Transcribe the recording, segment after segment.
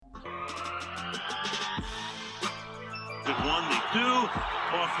do.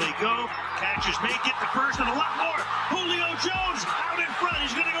 Off they go. Catchers may get the first and a lot more. Julio Jones out in front.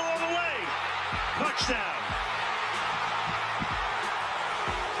 He's going to go all the way. Touchdown.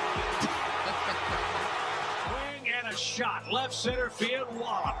 Swing and a shot. Left center field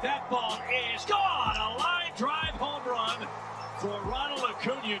wallop. That ball is gone. A line drive home run for Ronald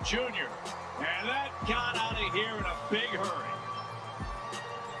Acuna Jr. And that got out of here in a big hurry.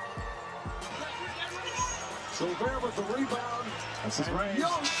 Gobert with the rebound. This is Young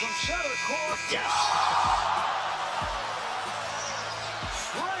from center court. Yes.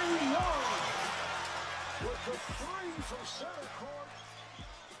 Trae Young with the three from center court.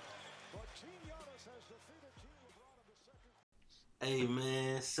 But Team Giannis has defeated Team LeBron in the second. Hey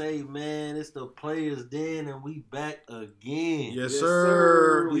man, say man, it's the Players Den and we back again. Yes,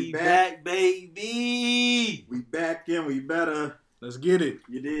 sir. We back, baby. We back and we better. Let's get it.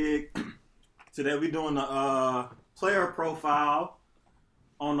 You dig? Today we doing the player profile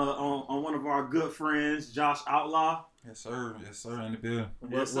on one of our good friends, Josh Outlaw. Yes, sir. Yes, sir. In the building.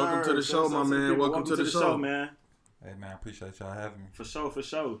 Yes, Welcome to the show, my man. Welcome to the show, man. Hey, man. I appreciate y'all having me. For sure.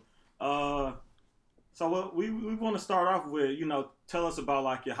 So what we want to start off with, tell us about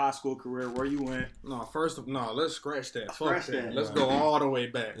like your high school career, where you went. Let's scratch that. Scratch Fuck that. that. Let's go all the way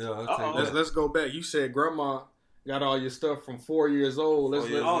back. Yeah, I'll take that. Let's go back. You said grandma got all your stuff from 4 years old. Let's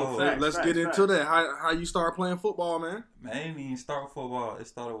get into that. How you start playing football, man? Man, I didn't even start with football. It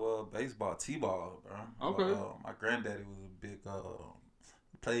started with baseball, T-ball, bro. Okay. My granddaddy was a big,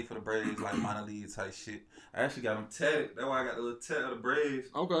 played for the Braves, like minor league type shit. I actually got him tatted. That's why I got the little tat of the Braves.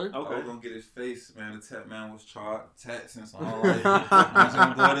 Okay. I was gonna get his face, man. The tat man was tats and so I'm like,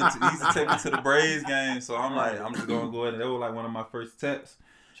 he used to take me to the Braves game. So I'm like, I'm just gonna go ahead. That was like one of my first tats.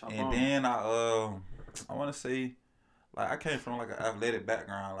 Then I want to say, like, I came from like an athletic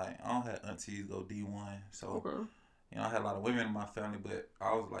background. Like, I don't have aunties go D1, so I had a lot of women in my family, but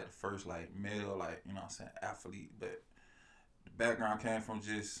I was like the first like male, like, athlete. But the background came from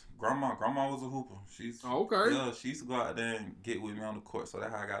just grandma. Grandma was a hooper. She used to go out there and get with me on the court, so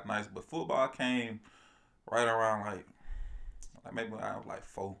that's how I got nice. But football came right around like maybe when I was like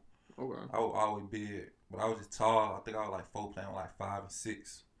 4. Okay. I was always big, but I was just tall. I think I was like 4 playing with like 5 and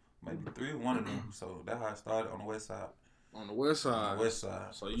 6. Maybe 3 or 1 of them. So that's how I started on the west side. On the west side.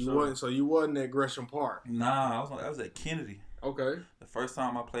 So you wasn't at Gresham Park. Nah, I was at Kennedy. Okay. The first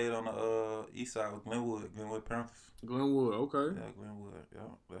time I played on the east side was Glenwood Panthers. Glenwood, okay. Yeah, Glenwood.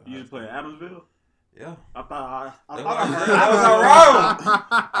 Yeah. You used to play at Adamsville? Yeah. I thought I That heard. was our rival.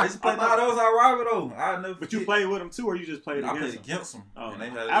 I used to play. That was our rival though. I never. But you played with them too, or you just played I against played them? against them. Oh, and they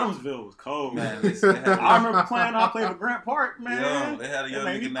had Adamsville was cold, man. I remember playing. I played for Grant Park, man. Yeah, they had a young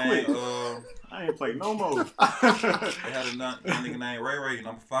nigga named. I ain't played no more. They had a young nigga named Ray,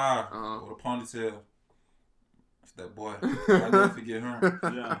 number 5, with a ponytail. That's that boy. I never forget him.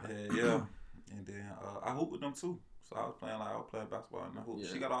 Yeah. And then I hooped with them too. So I was playing basketball and I hooped.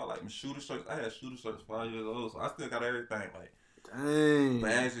 Yeah. She got all like my shooter shirts. I had shooter shirts 5 years old, so I still got everything like Dang.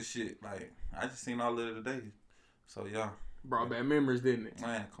 bags and shit. Like I just seen all of it today. So yeah. Brought back memories, didn't it?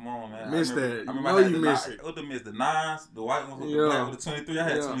 Man, come on, man. Missed that. I remember You know you missed it. What the miss? The 9s, the white ones with the black with the 23. I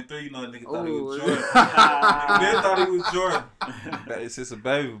had 23. You know, nigga thought he was Jordan. Nigga thought he was Jordan. It's just a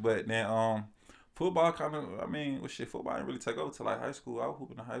baby. But then football kind of, football didn't really take over till like high school. I was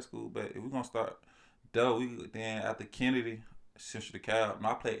hooping in high school. But if we're going to start, then after Kennedy, Central DeKalb,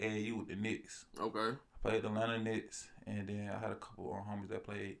 I played AAU with the Knicks. Okay. I played the Atlanta Knicks. And then I had a couple of homies that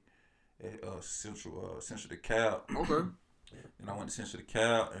played at Central DeKalb. Okay. Then I went to Central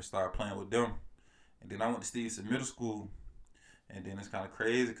DeKalb and started playing with them. And then I went to Stevenson Middle School. And then it's kind of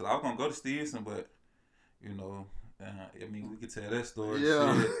crazy because I was going to go to Stevenson, but, we could tell that story.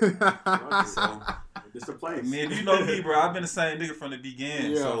 Yeah. So, it's a place. Man, you know me, bro. I've been the same nigga from the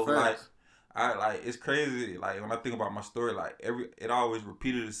beginning. Yeah, so, facts. it's crazy. Like, when I think about my story, like, it always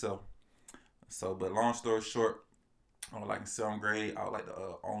repeated itself. So, but long story short, like in 7th grade, I was like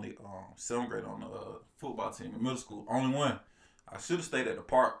the only 7th grade on the football team in middle school. Only one. I should have stayed at the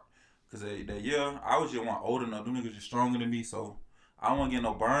park because that year I was just one old enough. Them niggas just stronger than me, so I don't want to get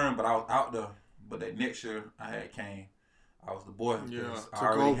no burn. But I was out there. But that next year I was the boy. Yeah, I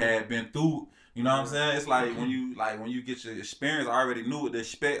already had been through. You know what I'm saying? It's like when you get your experience, I already knew what to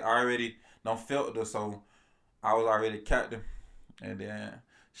expect. I already don't felt this, so I was already captain. And then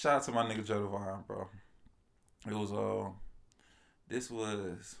shout out to my nigga Joe Devine, bro. It was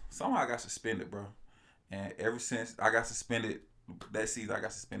somehow I got suspended, bro. And ever since I got suspended that season, I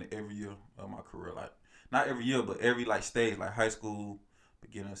got suspended every year of my career. Like not every year, but every like stage, like high school,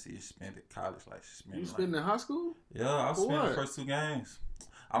 beginner season suspended, college like suspended. You suspended in high school? Yeah, I suspended the first 2 games.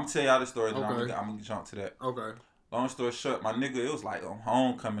 I'm gonna tell y'all the story. Then Okay. I'm gonna jump to that. Okay. long story short, my nigga, it was like on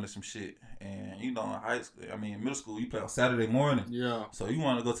homecoming or some shit. And you know, in middle school, you play on Saturday morning. Yeah. So you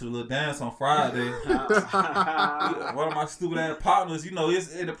want to go to the little dance on Friday. One of my stupid ass partners, you know,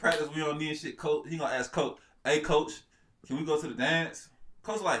 it's in the practice, we don't need shit. Coach, he gonna ask coach, hey coach, can we go to the dance?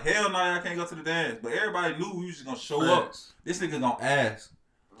 Coach like, hell no, I can't go to the dance. But everybody knew we was just gonna show up. This nigga gonna ask.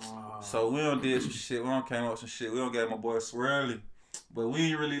 So we done did some shit. We done came up with some shit. We done gave my boy Swirly. But we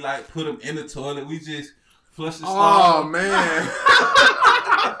ain't really like put him in the toilet. We just flushed the stall. Oh man.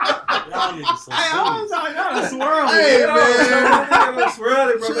 Y'all niggas so Y'all swirly. Hey man.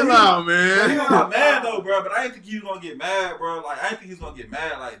 Swirly, bro. Chill out, man. He got mad though, bro. But I didn't think he was gonna get mad, bro. Like I didn't think he was gonna get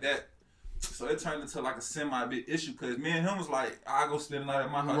mad like that. So it turned into like a semi-big issue because me and him was like, I go spend the night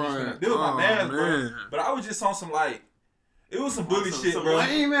at my house. Right. They was my mans, bro. Man. But I was just on some like, it was some bully shit, some bro.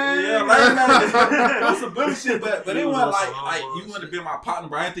 lame man. Yeah, lame man. It was some bully shit, but it wasn't like you want to be my partner,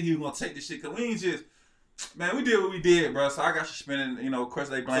 bro. I didn't think he was gonna take this shit because we ain't just, man, we did what we did, bro. So I got suspended. You know, of course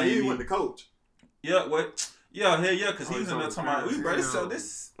they blame me. So you went to coach. Yeah, what? Yeah, hell yeah, because he was in there talking about, bro, Yeah.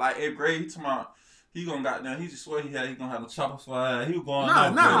 this like 8th grade, he talking about, he gonna got down, he just swear he gonna have no choppers for us. He was going Not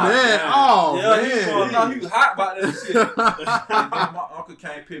out, that. Oh yeah, man. he was going out, he was hot about that shit. And then my uncle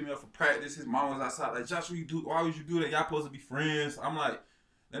came pick me up for practice. His mom was outside like, Josh, why would you do that? Y'all supposed to be friends. I'm like,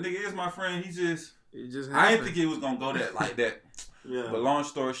 that nigga is my friend. He just I didn't think it was gonna go that like that. Yeah. But long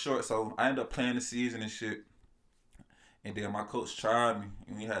story short, so I ended up playing the season and shit. And then my coach tried me,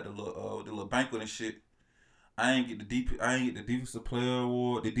 and we had the little banquet and shit. I ain't get the defensive player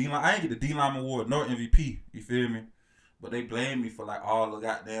award, I ain't get the D-lineman award nor MVP. You feel me? But they blamed me for like all the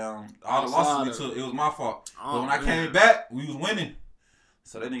losses we took. It was my fault. Oh, but when I came back, we was winning.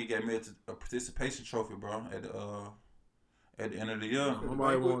 So that nigga gave me a participation trophy, bro, at the end of the year.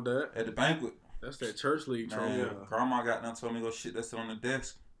 Nobody want that. At the banquet. That's that church league trophy. Man, grandma got down, told me to go shit that shit on the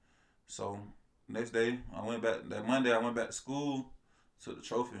desk. So next day, that Monday I went back to school, took the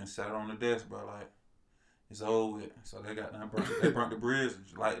trophy and sat it on the desk, bro. Like, it's over with. So they got down, they burnt the bridge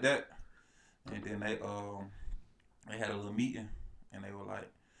like that. And then they had a little meeting, and they were like,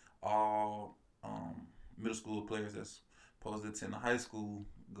 all middle school players that's supposed to attend the high school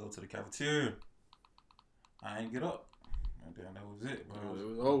go to the cafeteria. I ain't get up. And then that was it, bro. It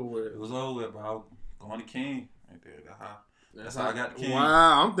was over with. It was over with, bro. I was going to King. And then that's how I got the King.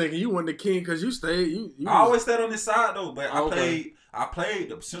 Wow, I'm thinking you went to King because you stayed. You I always stayed on this side though, but Okay. I played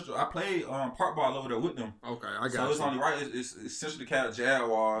the Central. I played park ball over there with them. Okay, I got So it's you. only right. It's Central DeKalb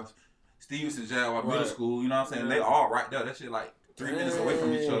Jaguars, Stevenson Jaguar Middle Right. School. You know what I'm saying? Yeah. They all right there. That shit like 3 minutes away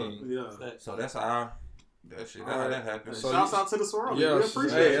from each other. Yeah. So that's how that's how that happened. So Shouts out to the sorority. Yeah, We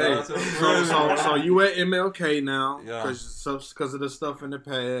appreciate hey, it. So you at MLK now? Yeah. Because of the stuff in the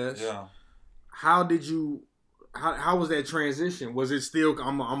past. Yeah. How did you? How was that transition? Was it still?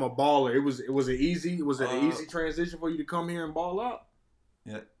 I'm a baller. Was it easy? Was it an easy transition for you to come here and ball out?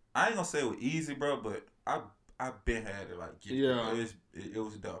 Yeah. I ain't gonna say it was easy, bro, but I been had it like Yeah. It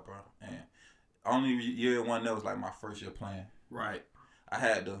was dope, bro. And only year one that was like my first year playing. Right. I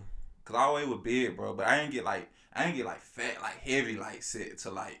had to, cause I always was big, bro. But I ain't get like fat, like heavy, like set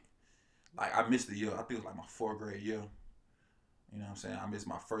to like I missed the year. I think it was like my 4th grade year. You know what I'm saying? I missed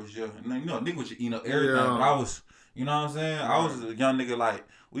my first year. And then, you know, nigga was just eating up everything. Yeah. But I was, you know what I'm saying? I was a young nigga like,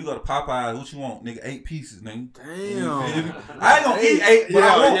 we go to Popeyes, what you want? Nigga, 8 pieces, nigga. Damn. You feel me? I ain't gonna eat 8, but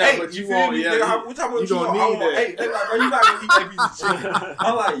I want 8. But You you feel want, me? yeah, Nigga, what type of you you want? gonna I need want that. 8. They like, bro, you not gonna eat 8 pieces of chicken.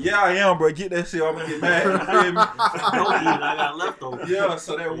 I'm like, yeah, I am, bro. Get that shit. I'm gonna get mad. You feel me? Don't eat it. I got leftovers. Yeah,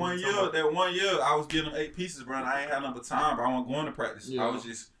 so that one year, I was getting them 8 pieces, bro, and I ain't had nothing but time, bro. I wasn't going to practice. Yeah. I was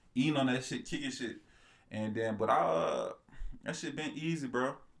just eating on that shit, kicking shit. And then, but that shit been easy,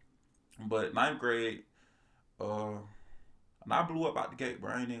 bro. But 9th grade, and I blew up out the gate,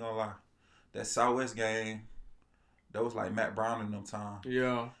 bro. I ain't even gonna lie. That Southwest game, that was like Matt Brown in them time.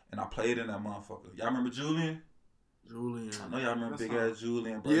 Yeah. And I played in that motherfucker. Y'all remember Julian? Julian. I know y'all remember That's big ass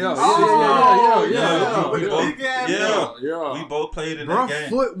Julian, bro. Yeah. He was Oh, 6'9". yeah. We both- Big ass yeah. Yeah. We both played in Bro, that game.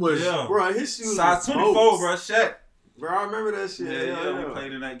 foot was. Yeah. Bro, his shoes Size was 24, boats. bro. Shaq. Bro, I remember that shit. Yeah, we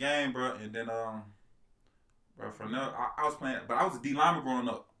played in that game, bro. And then, bro, from there, I was playing, but I was a D lineman growing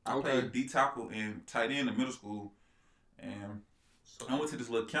up. I played D tackle and tight end in middle school, and I went to this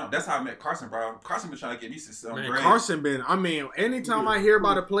little camp. That's how I met Carson, bro. Carson been trying to get me since 7th Man, grade. Carson been. I mean, anytime I hear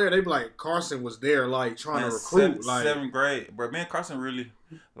about a player, they be like, Carson was there, like trying to recruit. Like 7th grade, bro. Me and Carson really,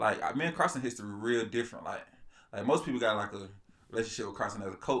 like, me and Carson history real different. Like most people got like a relationship with Carson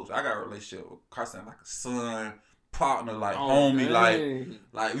as a coach. I got a relationship with Carson like a son, partner, like homie,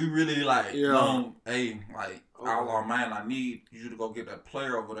 like we really like, Yeah. hey, like Outlaw, man, I need you to go get that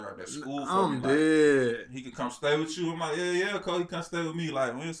player over there at that school for I'm me. dead. Like, he could come stay with you. I'm like, yeah, Cole, he come stay with me.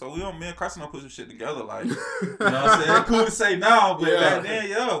 Like, me and Carson don't put some shit together. Like, you know what I'm saying? It's cool to say now, but back then,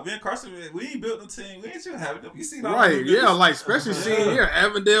 me and Carson, we ain't built the team. We ain't you having them. You see that? Right, yeah, like especially seeing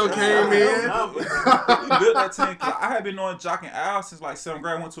Avondale came in. We built that team. I had been knowing Jock and Al since like 7th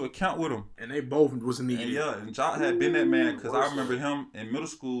grade. I went to a camp with him. And they both was needed. And and Jock had been that man because I remember him in middle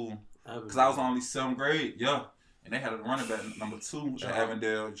school because I was only 7th grade. Yeah. And they had a running back number 2 at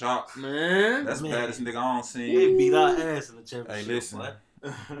Avondale, Jock. Man. That's the baddest nigga I don't see. They beat our ass in the championship. Hey, listen. Boy.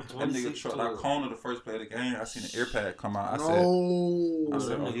 That nigga trucked like Kona the first play of the game. I seen the ear pad come out. I said,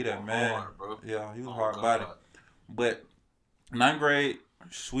 oh, he that man. Hard, bro. Yeah, he was hard body. But 9th grade,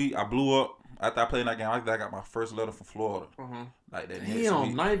 sweet, I blew up. After I played in that game, I got my first letter from Florida. Like that.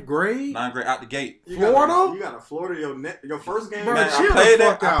 Damn, 9th grade? 9th grade, out the gate. Florida? You got a Florida your first game? Bro, Man, chill I played the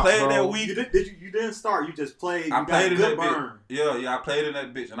fuck out, that bro. week. You didn't start. You just played. I played in that burn. bitch. Yeah, I played in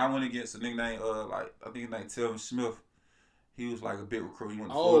that bitch. And I went against a nigga named, I think his name Telvin Smith. He was like a big recruit. He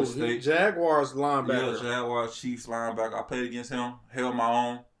went to Florida State. Jaguars linebacker. Yeah, Jaguars, Chiefs linebacker. I played against him, held my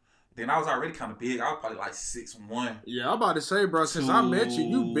own. Then I was already kind of big. I was probably like 6'1". Yeah, I'm about to say, bro, since I met you,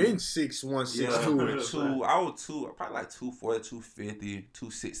 you've been 6'1", 6'2". I was probably like 240, 250,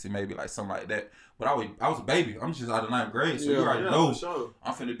 260 maybe, like something like that. But I was a baby. I'm just out of 9th grade, so you already know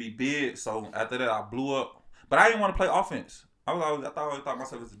I'm finna be big. So after that, I blew up. But I didn't want to play offense. I always thought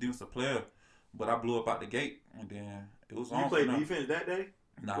myself as a defensive player. But I blew up out the gate, and then it was on. You played defense that day?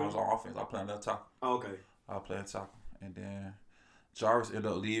 Nah, I was on offense. I played left tackle. Oh, okay. I was playing tackle, and then Jarvis ended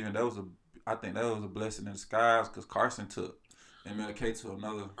up leaving. I think that was a blessing in disguise because Carson took MLK to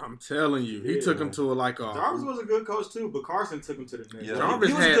another. I'm telling you, he took him to Jarvis was a good coach too, but Carson took him to the next. Yeah. Jarvis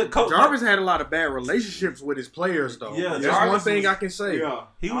he was a good coach. Jarvis had a lot of bad relationships with his players, though. Yeah, that's Jarvis one thing I can say. Yeah,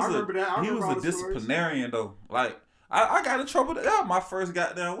 He was a disciplinarian though. Like I got in trouble. That my first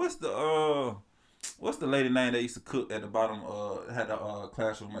goddamn. What's the lady name that used to cook at the bottom? Had the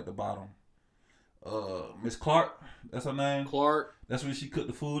classroom at the bottom. Miss Clark. That's her name. Clark. That's when she cooked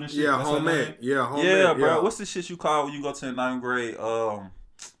the food and shit. Yeah, that's homemade. Yeah, homemade. Yeah, bro. What's the shit you call when you go to the 9th grade?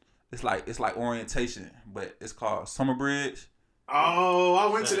 It's like orientation, but it's called Summer Bridge. Oh,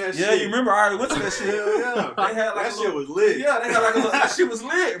 I went to that shit. Yeah, you remember I already went to that shit. Yeah. They had like that shit was lit. Yeah, they had like a little, that shit was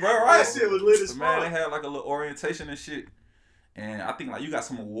lit, bro, right? That shit was lit as fuck. Man, they had like a little orientation and shit. And I think like you got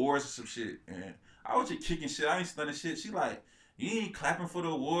some awards or some shit. And I was just kicking shit. I ain't stunning shit. She like, you ain't clapping for the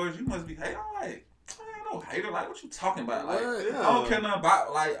awards. You must be hating. I'm like, I ain't no hater. Like, what you talking about? Like, Yeah. I don't care nothing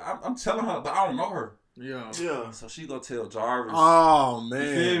about. Like, I'm telling her, but I don't know her. Yeah. Yeah. So she go tell Jarvis. Oh You feel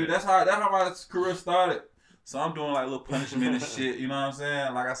me? man. That's how my career started. So I'm doing like little punishment and shit. You know what I'm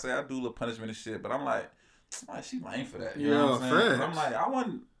saying? Like I say, I do little punishment and shit. But I'm like she lame for that. You know what I'm saying? 'Cause I'm like, I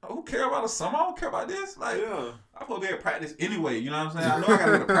wasn't. Who care about a summer? I don't care about this. Like, Yeah. I'm supposed to be at practice anyway. You know what I'm saying? I know I got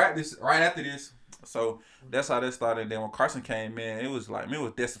to go to practice right after this. So that's how that started. And then when Carson came in, it was like, man, it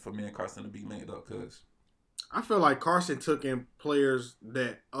was destined for me and Carson to be linked up because. I feel like Carson took in players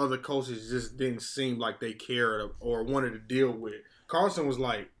that other coaches just didn't seem like they cared or wanted to deal with. Carson was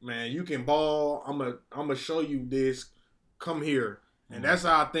like, man, you can ball. I'm gonna show you this. Come here. And that's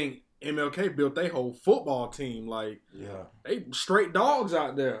how I think MLK built their whole football team. Like, Yeah. they straight dogs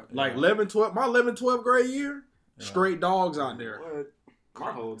out there. Like Yeah. 11, 12, my 11, 12th grade year, Yeah. straight dogs out there. What?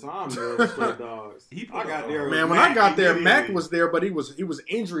 My whole time there was straight dogs. I got there. Man, when Mac I got there, immediately. Mac was there, but he was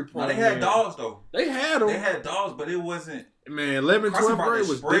injury prone. No, they had man. dogs though. They had them. They had dogs, but it wasn't. Man, 11, Carson 12th brought grade the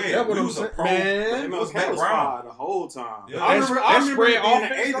was spread. big. That's what We I'm was a saying. pro. Man, MLK was background. fire the whole time. Yeah. I remember That being spread in the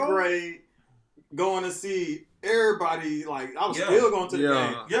offense, 8th though? grade going to see everybody. Like, I was Yeah. still going to the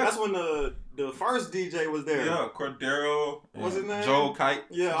game. Yeah. That's when the first DJ was there. Yeah, Cordero. What's his name? Joel Kite.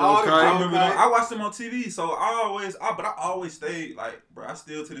 Yeah, Joe all the Kite. I remember them. Kite. I watched them on TV, so I always stayed like, bro. I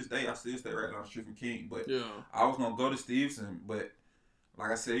still to this day, I still stay right down the street from King. But yeah. I was gonna go to Stevenson, but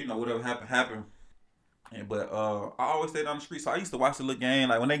like I said, you know, whatever happened. And but I always stayed down the street, so I used to watch the little game.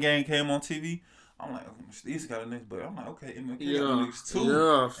 Like when that game came on TV, I'm like, Stevenson got a niggas, but I'm like, okay, MLK got Yeah. niggas too.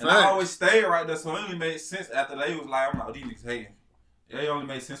 Yeah, And I facts. always stayed right there, so it only made sense after they was like, I'm like, oh, these niggas hating. It only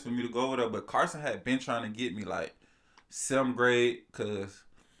made sense for me to go over there, but Carson had been trying to get me like 7th grade because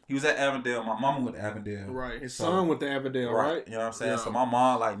he was at Avondale. My mama went to Avondale. Right. His So- son went to Avondale, right? You know what I'm saying? Yeah. So my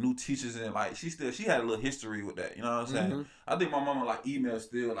mom like knew teachers and like she had a little history with that. You know what I'm saying? Mhm. I think my mama like emailed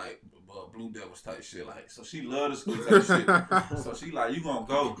still like Blue Devils type shit. Like so she loved the school type shit. So she like, you gonna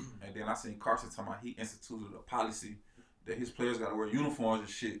go. And then I seen Carson talking about he instituted a policy that his players gotta wear uniforms and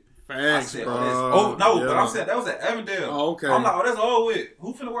shit. Facts, said, bro. but I'm saying that was at Avondale. Oh, okay. I'm like, oh, that's all with.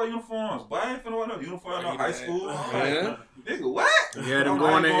 Who finna wear uniforms? Boy, I ain't finna wear no uniform in no high school. I'm Yeah. like, nigga, what? Yeah, them I'm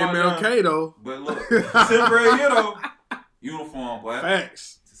going to like, MLK though. But look, 10th grade year though, uniform, boy.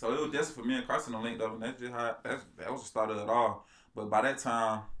 Facts. So it was just for me and Carson to link up, and that's just how that was the start of it all. But by that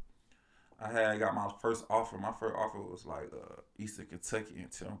time, I had got my first offer. My first offer was like Eastern Kentucky in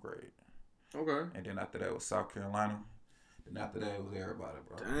 10th grade. Okay. And then after that was South Carolina. And after that it was everybody,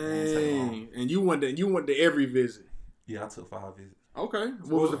 bro. It didn't take long. Dang. And you went to every visit. Yeah, I took 5 visits. Okay.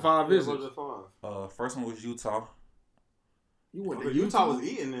 What was the 5 visits? What was the 5? First one was Utah. You went to Okay, Utah was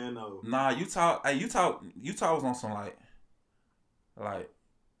eating then though. Nah, Utah was on some like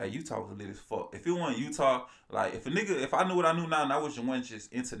Utah was lit as fuck. If it wasn't Utah, like if I knew what I knew now and I wasn't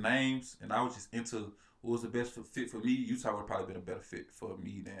just into names and I was just into what was the best fit for me, Utah would probably been a better fit for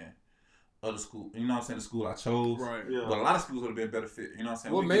me than other school. You know what I'm saying? The school I chose. Right. Yeah. But a lot of schools would have been better fit. You know what I'm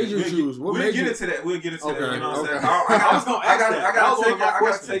saying? What made you choose? We'll get into that. We'll get into that. You know what I'm Okay. saying? I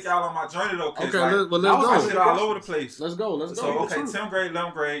gotta take y'all on my journey though. Okay, like, let's I was go. shit all over the place. Let's go. So okay, 10th grade,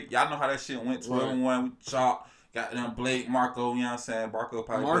 11th grade, y'all know how that shit went. 12-1, we chalk. Got them Blake, Marco, you know what I'm saying? Marco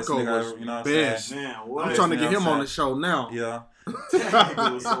probably Marco best nigga was ever, you know what I'm best. saying? Man, what? I'm trying to You get know him what on I'm the show now. Yeah.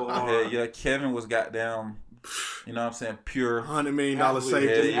 It was so hard. Yeah, Kevin was goddamn, you know what I'm saying, pure. $100 million Athlete.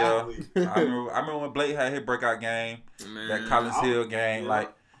 safety. Yeah. Athlete. I remember when Blake had his breakout game, Man. that Collins Hill game, Yeah.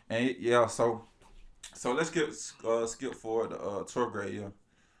 like, and yeah, so let's skip forward to 12th grade year.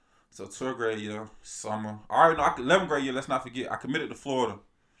 So 12th grade year, summer. All right, no, 11th grade year, let's not forget, I committed to Florida.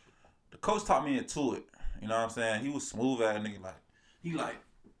 The coach taught me into it. You know what I'm saying? He was smooth at a nigga. You like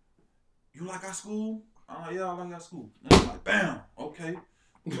our school? I'm like, yeah, I like our school. And I'm like, bam, okay.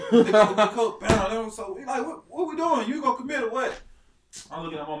 Coach, bam. So he like, what we doing? You gonna commit or what? I'm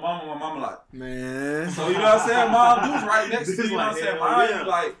looking at my mama like, Man. so you know what I'm saying? Mom dude's right next to you, you know what I'm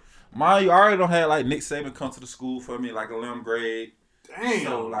saying? Mine, you already don't have like Nick Saban come to the school for me, like 11th grade. Damn.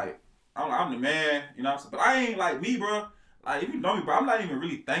 So like, I'm the man, you know what I'm saying? But I ain't like me, bro. Like, if you know me, bro, I'm not even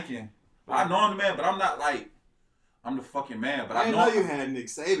really thinking. I know I'm the man, but I'm not like I'm the fucking man. But I didn't know you had Nick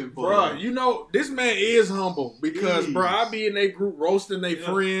Saban, Bro, you know, this man is humble because, Jeez. bro, I be in their group roasting their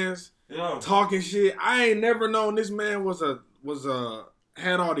friends, Yeah. talking shit. I ain't never known this man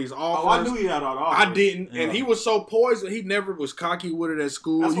had all these offers. Oh, I knew he had all the offers. I didn't, Yeah. and he was so poised. He never was cocky with it at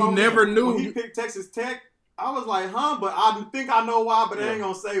school. That's why You never when knew. he picked Texas Tech. I was like, huh? But I think I know why, but I ain't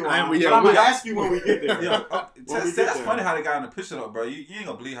gonna say why. Yeah, but I'm gonna we- ask you when we get there. Yeah, When we get that's there. funny how they got in the picture though, bro. You ain't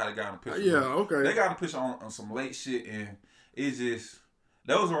gonna believe how they got in the picture. Yeah, bro. okay. They got in the picture on some late shit, and it just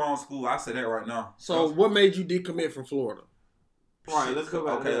that was the wrong school. I say that right now. So, what made you decommit from Florida? Right, let's go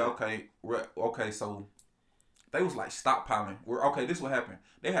back to that. Okay. So they was like stockpiling. Okay, this what happened.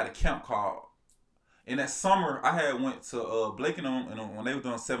 They had a camp called. In that summer, I had went to Blake and them, and when they were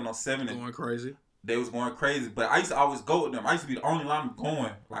doing 707, and Going crazy. they was going crazy. But I used to always go with them. I used to be the only lineman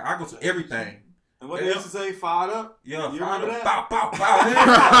going. Like I go to everything. And what they used to say, fired up? Yeah, You fired remember up, that? bow, bow,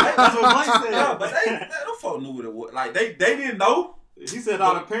 bow. That's what Mike said. Yeah, but them folk knew what it was. Like they didn't know. He said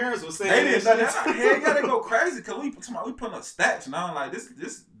all the parents were saying They didn't know that that. shit. Hell yeah, they go crazy because we putting up stats now. Like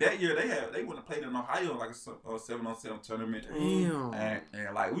that year they wouldn't have played in Ohio like a 7-on-7 tournament. Damn.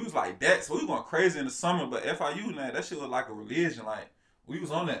 And like we was like that, so we going crazy in the summer. But FIU, man, that shit was like a religion. Like we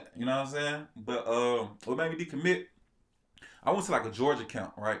was on that, you know what I'm saying? But what made me decommit? I went to like a Georgia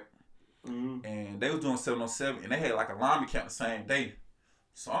camp, right? Mm-hmm. And they was doing 7-on-7, and they had like a lineman camp the same day.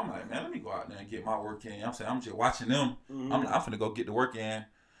 So I'm like, man, let me go out there and get my work in. I'm saying I'm just watching them. Mm-hmm. I'm finna go get the work in.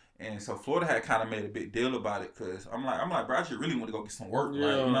 And so Florida had kind of made a big deal about it because I'm like, bro, I just really want to go get some work. Yeah.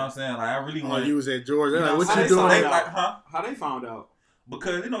 Like, you know what I'm saying? Like, I really Oh, want. you was at Georgia. You know What what you I'm doing? saying? So they out? like, huh? How they found out?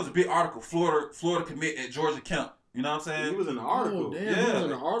 Because it was a big article. Florida commit at Georgia camp. You know what I'm He saying? was in the article. Oh, damn. Yeah. He was in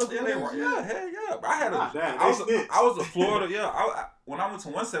the article. Yeah, they were. Yeah, hell yeah. But I had God damn, I they was a Florida. Yeah, when I went to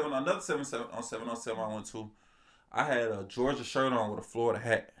 1-7, another 7-on-7 I went to, I had a Georgia shirt on with a Florida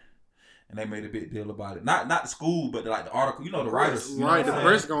hat. And they made a big deal about it. Not the school, but like the article. You know, the writers. You know Right, what the I'm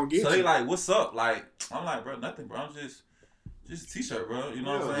press saying? gonna get So you. they like, what's up? Like, I'm like, bro, nothing, bro. I'm just a t-shirt, bro. You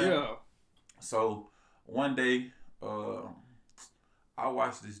know what I'm saying? Yeah. So one day, I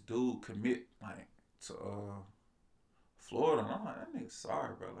watched this dude commit like to Florida, and I'm like, that nigga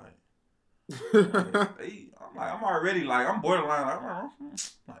sorry, bro. I'm already like, I'm borderline.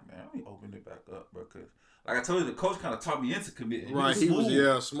 Like, man, let me open it back up, bro. Cause like I told you, the coach kind of taught me into committing. Right, he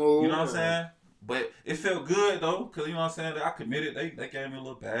was smooth. You know what I'm saying? But it felt good though, cause you know what I'm saying. I committed. They gave me a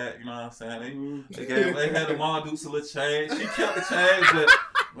little bag. You know what I'm saying? They had the mom do some little change. She kept the change,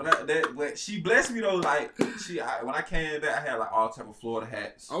 but she blessed me though. Like when I came back, I had like all type of Florida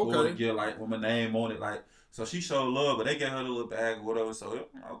hats, Florida gear, like with my name on it, like. So she showed love, but they gave her a little bag or whatever. So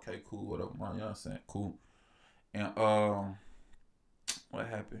okay, cool, whatever. You know what I'm saying? Cool. And what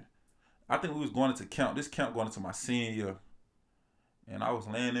happened? I think we was going into camp. This camp going into my senior year. And I was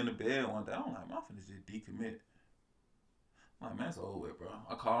laying in the bed one day. I'm like, man, I'm finna just decommit. I'm like, man, it's over with, bro.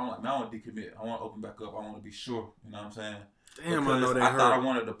 I called him like, man, I want to decommit. I want to open back up. I want to be sure. You know what I'm saying? Damn, because I know that I hurt. thought I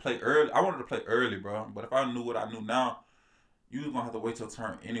wanted to play early. I wanted to play early, bro. But if I knew what I knew now, you was gonna have to wait your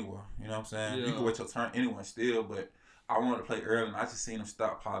turn anywhere. You know what I'm saying? Yeah. You can wait your turn anywhere still, but I wanted to play early, and I just seen them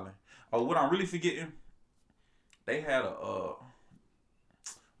stockpiling. Oh, what I'm really forgetting, they had a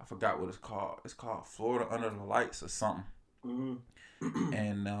I forgot what it's called. It's called Florida Under the Lights or something. Mm-hmm.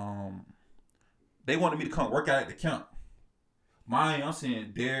 And they wanted me to come work out at the camp. I'm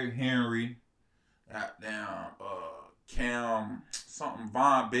seeing Derrick Henry, goddamn Cam, something,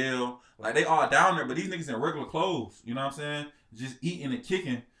 Von Bell. Like, they all down there, but these niggas in regular clothes. You know what I'm saying? Just eating and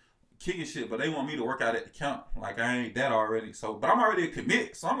kicking shit. But they want me to work out at the camp. Like, I ain't that already. So, but I'm already a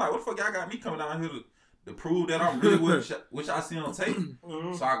commit. So I'm like, what the fuck y'all got me coming down here to prove that I'm really which I see on tape?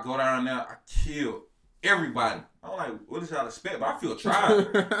 Mm-hmm. So I go down there, I kill everybody. I'm like, what did y'all expect? But I feel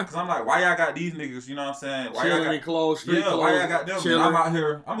tried. Because I'm like, why y'all got these niggas? You know what I'm saying? Why Chilling y'all in got clothes, street clothes. why y'all got them? Chilling. I'm out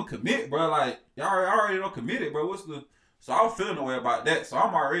here, I'm a commit, bro. Like, y'all already don't commit it, bro. What's the... So I was feeling the way about that. So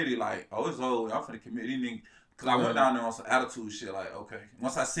I'm already like, oh, it's over. I'm finna commit these niggas. Because I went down there on some attitude shit. Like, okay.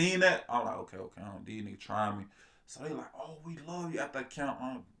 Once I seen that, I'm like, okay. These niggas trying me. So they like, oh, we love you at that camp.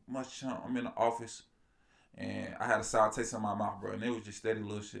 I'm in the office. And I had a sour taste in my mouth, bro. And it was just steady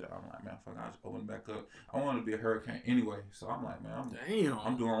little shit. I'm like, man, fuck, I just opened it back up. I wanted to be a hurricane anyway. So I'm like, man,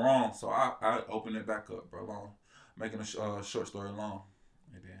 I'm doing wrong. So I opened it back up, bro. Making a short story long.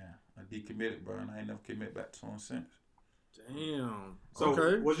 And then I decommitted, bro. And I ain't never commit back to him since. Damn. So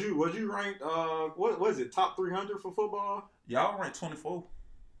okay. was you ranked what is it, top 300 for football? Yeah, I ranked 24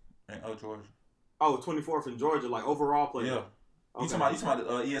 in Georgia. Oh, 24th in Georgia, like overall player. Yeah. Okay. You talking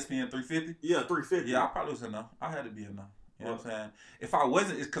about ESPN 350? Yeah, 350. Yeah, I probably was enough. I had to be enough. You know what I'm saying? If I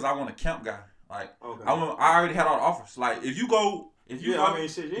wasn't, it's because I want a camp guy. Like, okay. I already had all the offers. Like, if you go, I mean,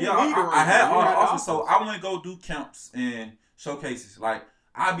 shit, I had all the offers, so I want to go do camps and showcases. Like,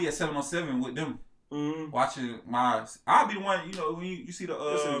 I'd be at 707 with them, watching I'd be the one, you know, when you see the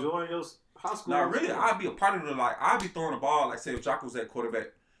just enjoying your high school. Nah, really, I'd be a part of the, like, I'd be throwing the ball. Like, say if Jock was at quarterback,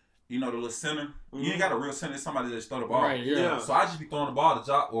 you know, the little center. You ain't got a real center. It's somebody that just throw the ball. Right, yeah. So I just be throwing the ball to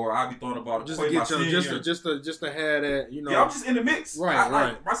Jock, or I be throwing the ball to Just Quay to my get senior your, year. just to have that, you know. Yeah, I'm just in the mix. Right.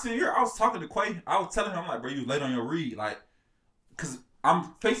 Like, my senior year, I was talking to Quay. I was telling him, I'm like, bro, you late on your read. Like, because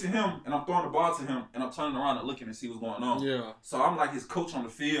I'm facing him, and I'm throwing the ball to him, and I'm turning around and looking and see what's going on. Yeah. So I'm like his coach on the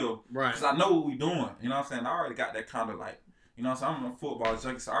field. Right. Because I know what we doing. You know what I'm saying? I already got that kind of like, you know what I'm saying? I'm a football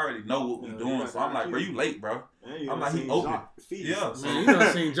junkie, so I already know what we doing. So I'm like, bro, you late, bro. I'm like, he open. Yeah. So, Man, you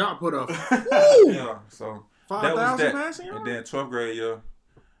done seen Jock put up. yeah. So that was 5,000 that. passing And yards? then 12th grade year,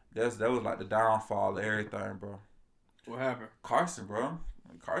 that was like the downfall of everything, bro. What happened? Carson, bro.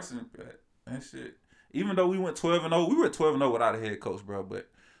 Carson, that shit. Even though we went 12-0, we were 12-0 without a head coach, bro. But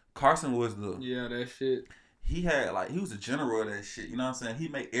Carson was Yeah, that shit. he was a general of that shit. You know what I'm saying? He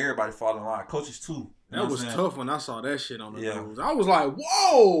made everybody fall in line. Coaches too. You know That what was I'm saying? tough when I saw that shit on the Yeah. news. I was like,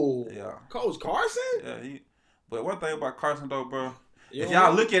 whoa. Yeah. Coach Carson? Yeah. But one thing about Carson though, bro. Yo, If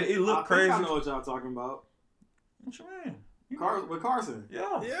y'all look at it, it look crazy. I know what y'all talking about. What you mean? With Carson.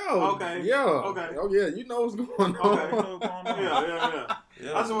 Yeah. Yo. Okay. Yeah. Okay. Oh, yeah. You know what's going on. Okay. You know what's going on? Yeah.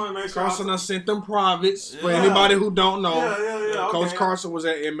 Yeah. I just want to make sure. Carson done sent them privates. For Yeah. anybody who don't know, Yeah. Coach Okay. Carson was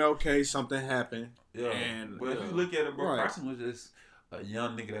at MLK. Something happened. Yeah. And, but if you look at it, bro, right. Carson was just a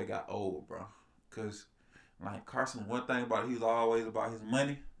young nigga that got old, bro. Cause like Carson, one thing about it, he was always about his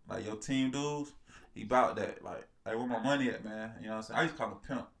money. Like your team dudes, he about that. Like, hey, where my money at, man? You know what I'm saying? I used to call him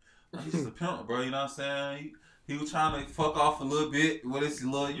pimp. Like, he's just a pimp, bro. You know what I'm saying? He was trying to fuck off a little bit with his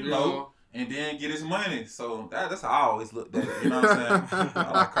little, you know, and then get his money. So that's how I always looked at it. You know what I'm saying?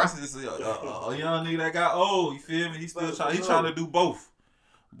 Like Carson is a young nigga that got old. You feel me? He's still trying. He's trying to do both,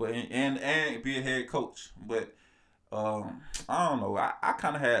 but and be a head coach. But I don't know. I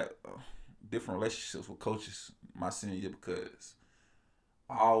kind of had different relationships with coaches my senior year because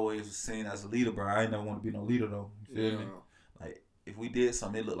I always was seen as a leader, bro. I ain't never want to be no leader though. You feel me? Like if we did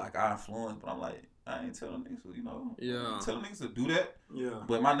something, it looked like I influenced, but I'm like, I ain't telling niggas, you know. Yeah. I ain't telling niggas to do that. Yeah.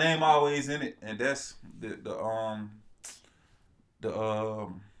 But my name always in it, and that's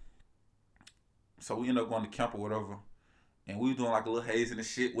so we end up going to camp or whatever, and we doing like a little hazing and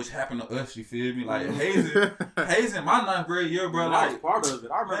shit, which happened to us. You feel me? Like hazing my 9th grade year, bro. I was Like part of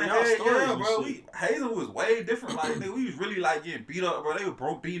it. I remember y'all stories. yeah, and bro. shit. Hazing was way different. Like nigga, we was really like getting beat up, bro. They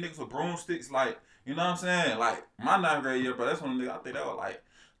were beating niggas with broomsticks, like you know what I'm saying? Like my 9th grade year, bro. That's when I think that was like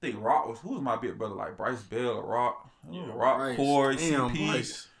think Rock who was my big brother, like Bryce Bell or Rock. Rock, Bryce. Corey, Damn, CP.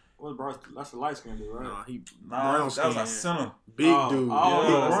 Bryce. What's Bryce? That's a light skin dude, right? Nah, that was brown our skin. center. Big dude. Oh, Yeah,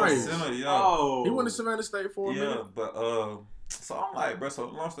 Big that's our Bryce. center, yeah. Oh. He went to Savannah State for a Yeah, minute. but so I'm like, bro, so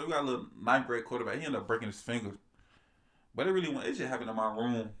long story, we got a little 9th grade quarterback. He ended up breaking his finger. But it just happened in my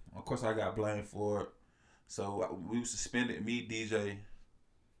room. Of course, I got blamed for it. So we were suspended, me, DJ,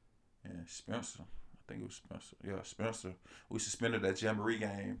 and Spencer. I think it was Spencer. Yeah, Spencer. We suspended that Jamboree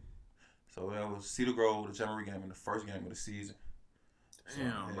game. So that was Cedar Grove, the Jamboree game, in the first game of the season.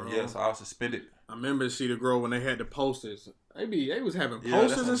 Damn, bro. Yeah, so I was suspended. I remember Cedar Grove when they had the posters. They was having Yeah,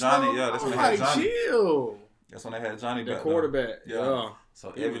 that's posters when and Johnny- stuff. yeah, that's I was when they had like, Johnny. chill. That's when they had Johnny The back quarterback. Yeah. Yeah.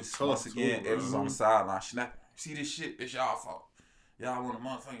 So He Evans, was tough once too, again, bro. Evans was on the sideline snapping. See this shit? It's y'all fault. Y'all want a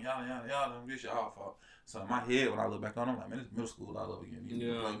motherfucking y'all. This y'all fault. So in my head, when I look back on, I'm like, man, it's middle school all over again.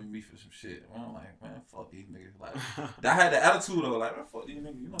 You blaming me for some shit. I'm like, man, fuck these niggas. Like, I had the attitude though, like, man, fuck these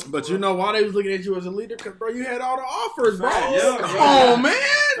niggas. You know. But you know why they was looking at you as a leader? Because, bro, you had all the offers, bro. Yeah, Come yeah. on, man.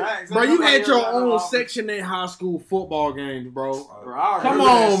 Facts. Bro, you had your Everybody own offers. Section 8 high school football games, bro. Bro, I Come remember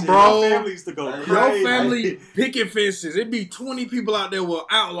that on, shit. bro. My family used to go Your crazy. Your family picking fences. It'd be 20 people out there with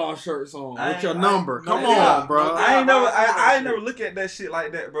outlaw shirts on with your number. Come on, bro. I ain't never look at that shit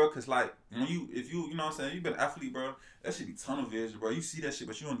like that, bro. Cause like if you know what I'm saying, you been an athlete, bro. That shit be tunnel vision, bro. You see that shit,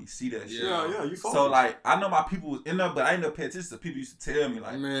 but you don't even see that shit. Yeah, you focus. So like, I know my people was in there, but I ain't never pay attention to people used to tell me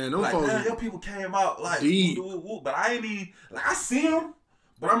like, Man, them like, folks. man, your people came out like, Deep. woo, but I ain't even like I see them,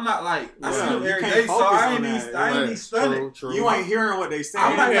 but I'm not like I see Yeah, them you every can't day, so focus I on ain't that. even I ain't even studying. True. You ain't hearing what they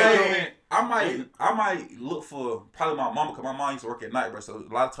saying. I might look for probably my mama, cause my mom used to work at night, bro. So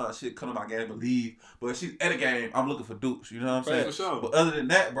a lot of times she'd come to my game and leave. But if she's at a game, I'm looking for Dukes. You know what I'm saying? For sure. But other than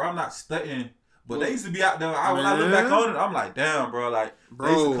that, bro, I'm not studying. But they used to be out there. When I look back on it, I'm like, damn, bro. Like,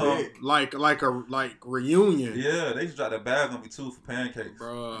 they used to come. like reunion. Yeah, they used to drop that bag on me too for pancakes.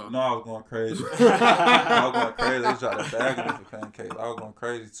 Bro. No, I was going crazy. I was going crazy. They used to drop that bag on me for pancakes. I was going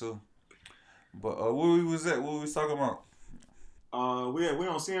crazy too. But where we was at? What we was talking about? We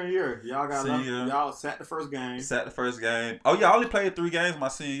on senior year. Y'all got Senior. y'all sat the first game. Sat the first game. Oh yeah, I only played 3 games my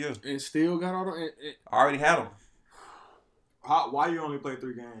senior year. And still got all the. I already had them. Why you only play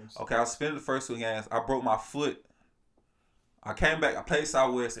 3 games? Okay, I spent the first 2 games. I broke my foot. I came back. I played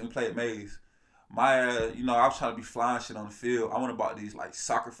Southwest and played Mays. I was trying to be flying shit on the field. I went and bought these like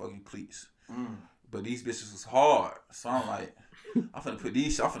soccer fucking cleats, but these bitches was hard. So I'm like, I'm finna put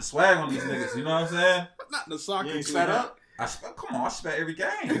these. I'm finna swag on these niggas. You know what I'm saying? Not the soccer. You ain't spat up? I spat every game.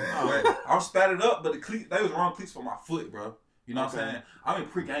 I spat it up, but the cleats, they was wrong cleats for my foot, bro. You know what I'm saying? I mean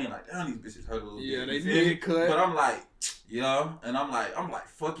pre-game like, damn, these bitches hurt a little bit. Yeah, they You feel me? did cut. But I'm like, and I'm like,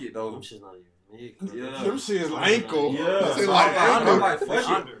 fuck it though. Them shit's not even mid. Yeah. Them shit is ankle. Yeah, Shit so like I'm ankle. like,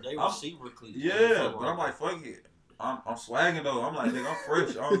 fuck it. They receiver cleats. Yeah, but I'm like, fuck it. I'm swagging though. I'm like, nigga, I'm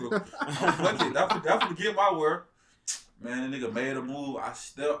fresh. I'm fuck it. Definitely get my word. Man, the nigga made a move. I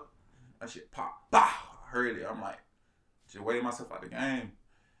stepped. That shit pop. Bah! I heard it. I'm like, just waiting myself out the game.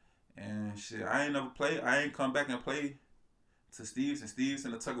 And shit, I ain't never played. I ain't come back and play to Steve's. And Steve's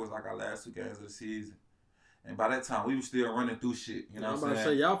and the Tucker was like our last 2 games of the season. And by that time, we was still running through shit. You know I'm what I'm about to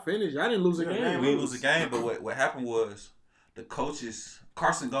saying? say, y'all finished. Y'all didn't lose a game. We didn't lose a game, but what happened was the coaches,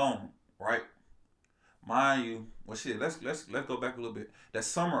 Carson gone, right? Mind you, well shit, let's go back a little bit. That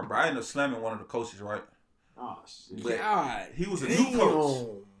summer, bro, I ended up slamming one of the coaches, right? Oh shit. But God. he was a new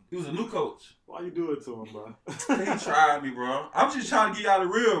coach. He was a new coach. Why you do it to him, bro? He tried me, bro. I'm just trying to get y'all the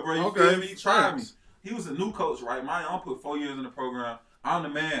real, bro. You feel me? He tried me. Facts. He was a new coach, right? Mine, I put 4 years in the program. I'm the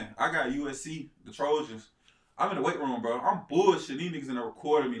man. I got USC, the Trojans. I'm in the weight room, bro. I'm bullshit. These niggas in there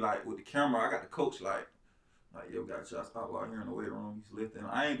recording me like with the camera. I got the coach like yo, got Josh Outlaw here in the weight room. He's lifting.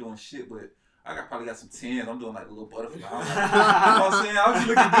 I ain't doing shit, but I probably got some 10s. I'm doing like a little butterfly. I'm like, you know what I'm saying? I'm just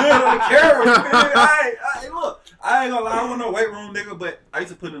looking good on the camera. You feel me? Hey, look, I ain't gonna lie. I wasn't no weight room nigga, but I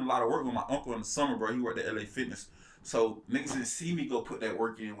used to put in a lot of work with my uncle in the summer, bro. He worked at LA Fitness. So niggas didn't see me go put that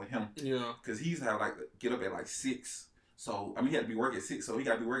work in with him. Yeah. Cause he used to have like get up at like 6. So I mean he had to be working at 6. So he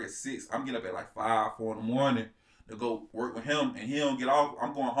got to be working at 6. I'm getting up at like 5, 4 in the morning to go work with him, and he don't get off.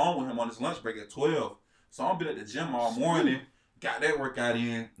 I'm going home with him on his lunch break at 12. So I'm been at the gym all morning, got that workout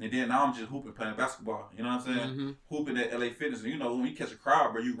in, and then now I'm just hooping, playing basketball. You know what I'm saying? Mm-hmm. Hooping at LA Fitness, and you know when you catch a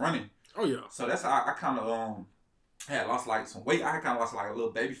crowd, bro, you running. Oh yeah. So that's how I kind of had lost like some weight. I kind of lost like a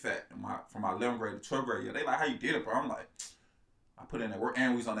little baby fat from my 11th grade to 12th grade. Yeah, they like how you did it, bro. I'm like, I put in that work,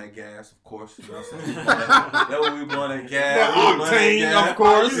 and we was on that gas, of course. You know what I'm saying? That when we blowing that gas. Octane, of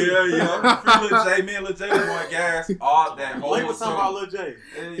course. Yeah. Lil J, me and Lil J was blowing gas. All that whole Blake was talking about Lil J.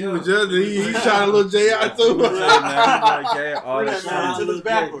 He was just he shot a little J out too. Lil J, man, we blowing gas all Free that that man summer. until it's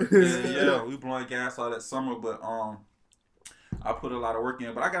backwards. Yeah, we blowing gas all that summer, but I put a lot of work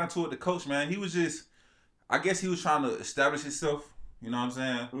in. But I got into it with the coach, man. He was just, I guess he was trying to establish himself. You know what I'm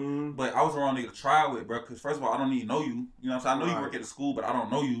saying? Mm-hmm. But I was the wrong nigga to try with, bro. Because first of all, I don't even know you. You know what I'm saying? I know you Right. work at the school, but I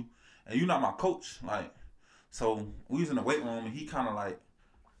don't know you. And you're not my coach. Like, so we was in the weight room, and he kind of like,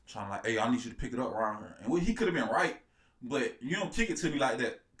 trying to like, hey, I need you to pick it up around here. And he could have been right, but you don't kick it to me like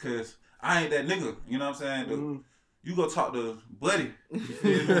that. Because I ain't that nigga. You know what I'm saying? Mm-hmm. You go talk to Buddy. You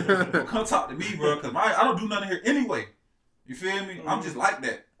feel me? Come talk to me, bro. Because I don't do nothing here anyway. You feel me? I'm just like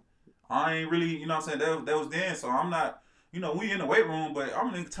that. I ain't really, you know what I'm saying? That was then, so I'm not, you know, we in the weight room, but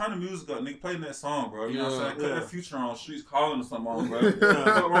I'm gonna turn the music up, nigga, play that song, bro. You know what I'm saying? Cut that Future on, Streets Calling or something on, bro. What's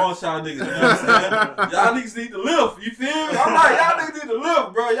wrong with y'all niggas? You know what I'm saying? Y'all niggas need to lift, you feel me? I'm like, y'all niggas need to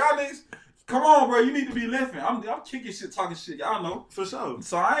lift, bro. Y'all niggas, come on, bro, you need to be lifting. I'm kicking shit, talking shit, y'all know. For sure.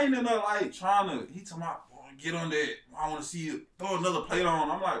 So I ain't in there like trying to, he talking about, get on that, I want to see you throw another plate on.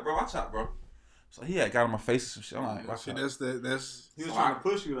 I'm like, bro, watch out, bro. So he had got on my face and some shit. I'm like, watch out. That's He was So trying to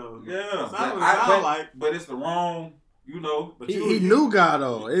push you though. Yeah, But it's the wrong, you know. But he knew guy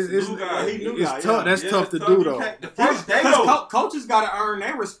though. It's New guy. He knew it's guy, tough. yeah. That's tough to do though. The first day though. Because coaches got to earn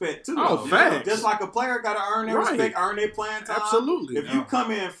their respect too. Oh, though. facts. Just like a player got to earn their Right. respect, earn their playing time. Absolutely. If you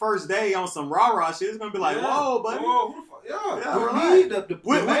come in first day on some rah-rah shit, it's gonna be like, whoa, buddy. Whoa, who the fuck? Yeah, Yeah, we right. need the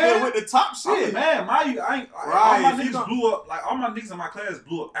With the top shit. Man, I ain't Right, all my if you niggas don't- blew up. Like all my niggas in my class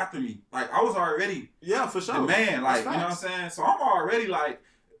blew up after me. Like I was already Yeah, for sure. the man. Like That's you know what I'm facts. saying. So I'm already like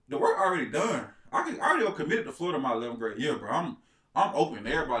the work already done. I already committed to Florida my 11th grade year, bro. I'm open.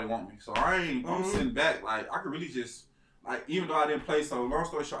 Everybody want me, so I ain't. I'm Mhm. sitting back. Like I could really just like even though I didn't play. So long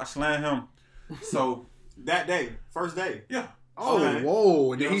story short, I slammed him. So That day, first day. yeah. Oh, Okay.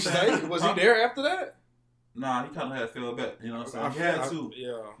 whoa! Did You know he what I'm saying? stay? Was he there after that? Nah, he kind of had fell back. You know what I'm saying? He had to.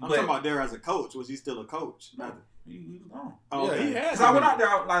 Yeah. I'm But- talking about there as a coach. Was he still a coach? No, he was gone. Oh, Yeah, okay. he had. Cause I went out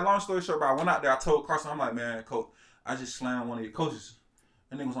there, like long story short, bro, I went out there, I told Carson, I'm like, man, coach, I just slammed one of your coaches.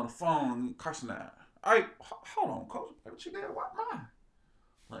 And nigga was on the phone, Carson, all right, hold on, coach, what you did, what mine?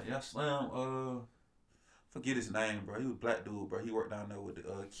 Like, yeah, slam, forget his name, bro. He was a black dude, bro. He worked down there with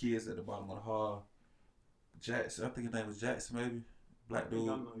the kids at the bottom of the hall. Jackson, I think his name was Jackson, maybe. Black dude.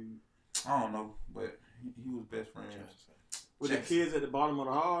 I don't know, but he was best friends. With the kids at the bottom of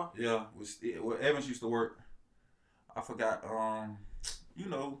the hall? Yeah, where Evans used to work. I forgot. You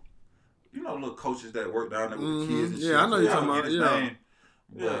know, little coaches that work down there with the kids and shit. Yeah, I know you're I talking forget about. his Yeah. name,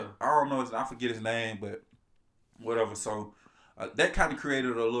 but I don't know. I forget his name, but whatever. So that kind of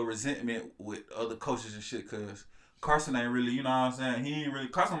created a little resentment with other coaches and shit. Cause Carson ain't really, you know what I'm saying? He ain't really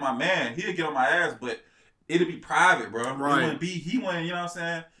Carson, my man. He'd get on my ass, but it'd be private, bro. Right. It wouldn't be. He wouldn't. You know what I'm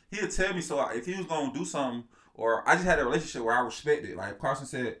saying? He'd tell me. So if he was gonna do something. Or I just had a relationship where I respected. Like Carson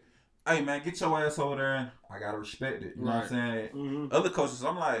said, hey man, get your ass over there and I gotta respect it. You know what I'm saying? Mm-hmm. Other coaches,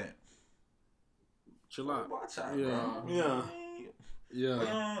 I'm like, Chill out. watch out, Yeah. bro. Yeah.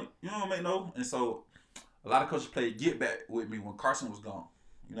 Yeah. You don't make no. And so a lot of coaches played get back with me when Carson was gone.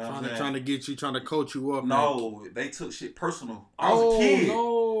 You know what I'm saying? Trying to get you, trying to coach you up. No, they took shit personal. I was a kid.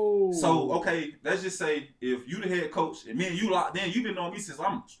 No. So, okay, let's just say if you the head coach and me and you locked in, you've been knowing me since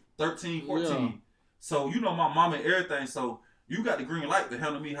I'm 13, 14. Yeah. So, you know my mom and everything. So, you got the green light to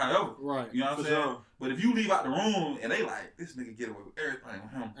handle me however. Right. You know what I'm For saying? sure. But if you leave out the room and they like, this nigga get away with everything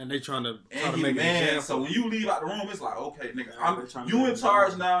with him. And they trying to And he make the an man. example. So, when you leave out the room, it's like, okay, nigga, Yeah, they trying to you make in an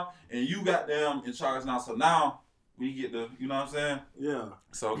charge example. now and you got them in charge now. So, now we get the, you know what I'm saying? Yeah.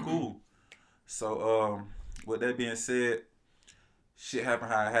 So cool. So with that being said, shit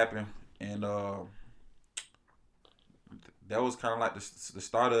happened how it happened, and that was kind of like the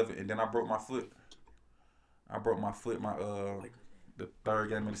start of it. And then I broke my foot. My the third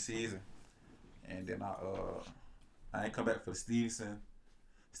game of the season, and then I ain't come back for the Stevenson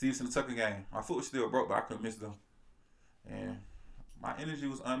and Tucker game. My foot was still broke, but I couldn't miss them. And my energy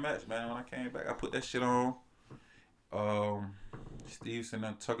was unmatched, man. When I came back, I put that shit on. Stevenson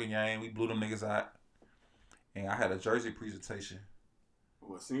and Tucker game, we blew them niggas out. And I had a jersey presentation.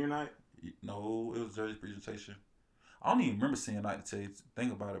 What, senior night? No, it was a jersey presentation. I don't even remember seeing night to tell you.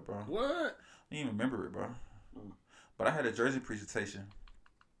 Think about it, bro. What? I didn't even remember it, bro. But I had a jersey presentation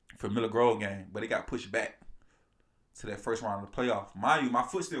for Miller Grove game, but it got pushed back to that first round of the playoff. Mind you, my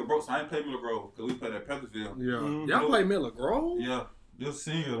foot still broke, so I ain't played Miller Grove because we played at Panthersville. Yeah. Mhm. Y'all play Miller Grove? Yeah, this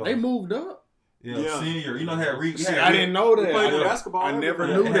senior though. They moved up. Yeah, senior. You know, had See, I didn't know We played that. the basketball. I never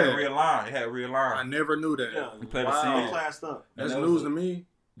everywhere. knew It had that. real line. It had real line. I never knew that. Yeah. We played a Wow. senior. Classed up. And That's that was news a- to me.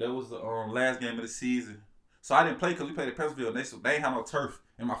 That was the last game of the season. So I didn't play because we played at Pennsylville. They ain't had no turf.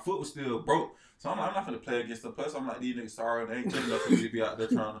 And my foot was still broke. So I'm like, I'm not going to play against them. Plus, I'm like, these niggas sorry. They ain't good enough for me to be out there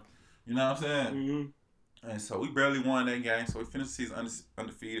trying to, you know what I'm saying? Mm-hmm. And so we barely won that game. So we finished the season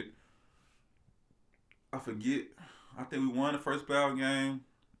undefeated. I forget I think we won the first playoff game.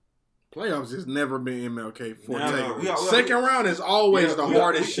 Playoffs has never been MLK forte. Never. Second round is always the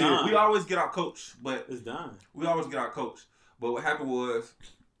hardest shit. We always get our coach, but it's done. We always get our coach. But what happened was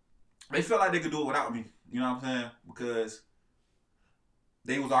they felt like they could do it without me. You know what I'm saying? Because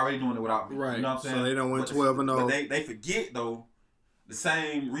they was already doing it without me. Right. You know what I'm saying? So they don't win 12-0. But they forget though the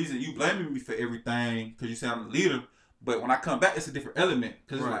same reason you blaming me for everything because you say I'm the leader. But when I come back, it's a different element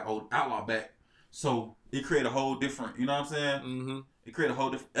because it's like, oh, outlaw back. So it create a whole different, you know what I'm saying? Mm-hmm. It create a whole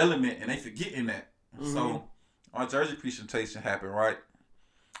different element, and they forgetting that. Mm-hmm. So our jersey presentation happened, right?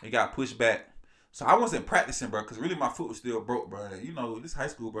 It got pushed back. So I wasn't practicing, bro, because really my foot was still broke, bro. You know, this high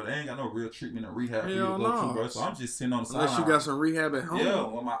school, bro, they ain't got no real treatment or rehab for you to go to, bro. So I'm just sitting on the sideline. Unless you got some rehab at home. Yeah,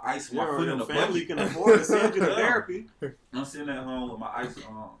 with my ice, my foot in the family bucket. can afford to send you to therapy. I'm sitting at home with my ice,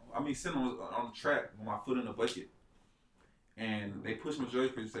 sitting on the track with my foot in the bucket. And they pushed my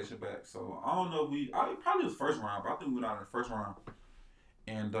jersey presentation back. So I don't know if it probably was first round, but I think we went out in the first round.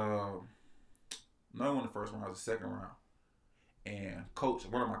 And no one in the first round, it was the second round. And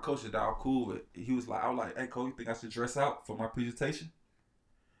one of my coaches that I was cool with, I was like, hey, coach, you think I should dress out for my presentation?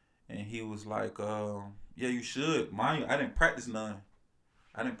 And he was like, yeah, you should. Mind you, I didn't practice none.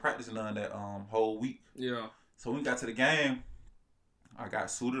 That whole week. Yeah. So when we got to the game, I got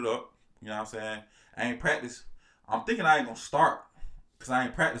suited up. You know what I'm saying? I ain't practiced. I'm thinking I ain't going to start because I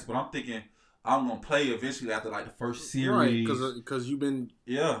ain't practiced, but I'm thinking I'm going to play eventually after like the first series. Right, because you've been...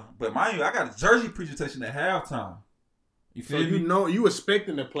 Yeah, but mind you, I got a jersey presentation at halftime. You feel me? You know, you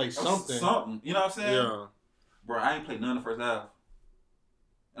expecting to play something. Something. You know what I'm saying? Yeah. Bro, I ain't played none of the first half.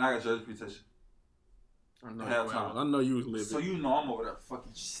 And I got jersey presentation. I know you was living. So you know I'm over there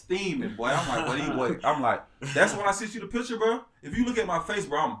fucking steaming, boy. I'm like, boy. I'm like, that's when I sent you the picture, bro. If you look at my face,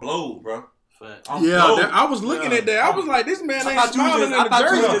 bro, I'm blowed, bro. I was looking at that. I was like, this man ain't smiling in the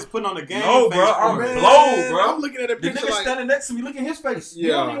jersey. You just putting on the game. No, bro, I'm blowed, bro. I'm looking at the picture. The nigga standing next to me, look at his face. Yeah, he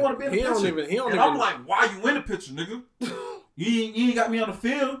don't even want to be in the picture. And I'm like, why you in the picture, nigga? you ain't got me on the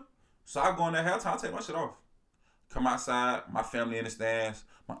field. So I go in that halftime, I take my shit off. Come outside, my family in the stands.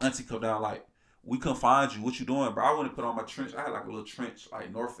 My auntie come down like, we couldn't find you. What you doing, bro? I went to put on my trench. I had like a little trench,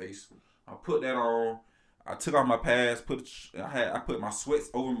 like North Face. I put that on. I took off my pads. I put my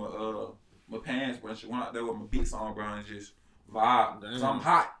sweats over my pants, bro. She went out there with my beats on, bro, and just vibe. Cause I'm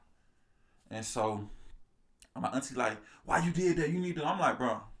hot. And so my auntie like, why you did that? You need to. I'm like,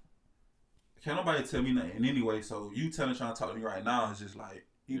 bro, can't nobody tell me nothing anyway. So you trying to talk to me right now is just like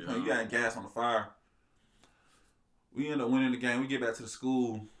you got gas on the fire. We end up winning the game. We get back to the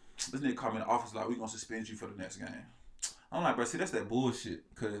school. This nigga called me in the office like, we gonna suspend you for the next game. I'm like, bro, see, that's that bullshit.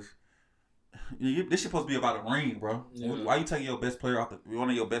 Cause this shit supposed to be about a ring, bro. Yeah. Why you taking one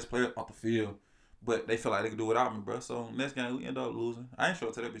of your best players off the field? But they feel like they can do without me, bro. So next game we end up losing. I ain't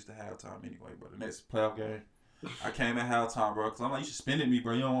sure to that bitch to halftime anyway, bro. The next playoff game, I came at halftime, bro. Cause I'm like, you suspended me,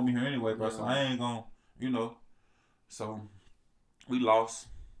 bro. You don't want me here anyway, bro. Yeah. So I ain't gonna, So we lost.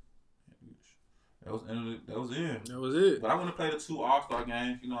 That was it. But I went to play the 2 All-Star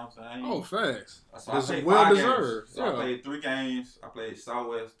games, you know what I'm saying? Oh, facts. So I played well 5 deserved. games. So I played 3 games. I played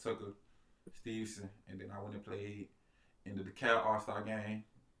Southwest, Tucker, Stevenson, and then I went and played in the DeKalb All-Star game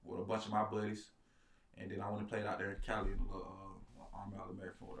with a bunch of my buddies. And then I went and played out there in Cali in the little Army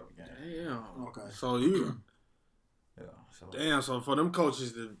All-American or whatever game. Damn. Okay. So you... Damn, so for them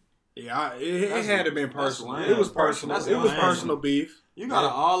coaches to... Yeah, it had to have been personal. It was personal. It was personal beef. You got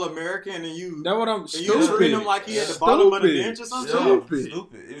an All-American and you... That's what I'm... You treating him like he at the bottom of the bench or something? Stupid.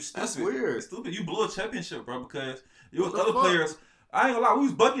 It was stupid. That's weird. It's stupid. You blew a championship, bro, because you was other players... I ain't gonna lie, we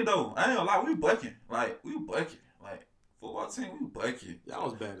was bucking, though. We bucking. Like, football team, we bucking. That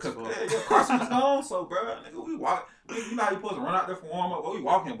was bad as fuck. Yeah, Carson was gone, so, bro, nigga, we walk. You know how you supposed to run out there for warm-up? Well, we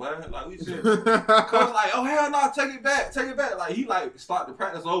walking, boy. Like, we shit. Coach like, oh, hell no, take it back. Like, he, start the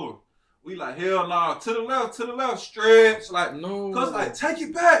practice over. We like, hell no, to the left, stretch. Like, no. Coach like, take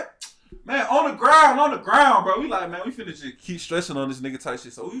it back. Man, on the ground, bro. We like, man, we finna just keep stressing on this nigga type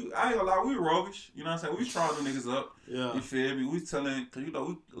shit. So, I ain't gonna lie, we were roguish. You know what I'm saying? We was trying them niggas up. Yeah. You feel me? We was telling, because,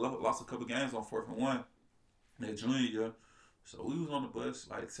 we lost a couple games on 4th and 1 that junior year. So, we was on the bus,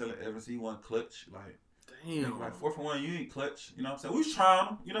 telling Evans he wasn't clutch. Damn. 4th and 1, you ain't clutch. You know what I'm saying? We was trying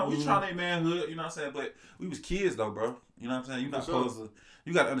them. We was trying their manhood. You know what I'm saying? But we was kids, though, bro. You know what I'm saying? You're not supposed to.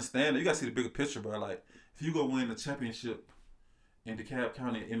 You got to understand it. You got to see the bigger picture, bro. Like, if you go win the championship in DeKalb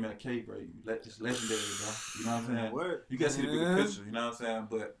County at MLK, bro, it's legendary, bro. You know what I'm saying? What? You got to see the bigger picture. You know what I'm saying?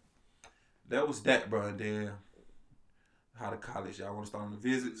 But that was that, bro. And then, how to college? Y'all want to start on the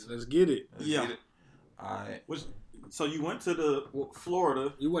visits? Let's get it. Get it. All right. So you went to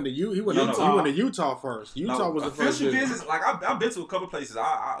Florida. You went to Utah. You went to Utah first. Utah was the first official visits. Like I've been to a couple places.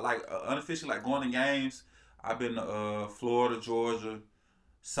 I unofficially going to games. I've been to Florida, Georgia,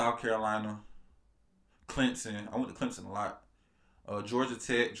 South Carolina, Clemson. I went to Clemson a lot. Georgia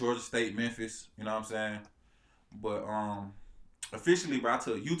Tech, Georgia State, Memphis. You know what I'm saying? But officially, bro, I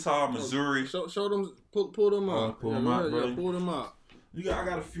took Utah, Missouri. Show them, pull them up. Pull them out, bro. Yeah, pull them up. I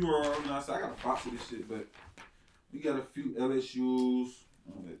got a few. You know what I'm saying? I got a box of this shit, but we got a few LSU's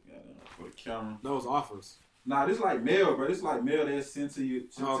for the camera. Those offers. Nah, this like mail, bro. This like mail that's sent to you,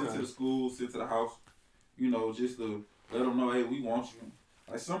 sent to the school, sent to the house. You know, just to let them know, hey, we want you.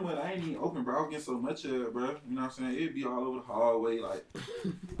 Like somewhere I ain't even open, bro. I was getting so much of it, bro. You know what I'm saying? It'd be all over the hallway, like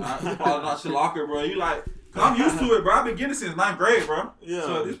falling out your locker, bro. You like, cause I'm used to it, bro. I've been getting it since 9th grade, bro. Yeah.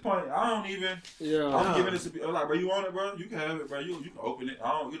 So at this point, I don't even. Yeah. I'm giving it to people like, bro. You want it, bro? You can have it, bro. You can open it.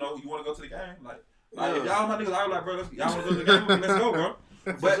 I don't. You know, you want to go to the game, like if y'all my niggas, I was like, bro, y'all want to go to the game? Let's go, bro.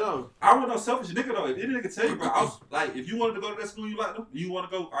 But I want no selfish nigga though. If any nigga tell you, bro, I was like, if you wanted to go to that school, you like them, you want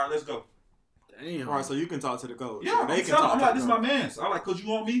to go, all right, let's go. Damn. All right, so you can talk to the coach. Yeah, they can talk. I'm like, this is my man's. I'm like, coach, you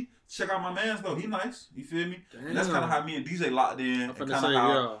want me? Check out my man's though. He nice. You feel me? And that's kind of how me and DJ locked in, and kind of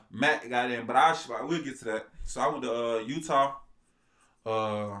how Matt got in. But we'll get to that. So I went to Utah,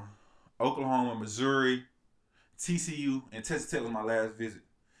 Oklahoma, Missouri, TCU, and Texas Tech was my last visit.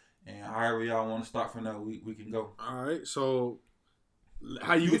 And however y'all want to start from there, we can go. All right, so.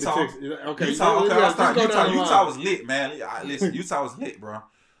 How you Utah? Get to Texas? Okay, Utah. Okay, I'll start. Utah was lit, man. Listen, Utah was lit, bro.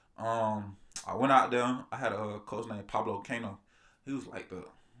 I went out there. I had a coach named Pablo Cano. He was like the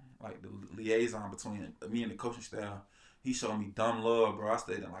liaison between me and the coaching staff. He showed me dumb love, bro. I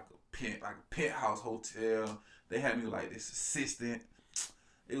stayed in like a penthouse hotel. They had me like this assistant.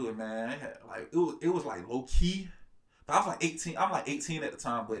 It was it was like low key. But I was like 18. I'm like 18 at the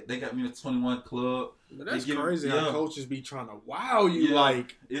time, but they got me in the 21 club. But that's crazy how coaches be trying to wow you. Yeah.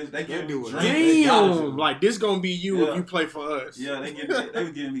 Like they give me drinks. Damn, like this gonna be you if you play for us. Yeah, they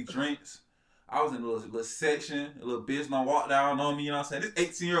were giving me drinks. I was in a little section, a little bitch don't walk down on me, you know what I'm saying?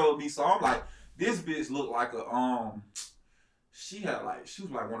 This 18-year-old me, so I'm like, this bitch looked like a she was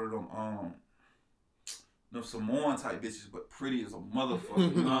like one of them Samoan type bitches, but pretty as a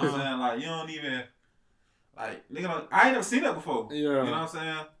motherfucker. You know what I'm saying? Like you don't even nigga, I ain't never seen that before. Yeah. You know what I'm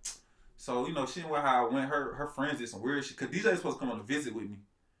saying? So, you know, she went how I went, her friends did some weird shit. Cause DJ was supposed to come on a visit with me.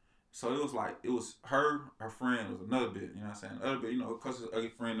 So it was her friend, was another bit, you know what I'm saying? Other bit, you know, cause it's an ugly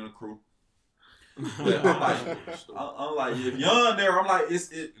friend in the crew. But I'm like, if Young there, I'm like,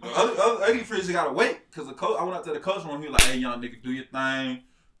 other ugly friends just gotta wait. Cause I went up to the coach room, he was like, hey, young nigga, do your thing.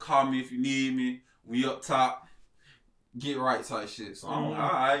 Call me if you need me. We up top. Get right type shit. So I'm like,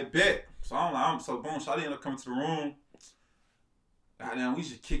 all right, bet. So boom, so I ended up coming to the room. Goddamn, we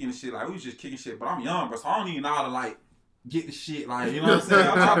just kicking the shit. Like, we was just kicking shit. But I'm young, bro, so I don't even know how to, like, get the shit. Like, you know what I'm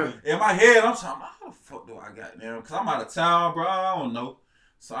saying? In my head, I'm trying, how the fuck do I got them? Because I'm out of town, bro. I don't know.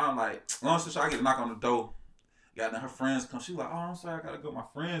 So I'm like, long story short, I get a knock on the door. Goddamn, her friends come. She was like, oh, I'm sorry, I got to go. My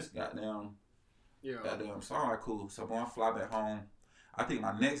friends, goddamn. Yeah. Goddamn. So I'm like, cool. So boom, I fly back home. I think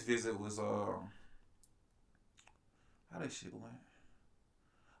my next visit was, how that shit went?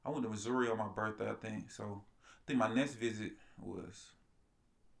 I went to Missouri on my birthday, I think. So I think my next visit was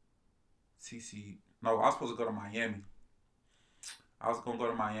TC. No, I was supposed to go to Miami. I was gonna go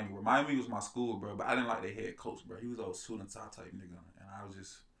to Miami. Miami was my school, bro, but I didn't like their head coach, bro. He was old suit and tie type nigga, and I was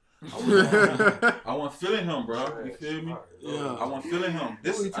just, I wasn't feeling him, bro. You feel me? Yeah. I wasn't feeling him.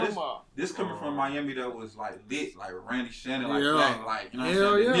 This coming from Miami that was like lit, like Randy Shannon, like black, like you know what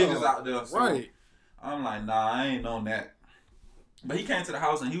I'm saying? The niggas out there, so right? I'm like, nah, I ain't on that. But he came to the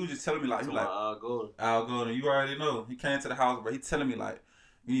house and he was just telling me like, he was like, Al Gordon, you already know. He came to the house, but he telling me like,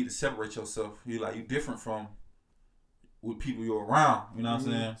 you need to separate yourself. You like, you different from with people you're around. You know what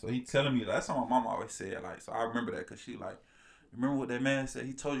I'm saying? So he telling me, that's what my mom always said. Like, so I remember that because she like, remember what that man said?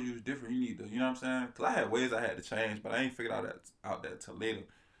 He told you was different. You need to, you know what I'm saying? Because I had ways I had to change, but I ain't figured out that till later.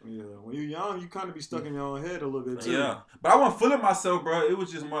 Yeah, when you're young, you kind of be stuck in your own head a little bit too. Yeah, but I wasn't feeling myself, bro. It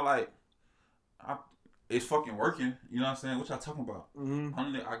was just more like, it's fucking working, you know what I'm saying? What y'all talking about? Mm-hmm.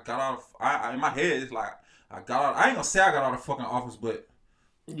 I got out in my head, it's like, I ain't gonna say I got out of fucking office, but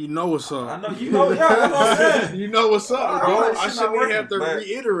you know what's up. I know, you know, yeah, that's what I'm saying. You know what's up, bro. I shouldn't have to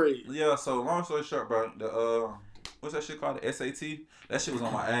reiterate. Yeah, so long story short, bro, what's that shit called? The SAT? That shit was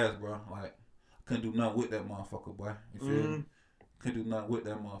on my ass, bro. Like, I couldn't do nothing with that motherfucker, boy. You feel me? Couldn't do nothing with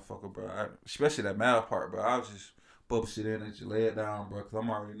that motherfucker, bro. Especially that math part, bro. I was just bubble shit in and just lay it down, bro, because I'm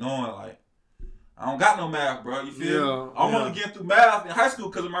already knowing, like, I don't got no math, bro. You feel me? Yeah, I'm only getting through math in high school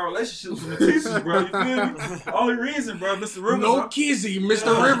because of my relationships with the teachers, bro. You feel me? Only reason, bro. Mr. Rivers. No kizzy,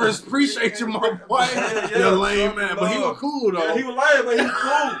 Mr. Rivers. Appreciate you, my boy. You're lame, man. But he was cool, though. Yeah, he was lame, but he was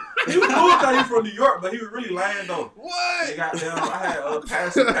cool. He was cool because he was from New York, but he was really lame, though. What? They got down. I had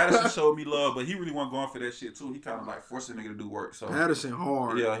Patterson showed me love, but he really wasn't going for that shit, too. He kind of like forced a nigga to do work. So Patterson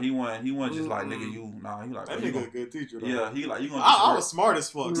hard. Yeah, he wasn't just like, nigga, you. Nah, he like, That nigga a good teacher, though. Yeah, he like, you gonna I was smart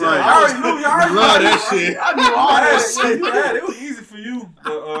as fuck. Right. I already knew. I already Love knew that shit. I knew all that shit. Yeah, it was easy for you.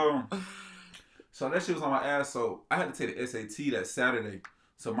 But, so that shit was on my ass. So I had to take the SAT that Saturday.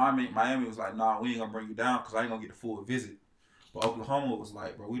 So Miami was like, nah, we ain't gonna bring you down because I ain't gonna get the full visit. But Oklahoma was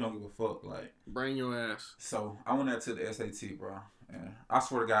like, bro, we don't give a fuck. Like, bring your ass. So I went there to the SAT, bro. And I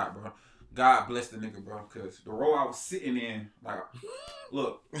swear to God, bro. God bless the nigga, bro. Because the row I was sitting in, like,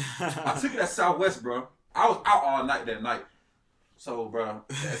 look, I took it at Southwest, bro. I was out all night that night. So, bro,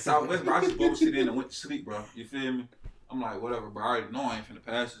 at Southwest, bro, I just bullshit in and went to sleep, bro. You feel me? I'm like, whatever, bro. I already know I ain't finna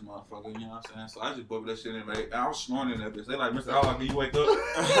pass this motherfucker. You know what I'm saying? So I just bubbled that shit in. Like, I was snoring in that bitch. They like, Mr. Outlaw, can you wake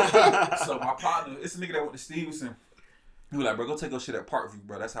up? So my partner, it's a nigga that went to Stevenson. He was like, bro, go take your shit at Parkview,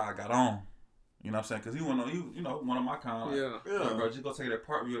 bro. That's how I got on. You know what I'm saying? Because he went on, you know, one of my kind. Like, Yeah. Like, bro, just go take it at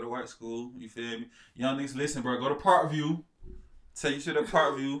Parkview at the white school. You feel me? Young niggas, listen, bro. Go to Parkview. Take your shit at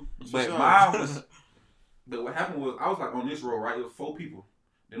Parkview. But mine was, but what happened was, I was like on this row, right? It was 4 people.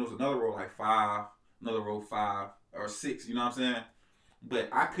 Then there was another row, like 5. Another row, 5 or 6. You know what I'm saying? But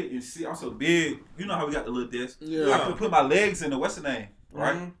I couldn't see. I'm so big. You know how we got the little desk? Yeah. I couldn't put my legs in the what's the name,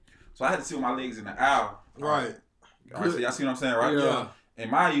 right? Mm-hmm. So I had to sit with my legs in the aisle. Right. All right, so y'all see what I'm saying, right? Yeah. And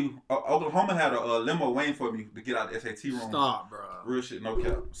mind you, Oklahoma had a limo waiting for me to get out of the SAT room. Stop, bro. Real shit, no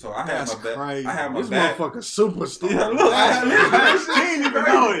cap. So I had That's my bag. crazy. I had my This bag. motherfucker superstar. Yeah, look, I had, He didn't even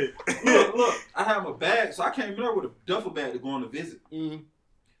know it. look, I had my bag. So I came there with a duffel bag to go on a visit. Mm.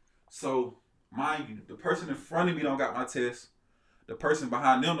 So, mind you, the person in front of me don't got my test. The person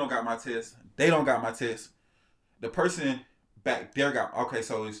behind them don't got my test. They don't got my test. The person back there got. Okay,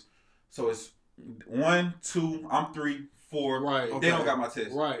 so it's 1, 2. I'm 3, 4. Right. They don't got my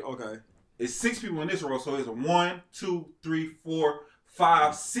test. Right. Okay. It's 6 people in this row, so it's 1, 2, 3, 4,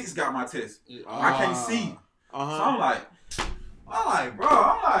 5, 6 got my test. I can't see. So I'm like, bro,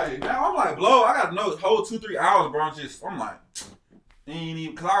 I'm like, blow. I got to know the whole 2-3 hours, bro. I'm like, ain't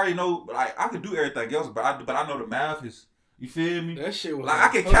even, cause I already know, like, I could do everything else, but I know the math is, you feel me? That shit was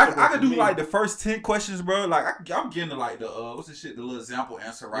Like, I could do like the first 10 questions, bro. Like, I'm getting to like the, what's the shit, the little example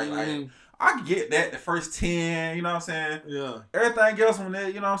answer, right? Like, I can get that, the first 10, you know what I'm saying? Yeah. Everything else from there,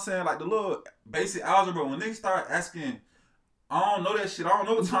 you know what I'm saying? Like the little basic algebra, when they start asking, I don't know that shit. I don't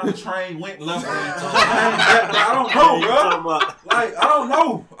know what time the train went left. I don't know, bro. Like, I don't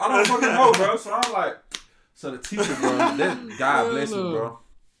know. I don't fucking know, bro. So I'm like, so the teacher, bro, that God bless you, bro.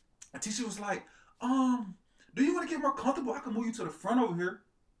 The teacher was like, do you want to get more comfortable? I can move you to the front over here.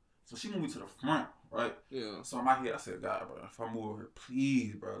 So she moved me to the front, right? Yeah. So in my head, I said, God, bro, if I move over here,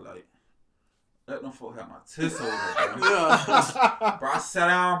 please, bro, like, let them folk have my tits over there, bro. Yeah. Bro, I sat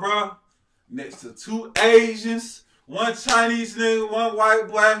down, bro, next to 2 Asians, 1 Chinese nigga, 1 white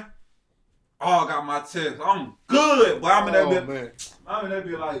boy. All got my test. I'm good, boy. I'm in that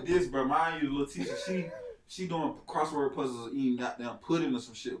bit like this, bro. Mind you, the little teacher, she doing crossword puzzles, eating goddamn pudding or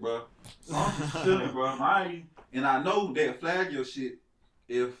some shit, bro. So I'm just chilling, bro. Mind you, and I know they'll flag your shit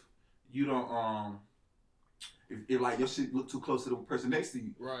if you don't if like your shit look too close to the person next to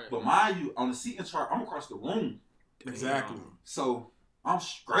you. Right. But mind you, on the seating chart, I'm across the room. Exactly. So I'm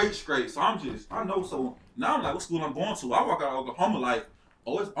straight. So I know. So now I'm like, what school I'm going to? I walk out of Oklahoma like,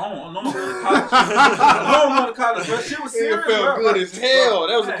 oh, it's on. I know I'm going to college. I know I'm going to college, bro. Shit was serious, It felt bro. good as hell.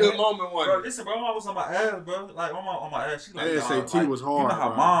 That was a Man, good moment, wasn't Bro, it? listen, bro, my mom was on my ass, bro. Like, on my ass. She like, That nah, SAT like, was hard, You know how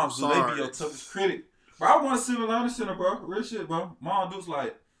bro. moms do. They Sorry. be your toughest critic. Bro, I want to sit in the learning center, bro. Real shit, bro. Mom dude's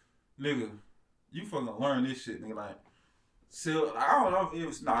like, nigga, you fucking learn this shit, nigga. Like, Silver, I don't know if it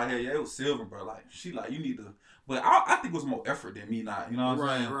was, it was Silver, bro. Like, she like, you need to, but I think it was more effort than me not, you know what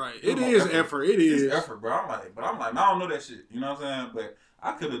I'm saying? Right. It It was is more effort. It is. It's effort, bro. I'm like, I don't know that shit, you know what I'm saying? But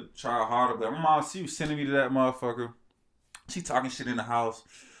I could have tried harder, but my mom, she was sending me to that motherfucker. She talking shit in the house.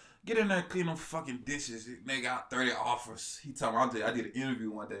 Get in there, clean them fucking dishes. They got 30 offers. He told me, I did an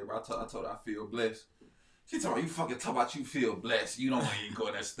interview one day, bro. I told her I feel blessed. She told me, you fucking talk about you feel blessed. You don't want to even go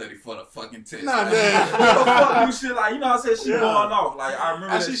in there study for the fucking test. Nah, like, man. fuck you shit. Like, you know what I'm saying? She going off. Like, I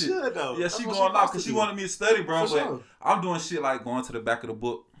remember that she shit. should, though. Yeah, That's she what going off because supposed to she do. wanted me to study, bro. For But sure. I'm doing shit like going to the back of the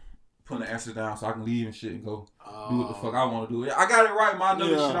book, putting the answers down so I can leave and shit and go do what the fuck I want to do. I got it right, man. I know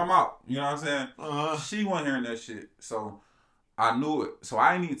this shit, I'm out. You know what I'm saying? Uh-huh. She wasn't hearing that shit. So I knew it. So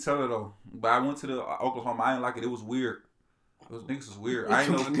I didn't even tell her though. But I went to the Oklahoma. I didn't like it. It was weird. Those niggas was weird. I I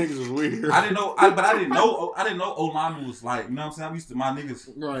didn't know. niggas was weird. I didn't know. I didn't know O-line was like. You know what I'm saying? I'm used to my niggas.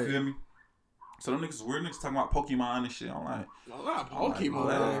 Right. You feel me? So them niggas was weird. Niggas talking about Pokemon and shit. I'm like, Not Pokemon.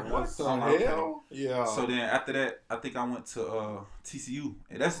 Pokemon. What the hell? Yeah. So then after that, I think I went to TCU,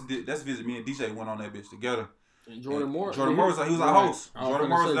 and that's visit. Me and DJ went on that bitch together. And Jordan Moore. Jordan Moore was like, he was our host. Jordan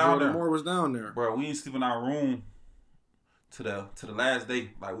Moore was down there. Jordan Moore was down there. Bro, we ain't sleep in our room to the last day.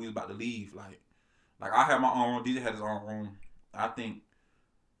 Like we was about to leave. Like I had my own room. DJ had his own room. I think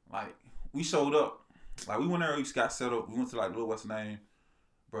like we showed up. Like we went there. We just got set up. We went to like little what's the name,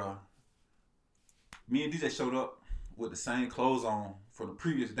 bro. Me and DJ showed up with the same clothes on for the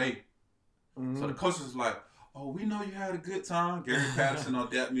previous day. Mm-hmm. So the coach was like, "Oh, we know you had a good time." Gary Patterson on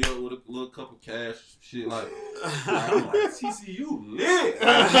that meal with a little cup of cash, shit like. I'm like, TCU lit. Like, you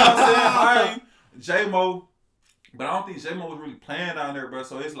know what I'm saying? J-Mo, but I don't think J-Mo was really playing down there, bro.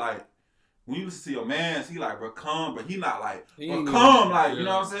 So it's like when you listen to your mans, he like, bro, come, but he not like, bro, come, like, you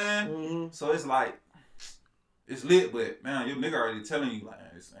know what I'm saying? Mm-hmm. So it's like. It's lit, but man, your nigga already telling you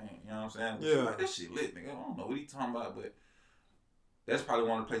like, this ain't, you know what I'm saying? Yeah. Like, that shit lit, nigga. I don't know what he talking about, but that's probably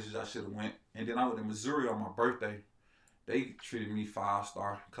one of the places I should have went. And then I went to Missouri on my birthday. They treated me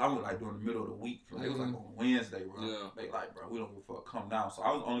 5-star. Cause I went like during the middle of the week. Like, it was like on Wednesday, bro. Yeah. They like, bro, we don't give a fuck. Come down. So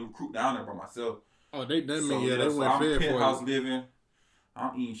I was only recruit down there by myself. Oh, they so, they went fair for penthouse living.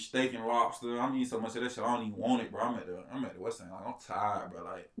 I'm eating steak and lobster. I'm eating so much of that shit. I don't even want it, bro. I'm at the West End. Like, I'm tired, bro.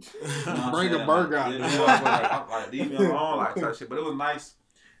 Like, you know bring a burger out. Like, leave me alone, like type shit. But it was nice.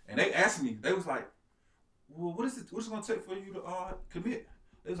 And they asked me. They was like, "Well, what's it gonna take for you to commit?"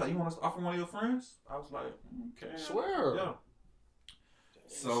 They was like, "You want us to offer one of your friends?" I was like, "Okay." Swear. Yeah.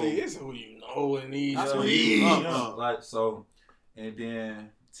 So see, it's who you know in these. That's what you know. Like so, and then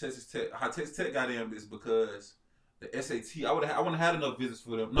Texas Tech got in is because. The SAT, I wouldn't have had enough visits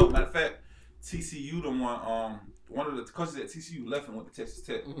for them. No, matter of fact, TCU one of the coaches at TCU left and went to Texas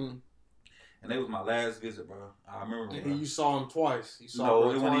Tech. Mm-hmm. And that was my last visit, bro. I remember. And you saw him twice. It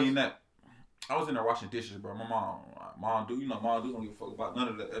wasn't even that. I was in there washing dishes, bro. My mom do don't give a fuck about none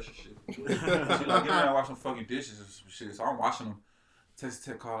of that extra shit. She like, get in there and wash some fucking dishes and some shit. So I'm washing them. Texas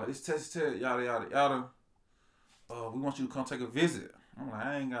Tech called, it's Texas Tech, yada, yada, yada. We want you to come take a visit. I'm like,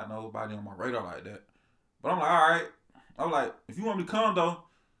 I ain't got nobody on my radar like that. But I'm like, all right. I'm like, if you want me to come, though,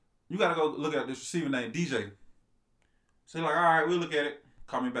 you got to go look at this receiver named DJ. So he's like, all right, we'll look at it.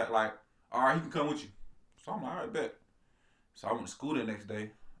 Call me back like, all right, he can come with you. So I'm like, all right, bet. So I went to school the next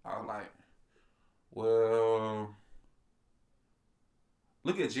day. I was like, well,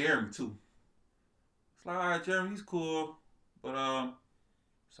 look at Jeremy, too. It's like, all right, Jeremy, he's cool. But,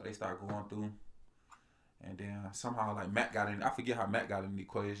 so they start going through. And then somehow, like, Matt got in. I forget how Matt got in the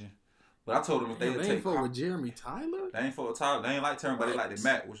equation. But I told them if they would take... They ain't fuck with Jeremy Tyler? They ain't fuck with Tyler. They ain't like Terry, but they like the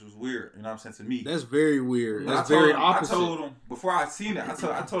Matt, which was weird. You know what I'm saying? To me. That's very weird. That's very opposite. I told them, before I seen it, I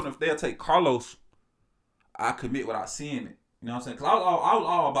told them if they'll take Carlos, I commit without seeing it. You know what I'm saying? Because I was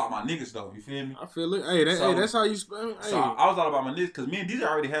all about my niggas, though. You feel me? I feel it. Hey, that's how you spell it. So I was all about my niggas because me and DJ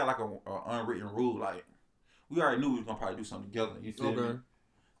already had like an unwritten rule. Like, we already knew we was going to probably do something together. You feel me?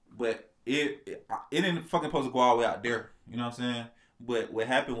 But it didn't fucking supposed to go all the way out there. You know what I'm saying? But what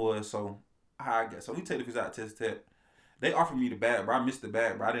happened was, so we take the kids out to Texas Tech. They offered me the bag, bro. I missed the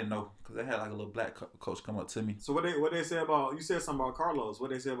bag, bro. I didn't know because they had like a little black coach come up to me. So what they say about, you said something about Carlos. What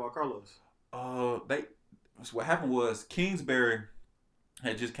they say about Carlos? So what happened was Kingsbury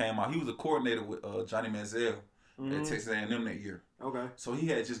had just came out. He was a coordinator with Johnny Manziel at Texas A&M that year. Okay. So he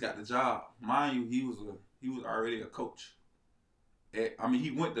had just got the job. Mind you, he was already a coach.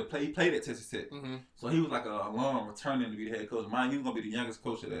 He went to play. He played at Texas Tech. Mm-hmm. So he was like an alum returning to be the head coach. Mind, he was gonna be the youngest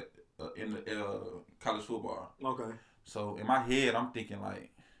coach of that in the college football. Okay. So in my head, I'm thinking like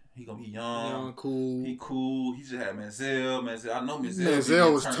he gonna be young, cool. He cool. He just had Manziel. I know Manziel.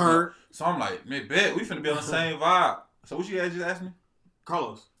 Manziel was turned. So I'm like, man, bet we finna be on the same vibe. So what you guys just asked me?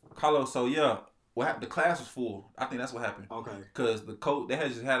 Carlos. So yeah, what happened? The class was full. I think that's what happened. Okay. Because the coach, they had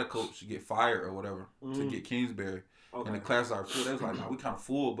just had a coach get fired or whatever to get Kingsbury. Okay. And the classes are full. They was like, nah, we kind of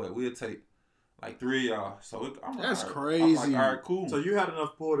full, but we'll take like 3 of y'all. So that's like, crazy. I'm like, all right, cool. So you had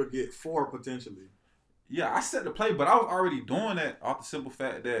enough pull to get 4 potentially. Yeah, I set the play, but I was already doing that off the simple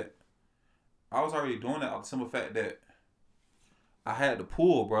fact that I had the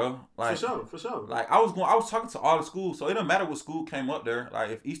pull, bro. Like, for sure. Like I was talking to all the schools, so it don't matter what school came up there. Like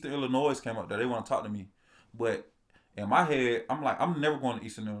if Eastern Illinois came up there, they want to talk to me. But in my head, I'm like, I'm never going to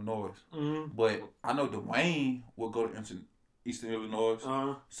Eastern Illinois. Mm-hmm. But I know Dwayne will go to Eastern Illinois.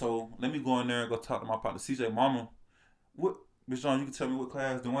 Uh-huh. So let me go in there and go talk to my partner, CJ Mama. What, Mr. Jones, you can tell me what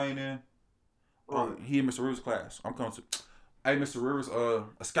class Dwayne in? He in Mr. Rivers' class. I'm coming to, hey, Mr. Rivers,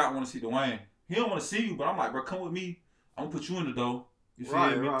 a scout want to see Dwayne. He don't want to see you, but I'm like, bro, come with me. I'm gonna put you in the door. You feel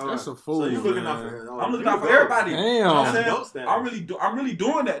Right, me? right, right. That's a fool. So you looking out man. for I'm looking out for everybody. Damn. You know what I'm saying? Dope status. I'm really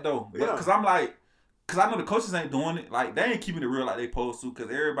doing that though. Yeah. Cause I'm like, cause I know the coaches ain't doing it. Like they ain't keeping it real like they supposed to. Cause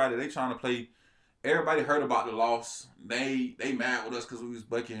everybody they trying to play. Everybody heard about the loss. They mad with us cause we was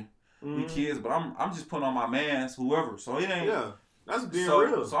bucking. We kids, but I'm just putting on my mans, whoever. So it ain't. Yeah, that's being so,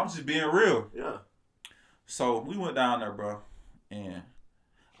 real. So I'm just being real. Yeah. So we went down there, bro, and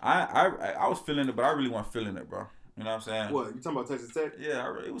I was feeling it, but I really wasn't feeling it, bro. You know what I'm saying? What, you talking about Texas Tech?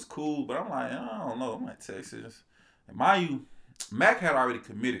 Yeah, it was cool, but I'm like, I don't know. I'm like, Texas. And mind you, Mac had already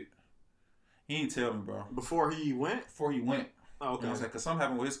committed. He didn't tell me, bro. Before he went? Before he went. Oh, okay. You know what I'm saying? Because something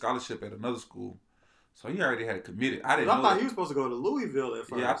happened with his scholarship at another school. So he already had it committed. I didn't know. I thought he was supposed to go to Louisville at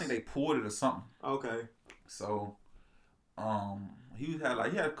first. Yeah, I think they pulled it or something. Okay. So, he had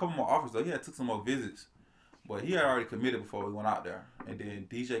a couple more offers though. He had took some more visits, but he had already committed before we went out there. And then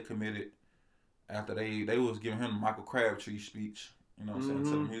DJ committed after they was giving him the Michael Crabtree speech. You know what I'm saying?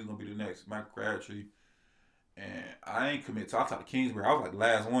 Telling him he was gonna be the next Michael Crabtree. And I ain't commit. So I talked to Kingsbury. I was like the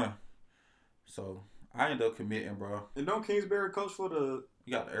last one. So I ended up committing, bro. And don't Kingsbury coach for the?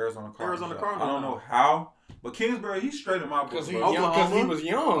 You got the Arizona Cardinals. Arizona Cardinals. I don't know how, but Kingsbury he's straight in my book. Because he, bro. he was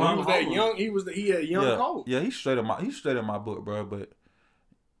young. He was that Oklahoma. young. He had a young coach. Yeah, he's straight in my book, bro. But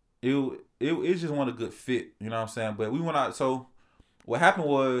it just wasn't a good fit. You know what I'm saying? But we went out. So what happened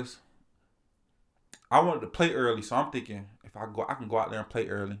was I wanted to play early. So I'm thinking if I can go out there and play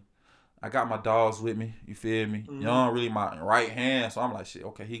early. I got my dogs with me. You feel me? Young really my right hand. So I'm like, shit.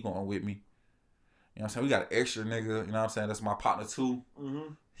 Okay, he going with me. You know what I'm saying? We got an extra nigga. You know what I'm saying? That's my partner too.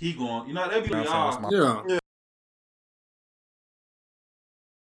 Mm-hmm. He going. You know they be You know what I'm saying? Yeah. Yeah.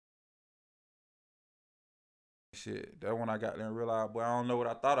 Shit, that when I got there and realized, boy, I don't know what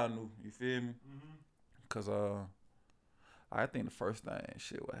I thought I knew. You feel me? Cause I think the first thing,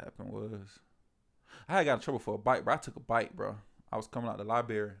 what happened was, I had got in trouble for a bike, bro. I took a bike, bro. I was coming out the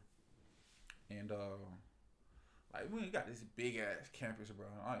library, and like we got this big ass campus, bro.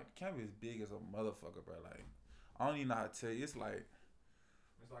 Like campus is big as a motherfucker, bro. Like I don't even know how to tell you. It's like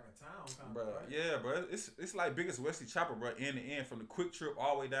a town, kind bro. of. Right? Yeah, bro. It's like big as Wesley Chopper, bro. End to end, from the Quick Trip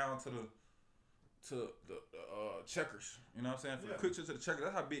all the way down to the Checkers. You know what I'm saying? From the Quick Trip to the Checkers.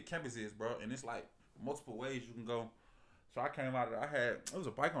 That's how big campus is, bro. And it's like multiple ways you can go. So I came out of there. It was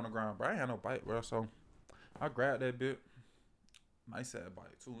a bike on the ground, bro. I ain't had no bike, bro. So I grabbed that bit. Nice ass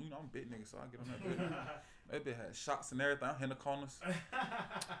bike too. You know I'm a big nigga, so I get on that bit. That bit had shots and everything. I'm hitting the corners.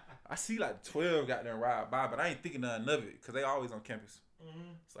 I see like 12 got there ride by, but I ain't thinking nothing of it because they always on campus.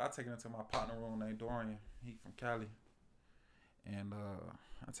 Mm-hmm. So I take it into my partner room named Dorian. He from Cali. And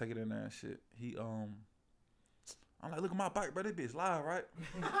I take it in there and shit. I'm like, look at my bike, bro. That bitch live, right?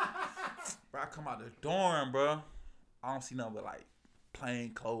 Bro, I come out the dorm, bro. I don't see nothing but like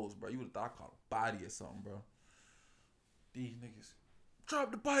plain clothes, bro. You would have thought I caught a body or something, bro. These niggas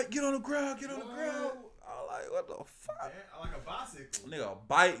drop the bike, get on the ground, get on the ground. I was like, what the fuck? Yeah, like a bicycle. Nigga, a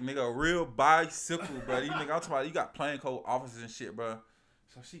bike, nigga, a real bicycle, bro. These nigga, I'm talking about, you got plain cold officers and shit, bro.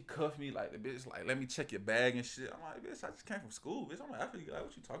 So she cuffed me like the bitch, like, let me check your bag and shit. I'm like, bitch, I just came from school, bitch. I'm like, I feel like,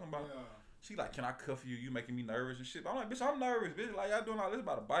 what you talking about? Yeah. She like, can I cuff you? You making me nervous and shit. But I'm like, bitch, I'm nervous, bitch. Like, y'all doing all this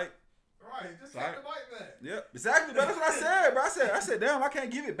about a bike. Right, just Right. take the bike back. Yep, exactly, bro. That's what I said, bro. I said, damn, I can't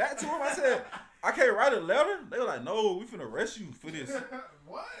give it back to him. I said, I can't write a letter. They were like, no, we finna arrest you for this.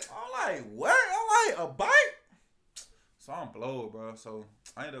 What? I'm like, what? I'm like, a bike? So I'm blowed, bro. So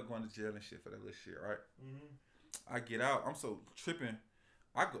I ended up going to jail and shit for that little shit, right? Mm-hmm. I get out. I'm so tripping.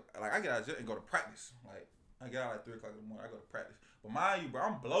 I get out of jail and go to practice. Like, I get out like 3 o'clock in the morning. I go to practice. But mind you, bro,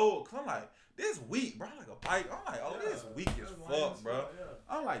 I'm blowed. Because I'm like, this weak, bro. I'm like a bike. I'm like, oh, this weak as fuck, bro.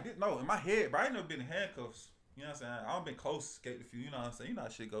 I'm like, this, no, in my head, bro, I ain't never been in handcuffs. You know what I'm saying? I don't been close, escaped a few, you know what I'm saying? You know how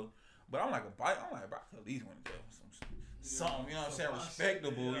shit go. But I'm like a bike. I'm like, bro, I could at least went to jail for something, you know what I'm saying?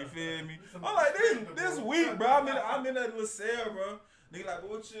 Respectable, you feel me? I'm like, this week, bro. I'm in that little cell, bro. Nigga like, but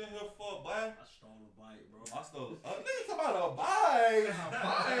what you in here for, boy? I stole a bike, bro. I stole nigga talking about a bike.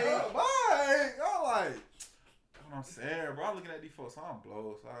 A bike. I'm like, that's what I'm saying, bro. I'm looking at these folks, so I'm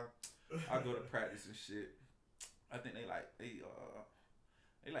blown. So I go to practice and shit. I think they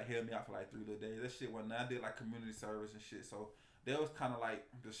held me out for like 3 little days. That shit wasn't. I did like community service and shit. So that was kind of like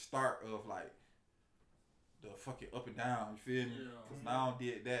the start of like the fucking up and down. You feel me? Cause now I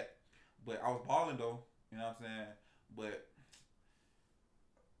did that, but I was balling though. You know what I'm saying? But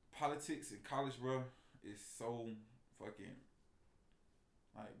politics in college, bro, is so fucking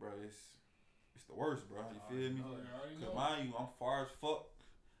like, bro, it's the worst, bro. You feel me? Cause mind you, I'm far as fuck.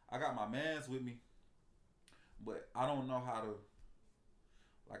 I got my mans with me, but I don't know how to.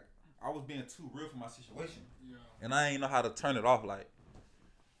 I was being too real for my situation. Yeah. And I ain't know how to turn it off. Like,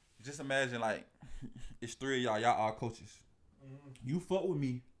 just imagine like it's 3 of y'all. Y'all are coaches. You fuck with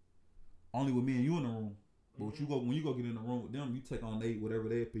me, only with me and you in the room. But when you go get in the room with them, you take on whatever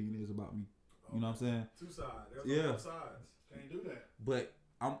their opinion is about me. You know what I'm saying? 2 sides. There's Yeah. both sides. Can't do that.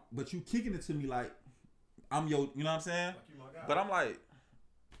 But you kicking it to me like I'm your, you know what I'm saying? Like you my guy. But I'm like,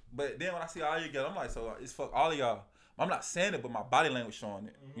 but then when I see all you get, I'm like, so it's fuck all of y'all. I'm not saying it, but my body language showing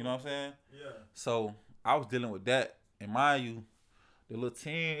it. You know what I'm saying? Yeah. So I was dealing with that, and mind you, the little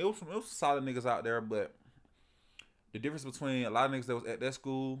team, it was some solid niggas out there, but the difference between a lot of niggas that was at that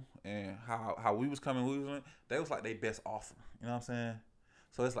school and how we was coming, they was like they best offer. You know what I'm saying?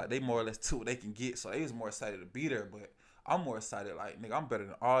 So it's like they more or less took what they can get. So they was more excited to be there, but I'm more excited like, nigga, I'm better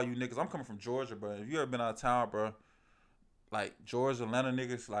than all you niggas. I'm coming from Georgia, bro. If you ever been out of town, bro, like Georgia, Atlanta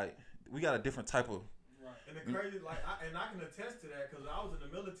niggas, like we got a different type of. Right. And the crazy, like, I can attest to that because I was in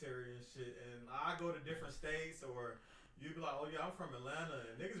the military and shit, and I go to different states, or you be like, oh yeah, I'm from Atlanta,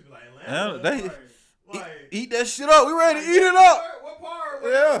 and niggas be like, Atlanta. Eat that shit up. We ready to eat it up. What part?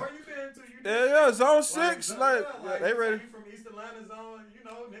 Yeah. Where you been to? Yeah, zone 6. Like they you ready. say you from East Atlanta zone, you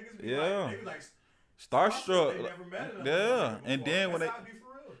know, niggas be Yeah. like, they be like Starstruck. They never met another Yeah. motherfucker And before. then when That's how it be for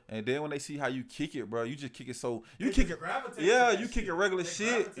real. And then when they see how you kick it, bro, you just kick it so you They kick just it. gravitate to Yeah, that you kick shit. it regular They shit.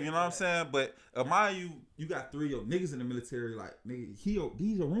 gravitate You know to what I'm that. saying? But mind you got 3 of your niggas in the military. Like nigga,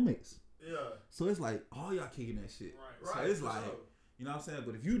 these are roommates. Yeah. So it's like all y'all kicking that shit. Right. So it's for like, sure. you know what I'm saying?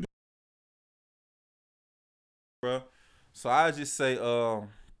 But if you do, bro. So I just say,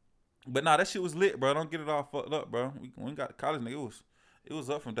 but nah, that shit was lit, bro. Don't get it all fucked up, bro. When we got to college, nigga, it was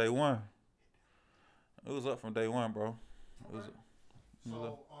up from day one. It was up from day one, bro. It was,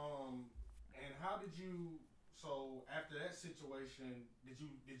 So, and how did you? So after that situation, did you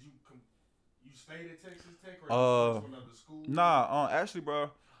stayed at Texas Tech or you went to another school? Nah, actually, bro,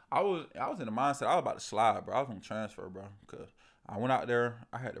 I was in the mindset I was about to slide, bro. I was gonna transfer, bro, cause I went out there.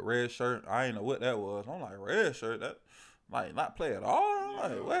 I had the red shirt. I didn't know what that was. I'm like, red shirt? That like not play at all? I'm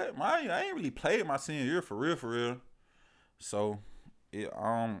like, what? I ain't really played my senior year for real. So, yeah,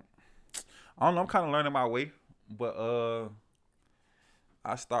 I don't know. I'm kind of learning my way, but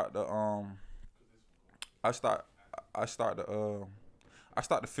I start to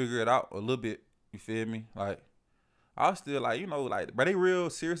figure it out a little bit. You feel me? Like I was still like, you know, like, but they real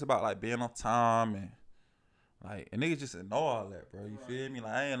serious about like being on time and like, and niggas just know all that, bro. You feel me?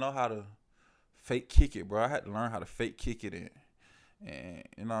 Like I ain't know how to fake kick it, bro. I had to learn how to fake kick it and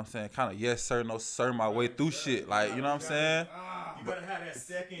you know what I'm saying? Kind of yes sir, no sir my way through shit. Like, you know what I'm saying? You gotta have that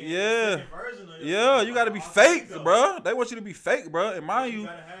second version of yourself. Yeah, you gotta be fake, bro. They want you to be fake, bro. And mind you,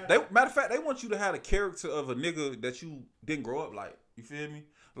 that. matter of fact, they want you to have the character of a nigga that you didn't grow up like. You feel me?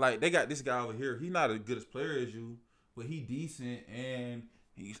 Like they got this guy over here. He's not as good as player as you, but he decent and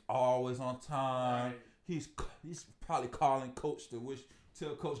he's always on time. He's probably calling coach to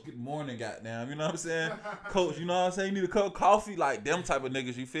tell coach good morning, goddamn. You know what I'm saying? Coach, you know what I'm saying? You need a cup of coffee, like them type of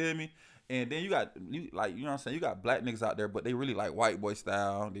niggas. You feel me? And then you know what I'm saying? You got black niggas out there, but they really like white boy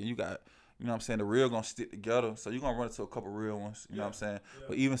style. Then you got, you know what I'm saying, the real gonna stick together. So you gonna run into a couple real ones. You know what I'm saying? Yeah.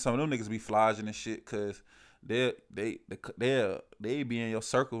 But even some of them niggas be flogging and shit because they be in your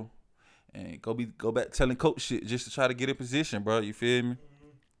circle and go back telling coach shit just to try to get in position, bro. You feel me?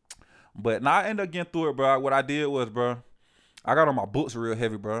 Mm-hmm. But now I ended up getting through it, bro. What I did was, bro, I got on my books real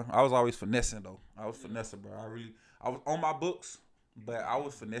heavy, bro. I was always finessing though. I was finessing, bro. I was on my books. But I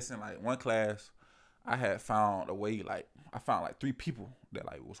was finessing, like, one class, I had found a way, like, I found, like, 3 people that,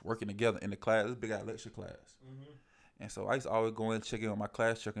 like, was working together in the class. This big-ass lecture class. Mm-hmm. And so I used to always go in and check in on my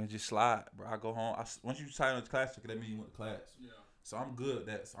class checker and just slide, bro. I go home. Once you sign on the class checker, that means you went to class. Yeah. So I'm good at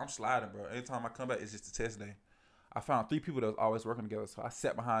that. So I'm sliding, bro. Anytime I come back, it's just a test day. I found 3 people that was always working together. So I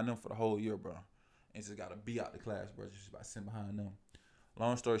sat behind them for the whole year, bro. And just got to be out the class, bro. Just by sitting behind them.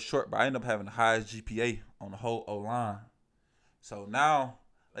 Long story short, bro, I ended up having the highest GPA on the whole O-line. So now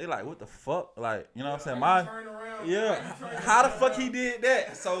they like, what the fuck? Like, you know what I'm saying? How the fuck he did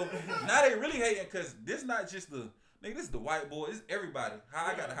that? So now they really hating because this not just this is the white boy. It's everybody. How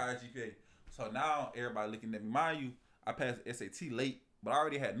I got a higher GPA. So now everybody looking at me. Mind you, I passed SAT late, but I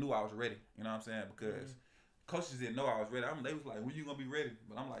already knew I was ready. You know what I'm saying? Because coaches didn't know I was ready. They was like, when you gonna be ready?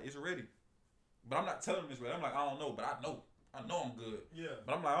 But I'm like, it's ready. But I'm not telling them it's ready. I'm like, I don't know, but I know. I know I'm good. Yeah.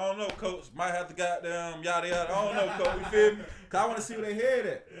 But I'm like, I don't know, coach. Might have to goddamn yada yada. I don't know, coach. You feel me? Cause I want to see where they head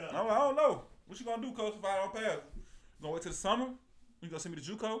at. Yeah. I'm like, I don't know. What you gonna do, coach, if I don't pass? You gonna wait till the summer? You gonna send me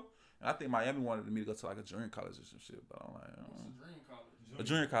to JUCO? And I think Miami wanted me to go to like a junior college or some shit. But I'm like, what's a junior college? A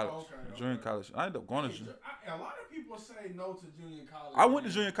junior college. Oh, okay, junior college. I ended up going to junior. A lot of people say no to junior college. I went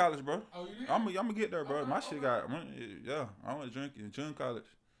to junior college, bro. Oh, you did? I'm gonna get there, bro. My shit got, yeah. I went to junior college.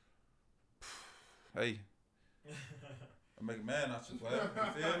 Hey. Make a man out you, boy.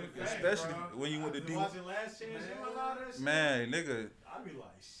 You feel me? Especially when you went to D1. Watching Last Chance, and all that shit. Man, nigga, I be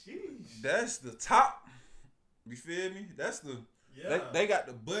like, sheesh. that's the top. You feel me? That's the. Yeah. They got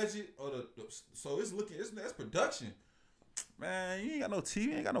the budget or so it's that's production. Man, you ain't got no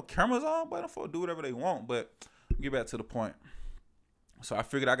TV, ain't got no cameras on, but them folks do whatever they want. But get back to the point. So I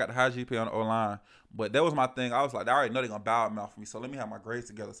figured I got the high GPA on the O-line, but that was my thing. I was like, I already know they're gonna bow mouth for me, so let me have my grades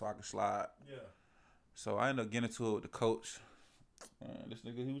together so I can slide. Yeah. So I ended up getting into it with the coach. This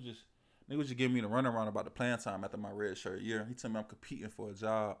nigga, he was just giving me the runaround about the playing time after my red shirt year. He told me I'm competing for a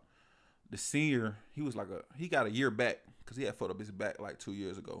job. The senior, he got a year back because he had fucked up his back like 2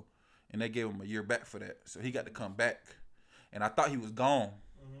 years ago, and they gave him a year back for that. So he got to come back, and I thought he was gone.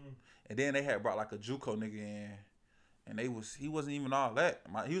 Mm-hmm. And then they had brought like a JUCO nigga in, and he wasn't even all that.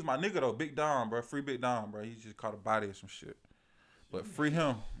 He was my nigga though, Big Dom, bro, free Big Dom, bro. He just caught a body or some shit, but free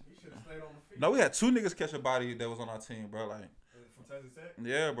him. He should have stayed on the field. No, we had 2 niggas catch a body that was on our team, bro. Like. From Texas Tech?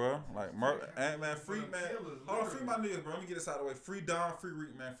 Yeah, bro. Like, man, free, man. Hold on, free my niggas, bro. Let me get this out of the way. Free Don, free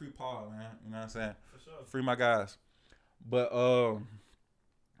Reek, man. Free Paul, man. You know what I'm saying? For sure. Free my guys. But,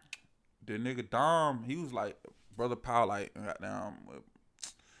 the nigga Dom, he was like, Brother Powell, like, goddamn,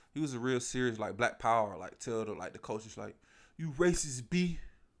 he was a real serious, like, Black Power, like, tell the coaches, like, you racist B.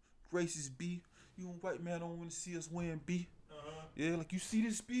 You white man don't want to see us win B. Uh-huh. Yeah, like, you see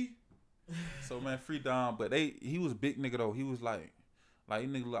this B? So man, free Dom, but he was a big nigga though. He was like he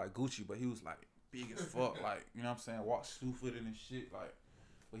nigga like Gucci, but he was like big as fuck. Like, you know what I'm saying? Walk 2-footed and shit. Like,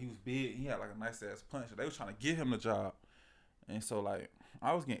 but he was big. He had like a nice ass punch. They was trying to get him the job, and so like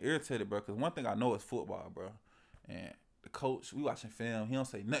I was getting irritated, bro. Cause one thing I know is football, bro. And the coach, we watching film. He don't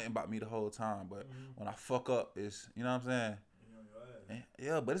say nothing about me the whole time, but when I fuck up, it's, you know what I'm saying? And,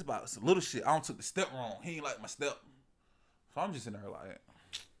 yeah, but it's about some little shit. I don't took the step wrong. He ain't like my step, so I'm just in there like.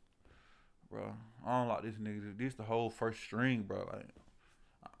 Bro, I don't like this nigga. This the whole first string, bro.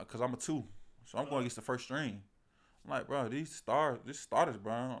 Like, cause I'm a 2, so I'm going against the first string. I'm like, bro, these starters,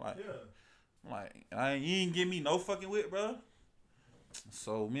 bro. Like, Yeah. I'm like, you ain't give me no fucking wit, bro.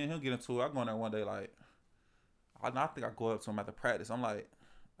 So me and him get into it. I go in there one day, like, I think I go up to him after practice. I'm like,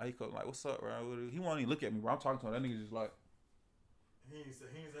 hey, coach, like, what's up, bro? He won't even look at me, bro. I'm talking to him. That nigga just like. He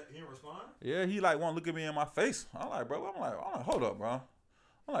didn't respond? Yeah, he like won't look at me in my face. I'm like, hold up, bro.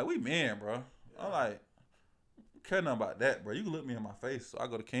 I'm like, we men, bro. Yeah. I'm like, care nothing about that, bro. You can look me in my face. So I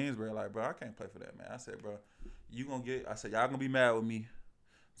go to Kingsbury, like, bro, I can't play for that, man. I said, bro, I said, y'all gonna be mad with me.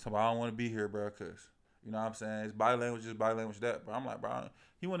 So I don't want to be here, bro, because, you know what I'm saying? It's body language, just body language that, bro. I'm like, bro,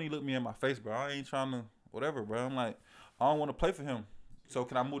 he wouldn't even look me in my face, bro. I ain't trying to, whatever, bro. I'm like, I don't want to play for him. So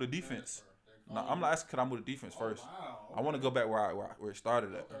can I move the defense? No, I'm not asking, can I move the defense first? Wow. Okay. I want to go back where it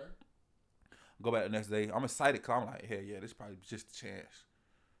started at. Okay. Go back the next day. I'm excited because I'm like, hell yeah, this probably just a chance.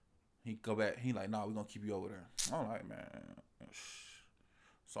 He go back. He like, nah, we gonna keep you over there. I'm like, man.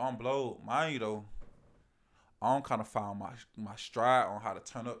 So I'm blowed. Mind you though, I don't kind of find my stride on how to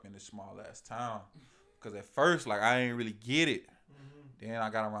turn up in this small ass town. Cause at first, like, I ain't really get it. Mm-hmm. Then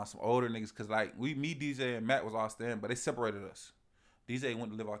I got around some older niggas. Cause like me, DJ, and Matt was all staying, but they separated us. DJ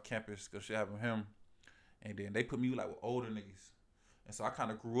went to live on campus cause she having him, and then they put me like with older niggas. And so I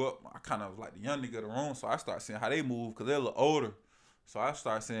kind of grew up. I kind of was like the young nigga of the room. So I started seeing how they move cause they're a little older. So I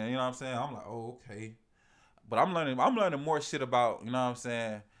start saying, you know what I'm saying? I'm like, oh, okay. But I'm learning more shit about, you know what I'm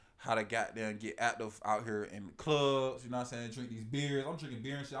saying, how to goddamn get active out here in the clubs, you know what I'm saying, drink these beers. I'm drinking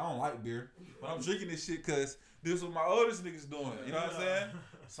beer and shit. I don't like beer. But I'm drinking this shit because this is what my oldest niggas doing. You know what I'm saying?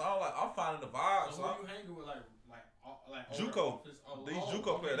 So I'm finding the vibe. So who you hanging with, like JUCO. These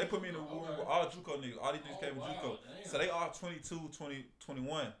JUCO players. They put me in the room with all JUCO niggas. All these niggas came with JUCO. So they all 22, 20,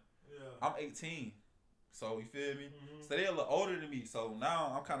 21. Yeah. I'm 18. So you feel me? Mm-hmm. So they a little older than me. So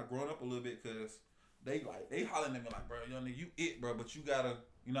now I'm kind of growing up a little bit because they hollering at me like, bro, young nigga, you it, bro, but you gotta,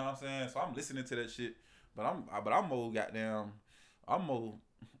 you know what I'm saying? So I'm listening to that shit. But I'm more goddamn, I'm more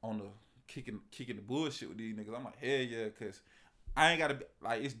on the kicking the bullshit with these niggas. I'm like, hell yeah, cause I ain't gotta be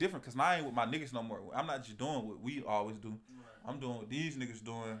like, it's different cause now I ain't with my niggas no more. I'm not just doing what we always do. Right. I'm doing what these niggas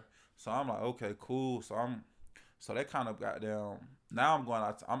doing. So I'm like, okay, cool. So they kind of goddamn. Now I'm going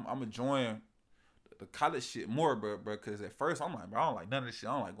out. I'm enjoying the college shit more, bro. Because at first I'm like, bro, I don't like none of this shit.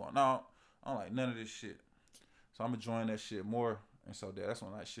 I don't like going out. I don't like none of this shit. So I'm enjoying that shit more. And so that's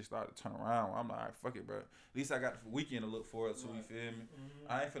when that shit started to turn around. I'm like, all right, fuck it, bro. At least I got the weekend to look forward to, you feel me? Mm-hmm.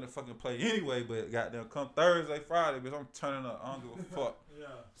 I ain't finna fucking play anyway, but goddamn, come Thursday, Friday, bitch, I'm turning up. I don't give a fuck.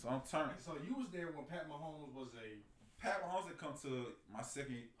 Yeah. So I'm turning. So you was there when Pat Mahomes was a... Pat Mahomes had come to my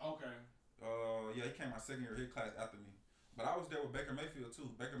second... Okay. Yeah, he came my second year of his class after me. But I was there with Baker Mayfield,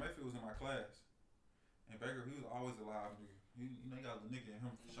 too. Baker Mayfield was in my class. And Baker, he was always alive, nigga. He got a nigga in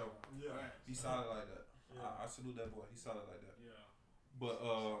him for sure. Yeah. He solid like that. I salute that boy. He solid like that. Yeah. But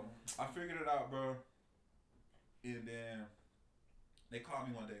I figured it out, bro. And then they called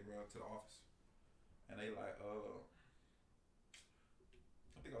me one day, bro, to the office. And they like, I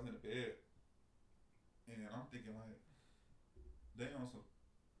think I was in the bed. And I'm thinking like, they on some,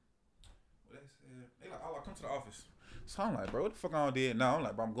 what they said? They like, oh, come to the office. So I'm like, bro, what the fuck I did now? I'm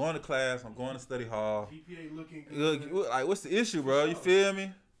like, bro, I'm going to class. I'm going to study hall. GPA looking good. Look, like, what's the issue, bro? You feel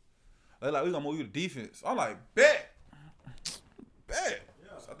me? They like, we gonna move you to defense. I'm like, bet. Yeah.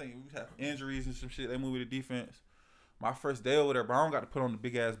 So I think we have injuries and some shit. They moved me to defense. My first day over there, bro, I don't got to put on the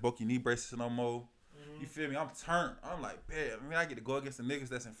big ass bulky knee braces no more. You feel me? I'm turned. I'm like, bet. I mean, I get to go against the niggas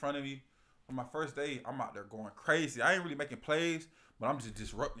that's in front of me. On my first day, I'm out there going crazy. I ain't really making plays, but I'm just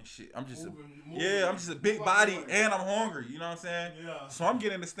disrupting shit. I'm just I'm just a big body and I'm hungry. You know what I'm saying? Yeah. So I'm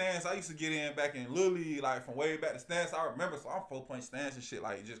getting in the stands. I used to get in back in Little League, like from way back the stands. I remember, so I'm 4-point stands and shit,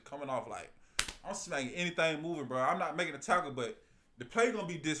 like just coming off like I'm smacking anything moving, bro. I'm not making a tackle, but the play gonna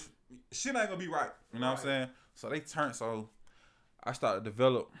be shit ain't gonna be right. You know what I'm saying? So they turned. So I started to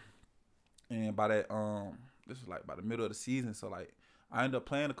develop, and by that this was like by the middle of the season. So like I ended up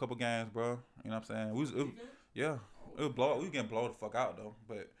playing a couple games, bro. You know what I'm saying? It was blow. We was getting blown the fuck out though,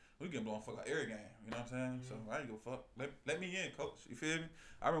 but we getting blown the fuck out every game. You know what I'm saying? So I ain't give a fuck. Let me in, coach. You feel me?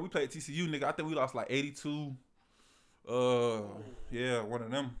 I remember we played TCU, nigga. I think we lost like 82. Yeah, one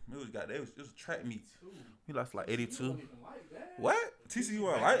of them. It was a track meet. We lost like 82. What? TCU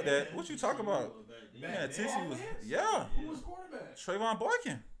wasn't like that. What you talking about? Man, TCU was Who was quarterback? Trayvon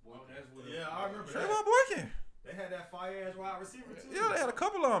Boykin. Yeah, I remember Trayvon that. Boykin. They had that fire ass wide receiver too. Yeah, they had a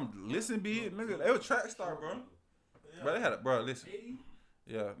couple of them. Listen, be it, nigga. They were track star, bro. Yeah. Bro, they had bro. Listen.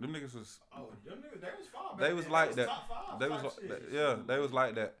 Yeah, them niggas was. Oh, them niggas, they was fire. They back was then. like They that. Top five They was type shit. yeah, they was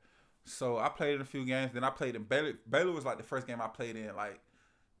like that. So I played in a few games. Then I played in Baylor. Baylor was like the first game I played in. Like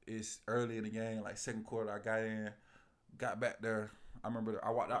it's early in the game, like second quarter. I got in, got back there. I remember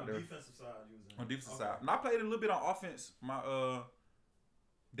I walked out On there the defensive side, you was in. on defensive Okay. side. And I played a little bit on offense. My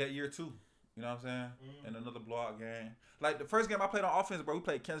that year too. You know what I'm saying? And another blowout game. Like the first game I played on offense, bro. We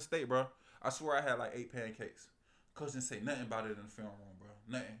played Kansas State, bro. I swear I had like 8 pancakes. Coach didn't say nothing about it in the film room, bro.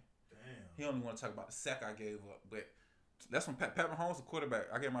 Nothing. Damn. He only want to talk about the sack I gave up, but that's when Pat Mahomes was the quarterback.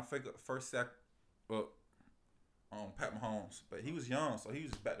 I gave my first sack up on Pat Mahomes, but he was young, so he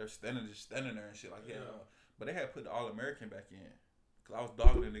was back there standing there and shit like that. Yeah. But they had put the All-American back in, cause I was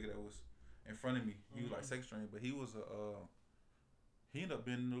dogging the nigga that was in front of me. He was like second string, but he was he ended up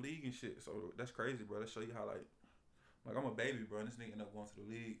being in the league and shit. So that's crazy, bro. That show you how like I'm a baby, bro. And this nigga ended up going to the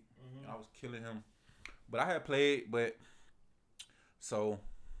league, and I was killing him. But I had played, but so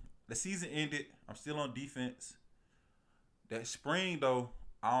the season ended. I'm still on defense. That spring though,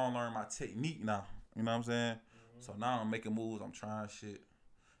 I don't learn my technique now. You know what I'm saying? So now I'm making moves. I'm trying shit.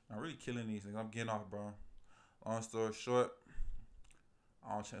 I'm really killing these things. I'm getting off, bro. Long story short,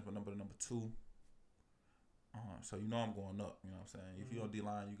 I don't change my number to number 2. So you know I'm going up. You know what I'm saying? If you on D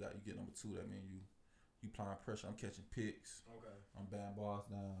line, you get number 2. That means you applying pressure. I'm catching picks. Okay. I'm batting balls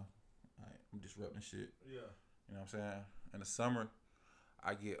down. I'm disrupting shit. Yeah. You know what I'm saying? In the summer,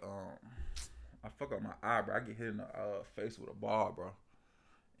 I get I fuck up my eye, bro. I get hit in the face with a ball, bro,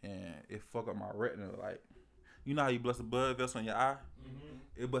 and it fuck up my retina. Like, you know how you bust a blood vessel in your eye?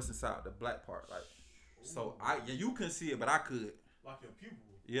 It bust inside the black part, like. So you couldn't see it, but I could. Like your pupil.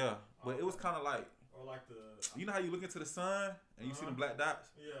 Yeah, but it was kind of like, Or like the. you know how you look into the sun and you see the black dots?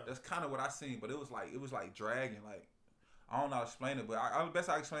 Yeah. That's kind of what I seen, but it was like dragging. Like, I don't know how to explain it, but the best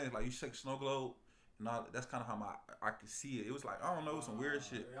I explain is like you shake snow globe. No, that's kind of how I could see it. It was like, I don't know, some weird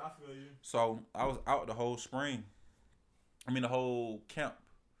shit. Yeah, I feel you. So I was out the whole spring. The whole camp.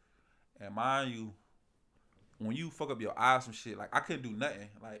 And mind you, when you fuck up your eyes some shit, like I couldn't do nothing.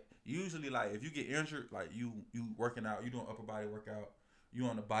 Like usually, like if you get injured, like you working out, you doing upper body workout, you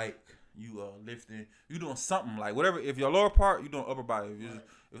on the bike, you lifting, you doing something like whatever. If your lower part, you doing upper body.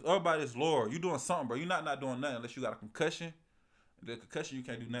 If upper body is lower, you doing something, bro. You not doing nothing unless you got a concussion. The concussion, you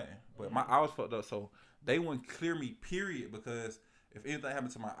can't do nothing. But my eye was fucked up, so they wouldn't clear me, period, because if anything happened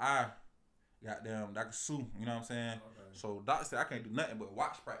to my eye, goddamn, I could sue. You know what I'm saying? Okay. So Doc said I can't do nothing but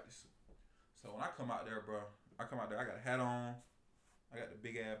watch practice. So when I come out there, bro, I got a hat on. I got the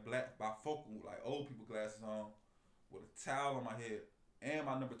big ass black bifocal, like old people glasses on, with a towel on my head, and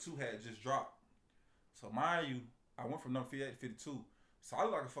my number 2 hat just dropped. So mind you, I went from number 58 to 52. So I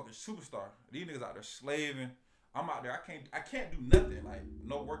look like a fucking superstar. These niggas out there slaving. I'm out there. I can't do nothing. Like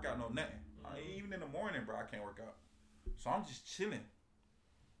no workout, no nothing. Even in the morning, bro, I can't work out. So I'm just chilling.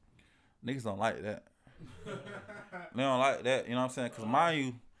 Niggas don't like that. They don't like that. You know what I'm saying? Cause mind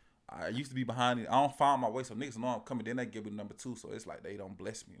you, I used to be behind it. I don't find my way, so niggas know I'm coming. Then they give me number 2, so it's like they don't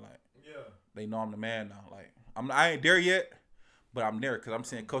bless me. Like they know I'm the man now. Like I ain't there yet, but I'm there because I'm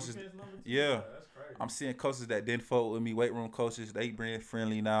seeing coaches. Yeah, That's crazy. I'm seeing coaches that didn't fuck with me. Weight room coaches, they brand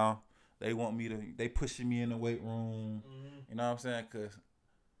friendly now. They want me to. They pushing me in the weight room. You know what I'm saying? Cause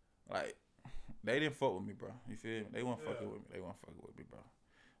like they didn't fuck with me, bro. You feel me? They weren't fucking with me. They weren't fucking with me, bro.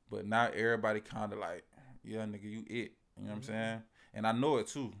 But now everybody kind of like, yeah, nigga, you it. You know what I'm saying? And I know it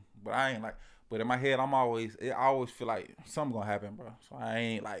too. But I ain't like. But in my head, I always feel like something gonna happen, bro. So I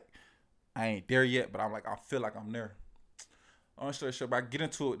ain't there yet. But I'm like, I feel like I'm there. I'm straight sure, but I get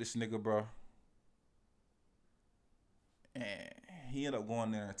into it with this nigga, bro. And he ended up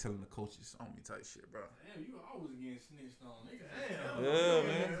going there and telling the coaches on me type shit, bro. Damn, you always getting snitched on, nigga. Damn. Yeah,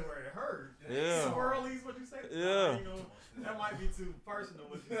 man. That's where it hurt. Yeah. Swirlies, what you say? Yeah. You know, that might be too personal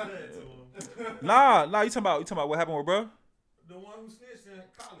what you said to him. Nah, you talking about what happened with bro? The one who snitched in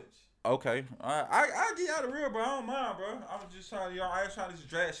college. Okay, I get out of real, bro. I don't mind, bro. I'm just trying to, I ain't trying to just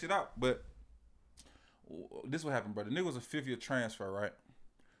drag shit out. But this what happened, bro. The nigga was a 5th-year transfer, right,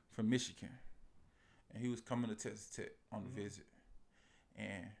 from Michigan, and he was coming to Texas Tech on the visit.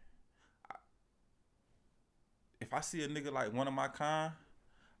 And if I see a nigga like one of my kind,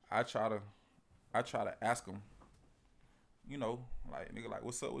 I try to ask him, you know, like nigga, like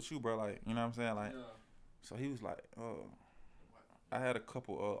what's up with you, bro? Like, you know what I'm saying, like. So he was like, I had a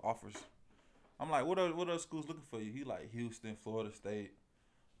couple offers. I'm like, what other schools looking for you? He like Houston, Florida State,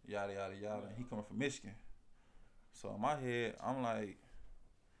 yada yada yada. And he coming from Michigan. So in my head, I'm like,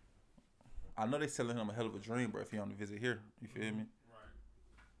 I know they selling him a hell of a dream, bro, if he on the visit here. You feel me?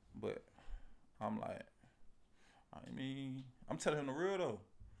 Right. But I'm like, I mean, I'm telling him the real though.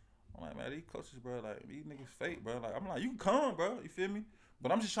 I'm like, man, these coaches, bro, like these niggas fake, bro. Like I'm like, you can come, bro. You feel me?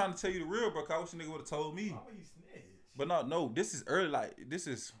 But I'm just trying to tell you the real, bro. Cause I wish a nigga would have told me. Why would he snitch? But no, this is early. Like this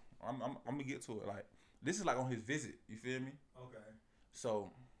is, I'm gonna get to it. Like this is like on his visit. You feel me? Okay.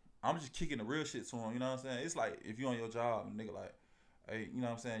 So I'm just kicking the real shit to him. You know what I'm saying? It's like if you on your job, and nigga like, hey, you know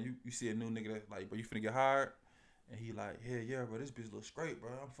what I'm saying? You see a new nigga that like, bro, you finna get hired, and he like, yeah, bro, this bitch looks straight, bro.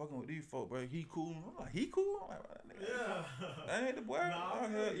 I'm fucking with these folk, bro. He cool. I'm like, he cool? I'm like, nigga, that ain't the boy.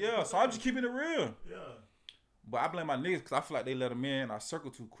 Yeah. So I'm just keeping it real. Yeah. But I blame my niggas because I feel like they let him in. I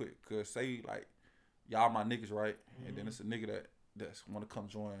circle too quick. Because say, like, y'all my niggas, right? And then it's a nigga that's want to come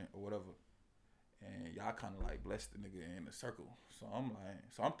join or whatever. And y'all kind of, like, bless the nigga in the circle. So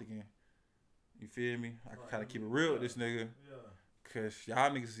I'm thinking, you feel me? I can kind of keep it real with this nigga. Yeah. Because y'all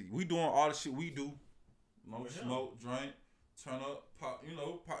niggas, we doing all the shit we do. No smoke, drink, turn up, pop,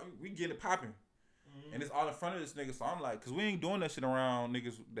 we get it popping. And it's all in front of this nigga. So I'm like, because we ain't doing that shit around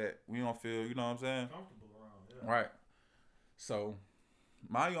niggas that we don't feel, you know what I'm saying? Comfortable around, yeah. Right. So,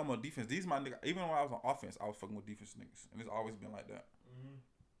 mind you, I'm on defense. These my niggas. Even when I was on offense, I was fucking with defense niggas, and it's always been like that.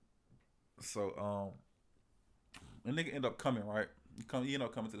 So, the nigga end up coming, right? He end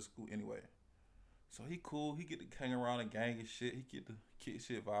up coming to the school anyway. So he cool. He get to hang around and gang and shit. He get to kick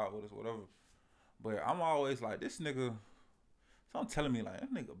shit vibe with us, whatever. But I'm always like, this nigga. So I'm telling me like,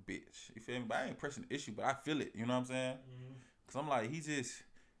 that nigga bitch. You feel me? But I ain't pressing the issue, but I feel it. You know what I'm saying? Cause I'm like, he just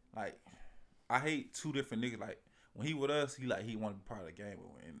like, I hate two different niggas. Like when he with us, he want to be part of the game.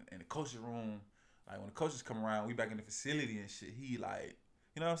 But in the coach's room, like when the coaches come around, we back in the facility and shit. He like,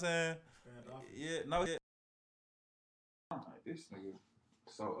 you know what I'm saying? Yeah, no. Yeah. I'm like this nigga.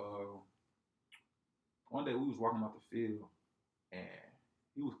 So one day we was walking out the field and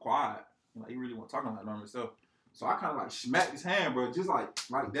he was quiet. Like he really wasn't talking like normal himself. So I kind of like smacked his hand, bro, just like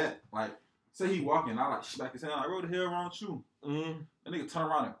that. Like, say he walking, I like smack his hand. Like, what the hell wrong with you? That nigga turn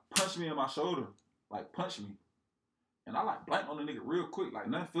around and punch me in my shoulder. Like, punch me. And I like blanked on the nigga real quick. Like,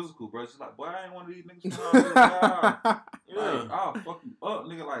 nothing physical, bro. Just like, boy, I ain't one of these niggas. Like, I'll fuck you up,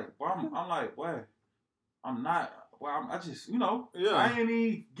 nigga. Like, boy, I'm like, boy, I'm not. Well, I just, Yeah. I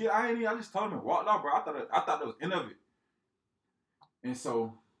just told him and walked out, bro. I thought that was the end of it. And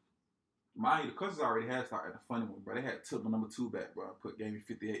so, mind you, the coaches already had started a funny one, bro. They had took my number 2 back, bro. Gave me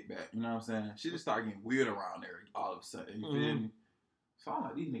 58 back. You know what I'm saying? Shit just started getting weird around there all of a sudden. You feel me? So I'm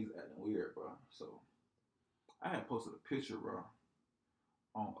like, these niggas acting weird, bro. So I had posted a picture, bro,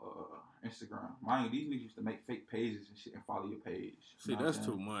 on Instagram. Mind you, these niggas used to make fake pages and shit and follow your page. See, that's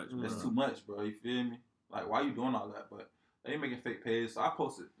too much. That's too much, bro. You feel me? Like, why you doing all that? But they ain't making fake pages. So I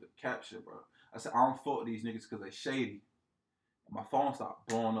posted the caption, bro. I said, I don't fuck with these niggas because they shady. And my phone stopped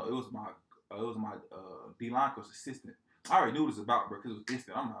blowing up. It was my D-line coach assistant. I already knew what it was about, bro, because it was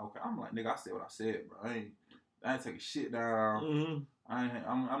instant. I'm like, okay. I'm like, nigga, I said what I said, bro. I ain't taking shit down.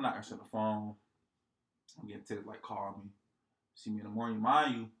 I'm not answering the phone. I'm getting texts like, call me. See me in the morning.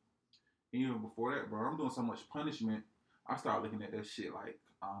 Mind you, even before that, bro, I'm doing so much punishment. I started looking at that shit like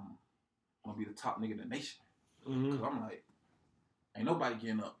I'm gonna be the top nigga in the nation. Mm-hmm. Cause I'm like, ain't nobody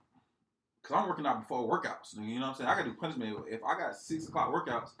getting up. Cause I'm working out before workouts. You know what I'm saying? I gotta do punishment. If I got 6 o'clock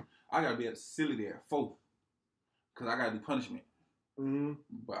workouts, I gotta be at the facility at 4. Cause I gotta do punishment. Mm-hmm.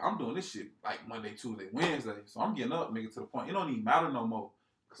 But I'm doing this shit like Monday, Tuesday, Wednesday. So I'm getting up, nigga, to the point it don't even matter no more.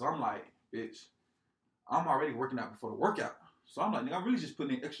 Cause I'm like, bitch, I'm already working out before the workout. So I'm like, nigga, I'm really just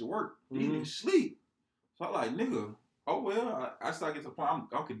putting in extra work. These niggas sleep. So I'm like, nigga, oh well. I start getting to the point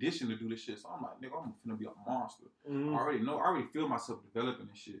I'm conditioned to do this shit. So I'm like, nigga, I'm finna be a monster. Mm-hmm. I already feel myself developing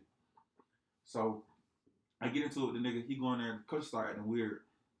this shit. So I get into it with the nigga, he going there, coach started acting weird.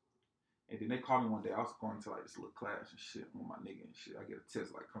 And then they called me one day, I was going to like this little class and shit with my nigga and shit. I get a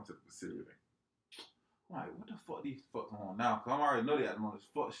text like, come to the facility. I'm like, what the fuck these fucks on now? Cause I already know they had on this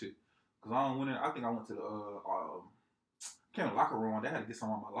fuck shit. Cause I think I went to the came to the locker room. They had to get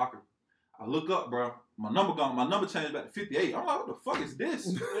something on my locker. I look up, bro. My number changed back to 58. I'm like, what the fuck is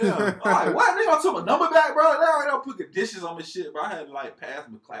this? Yeah. I'm like, what? They gonna took my number back, bro? They already don't put conditions on my shit, bro. I had to like pass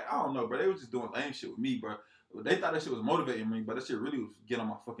my class. I don't know, bro. They was just doing lame shit with me, bro. They thought that shit was motivating me, but that shit really was getting on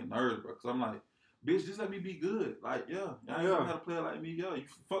my fucking nerves, bro. Cause I'm like, bitch, just let me be good. Like, yeah, I ain't had a player like me. Yeah, you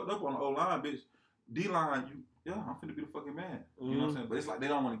fucked up on the O-line, bitch. D-line, I'm finna be the fucking man. You know what I'm saying? But it's like they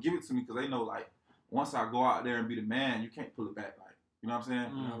don't want to give it to me because they know, like, once I go out there and be the man, you can't pull it back. Like, you know what I'm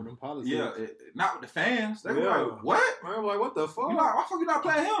saying? With them politics. Yeah, not with the fans. They're like, what? I'm like, what the fuck? You like, why fuck you not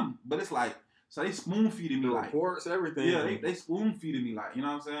playing him? But it's like, so they spoon feeding me the like, reports, everything. yeah, they spoon feeding me like, you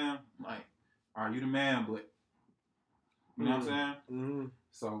know what I'm saying? Like, all right, you the man, but you know what I'm saying? Mm-hmm.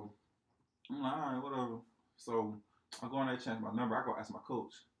 So I'm like, all right, whatever. So I go on there, change my number. I go ask my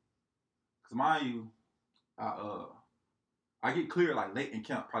coach, cause mind you, I get cleared like late in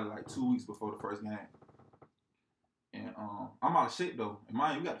camp, probably like 2 weeks before the first game. And I'm out of shape though. And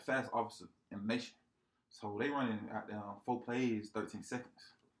mind you, we got the fastest officer in the nation. So they running out there 4 plays, 13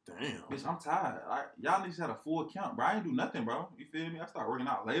 seconds. Damn. Bitch, I'm tired. Y'all niggas had a full camp, bro. I ain't do nothing, bro. You feel me? I start working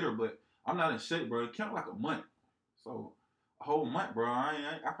out later, but I'm not in shape, bro. It camp like a month. So a whole month, bro.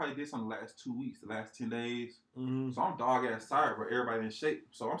 I probably did something the last 2 weeks, the last 10 days. Mm-hmm. So I'm dog ass tired, bro. Everybody in shape.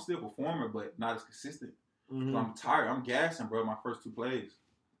 So I'm still performing, but not as consistent. Mm-hmm. So I'm tired. I'm gassing, bro, my first 2 plays.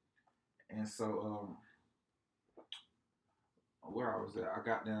 And so where I was at, I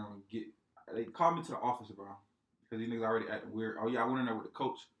got down and they called me to the office, bro. Because these niggas already acting weird. Oh yeah, I went in there with the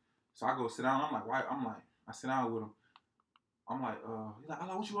coach. So I go sit down. I'm like, why? I sit down with him. I'm like, he's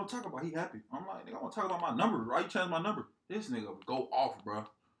like, what you want to talk about? He happy. I'm like, nigga, I want to talk about my number. Why you change my number? This nigga go off, bro.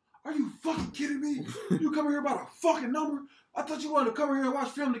 Are you fucking kidding me? You coming here about a fucking number? I thought you wanted to come here and watch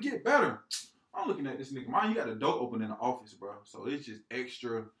film to get better. I'm looking at this nigga. Mine, you got a door open in the office, bro. So it's just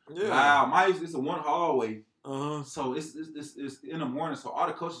extra loud. Mine, it's a one hallway. So it's in the morning. So all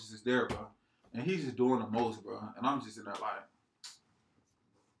the coaches is there, bro. And he's just doing the most, bro. And I'm just in there like,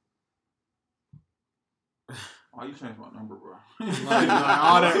 why you changed my number, bro?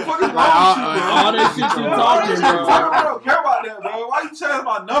 all that shit you talking, bro. I don't care about that, bro. Why you changed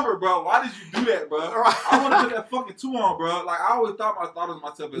my number, bro? Why did you do that, bro? I want to put that fucking 2 on, bro. Like, I always thought of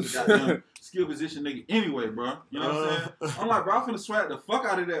myself as a goddamn skill position nigga anyway, bro. You know what I'm saying? I'm like, bro, I'm finna swag the fuck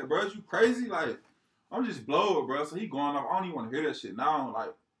out of that, bro. You crazy? Like, I'm just blowed, bro. So he going off. I don't even want to hear that shit now.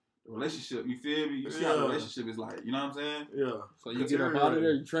 Like, the relationship, you feel me? You see how the relationship is like, you know what I'm saying? Yeah. So you get up out of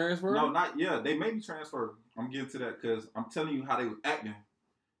there, you transfer? No, not they made me transfer. I'm getting to that because I'm telling you how they was acting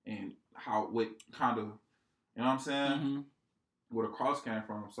and what kind of, you know what I'm saying? Mm-hmm. Where the cross came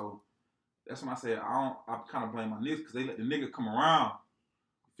from. So that's when I said I kind of blame my niggas because they let the nigga come around.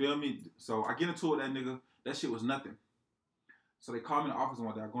 You feel me? So I get into it with that nigga. That shit was nothing. So they called me in the office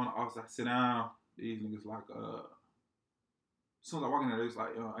one day. I go in the office, I sit down. These niggas like, as soon as I walk in there, they was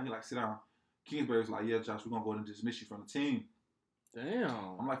like, I need like sit down. Kingsbury was like, yeah, Josh, we're gonna go ahead and dismiss you from the team.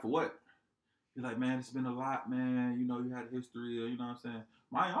 Damn. I'm like, for what? He's like, man, it's been a lot, man. You know, you had a history, you know what I'm saying?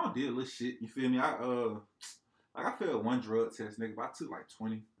 Y'all did a little shit, you feel me? I failed 1 drug test, nigga, but I took like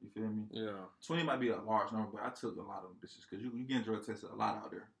 20, you feel me? Yeah. 20 might be a large number, but I took a lot of them bitches, because you getting drug tested a lot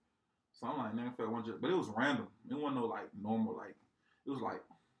out there. So I'm like, nigga, I failed 1 drug, but it was random. It wasn't no like normal, like, it was like,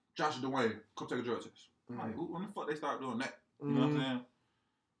 Josh Dwayne, come take a drug test. I'm like, when the fuck they start doing that? You know what I'm saying?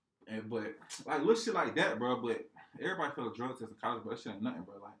 And but like little shit like that, bro. But everybody feel a drug test in college, but that shit ain't nothing,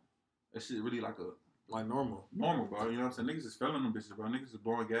 bro. Like that shit really like normal, bro. You know what I'm saying? Niggas is failing them bitches, bro. Niggas is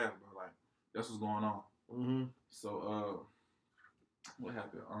blowing gas, bro. Like that's what's going on. Mm-hmm. So what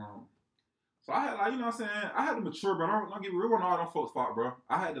happened? So I had like, you know what I'm saying? I had to mature, bro. Don't get me real. All them folks' fault, bro.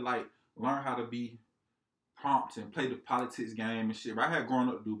 I had to like learn how to be prompt and play the politics game and shit. Bro. I had growing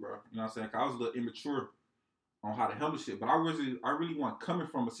up to do, bro. You know what I'm saying? Cause I was a little immature on how to handle shit, but I really want coming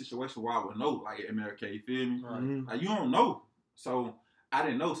from a situation where I would know, like at MLK, you feel me? Right. Like you don't know, so I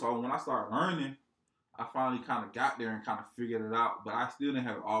didn't know. So when I started learning, I finally kind of got there and kind of figured it out. But I still didn't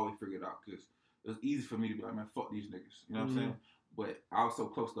have it always figured out because it was easy for me to be like, man, fuck these niggas. You know what I'm saying? But I was so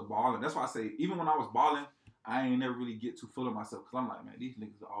close to balling. That's why I say, even when I was balling, I ain't never really get too full of myself. Because I'm like, man, these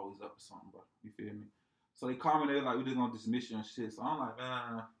niggas are always up to something, bro. You feel me? So they call me, they're like, we just going to dismiss you and shit. So I'm like,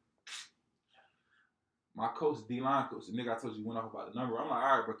 man, my coach, D-line coach, the nigga I told you went off about the number. I'm like,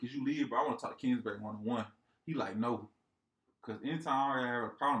 all right, bro, could you leave, bro? I want to talk to Kingsbury one-on-one. He like, no. Because anytime I have a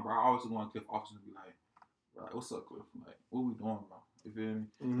problem, bro, I always go to Cliff officer and be like, bro, what's up, Cliff? Like, what we doing, bro? You feel me?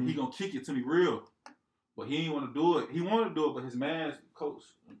 Mm-hmm. He gonna kick it to me real. But he ain't want to do it. He wanted to do it, but his man, Coach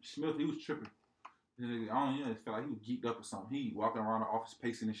Smith, he was tripping. I don't know, it felt like he was geeked up or something. He walking around the office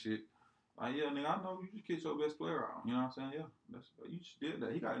pacing and shit. Like, yeah, nigga, I know you just kicked your best player out. You know what I'm saying? Yeah, you just did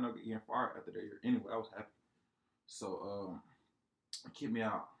that. He got getting fired after that year. Anyway, I was happy. So, he kicked me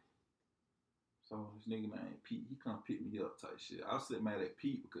out. So, this nigga, man, Pete, he come pick me up type shit. I was sitting mad at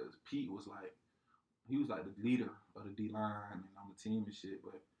Pete because Pete was like, he was like the leader of the D-line and on the team and shit.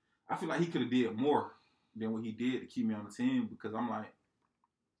 But I feel like he could have did more than what he did to keep me on the team because I'm like,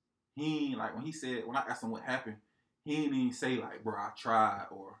 he ain't like, when I asked him what happened, he didn't even say like, bro, I tried,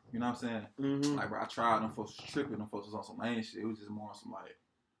 or, you know what I'm saying? Mm-hmm. Like, bro, I tried, them folks was tripping, them folks was on some lame shit. It was just more on some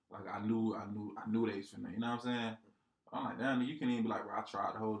like I knew they was finna, you know what I'm saying? I'm like, damn, you can't even be like, bro, I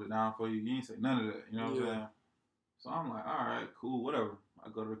tried to hold it down for you. You ain't say none of that, you know what I'm saying? So I'm like, all right, cool, whatever. I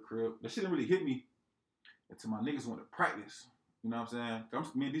go to the crib. That shit didn't really hit me until my niggas went to practice. You know what I'm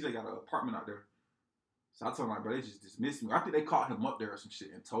saying? Me and DJ got an apartment out there. So I told him, like, bro, they just dismissed me. I think they caught him up there or some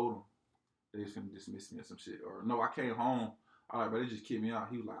shit and told him they just finna dismiss me or some shit. Or, no, I came home. All right, but they just kicked me out.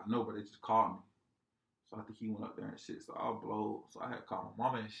 He was like, I know, but they just called me. So I think he went up there and shit. So I was blowed. So I had to call my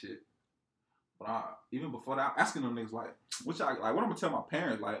mama and shit. But even before that, I'm asking them niggas, like, what I'm going to tell my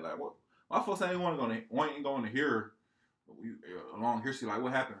parents? Like what? My folks ain't going to hear a long history. Like,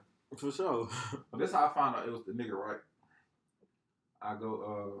 what happened? For sure. But that's how I found out it was the nigga, right? I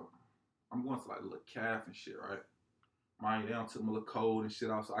go, I'm going to like a little calf and shit, right? Mind you, they don't took my little code and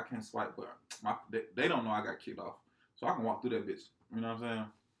shit off, so I can't swipe, but they don't know I got kicked off. So I can walk through that bitch. You know what I'm saying?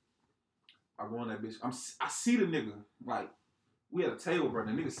 I go in that bitch. I see the nigga, like, we had a table, bro,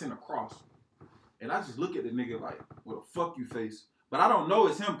 the nigga sitting across. And I just look at the nigga like, with a fuck you face. But I don't know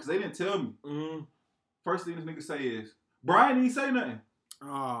it's him, because they didn't tell me. Mm-hmm. First thing this nigga say is, Brian didn't say nothing.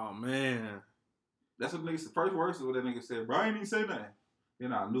 Oh, man. That's what the nigga, first words is what that nigga said. Brian didn't say nothing.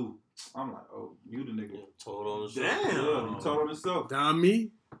 Then I knew. I'm like, oh, you the nigga. Told on himself. Damn. Yeah, he told on himself. Damn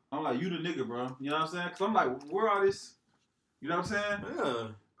me. I'm like, you the nigga, bro. You know what I'm saying? Because I'm like, where are this? You know what I'm saying? Yeah.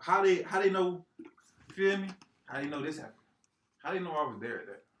 How they know, you feel me? How they know this happened? How they know I was there at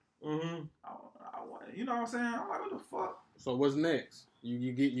that? Mm-hmm. You know what I'm saying? I'm like, what the fuck? So what's next?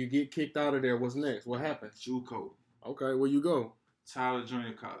 You get kicked out of there. What's next? What happened? JUCO. Okay, where you go? Tyler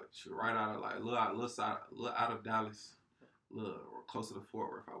Junior College. Right out of like, a little out of Dallas. Little closer to Fort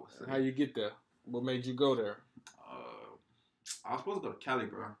Worth, I would say. How you get there? What made you go there? I was supposed to go to Cali,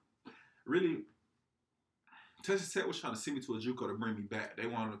 bro. Really, Texas Tech was trying to send me to a JUCO to bring me back. They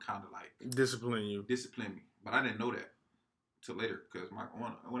wanted to kind of like discipline me, but I didn't know that till later because when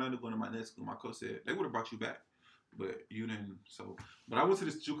I was going to my next school, my coach said they would have brought you back, but you didn't. So, but I went to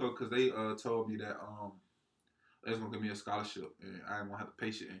this JUCO because they told me that they was gonna give me a scholarship and I didn't want to have to pay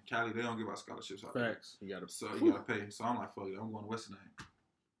shit. In Cali, they don't give out scholarships. Facts. You gotta pay. So I'm like, fuck it, I'm going to Western.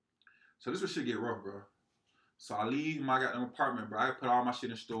 So this was shit get rough, bro. So I leave my goddamn apartment, bro. I put all my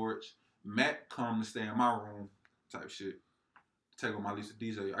shit in storage. Matt come to stay in my room, type shit. Take on my Lisa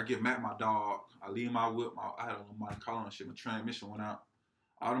DJ. I get Matt my dog. I leave my whip. I had a little money calling and shit. My transmission went out.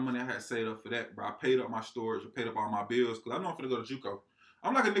 All the money I had saved up for that, bro. I paid up my storage. I paid up all my bills because I know I'm finna go to JUCO.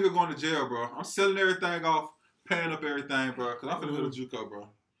 I'm like a nigga going to jail, bro. I'm selling everything off, paying up everything, bro. Because I'm finna go to JUCO, bro.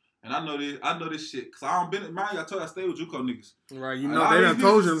 And I know this shit. Because I don't been, mind you, I told you I stay with JUCO niggas. Right, you know, they done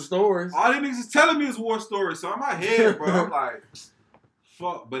told you them stories. All these niggas is telling me it's war stories. So in my head, bro, I'm like,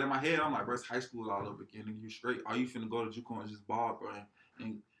 fuck. But in my head, I'm like, bro, it's high school all over again. Nigga, you straight. Are you finna go to JUCO and just ball, bro?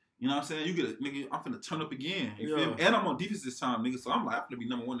 And you know what I'm saying? You get a nigga, I'm finna turn up again. You feel me? And I'm on defense this time, nigga. So I'm like, I'm finna be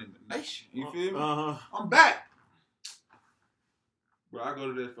number one in the nation. You feel me? I'm back. Bro, I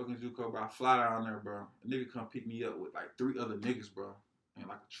go to that fucking JUCO, bro. I fly down there, bro. A nigga come pick me up with like 3 other niggas, bro. And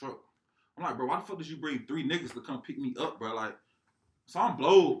like a truck. I'm like, bro, why the fuck did you bring 3 niggas to come pick me up, bro? Like, so I'm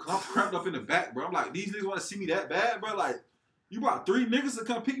blowed, cause I'm cramped up in the back, bro. I'm like, these niggas want to see me that bad, bro? Like, you brought 3 niggas to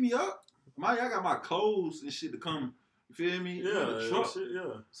come pick me up? I got my clothes and shit to come, you feel me? Yeah, in the truck. Shit,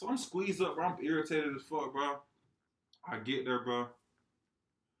 yeah. So I'm squeezed up, bro. I'm irritated as fuck, bro. I get there, bro.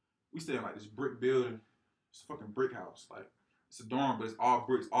 We stay in like this brick building. It's a fucking brick house. Like, It's a dorm, but it's all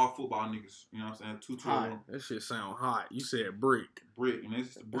bricks, all football niggas. You know what I'm saying? 2 Hot. room. That shit sound hot. You said brick. Brick, and it's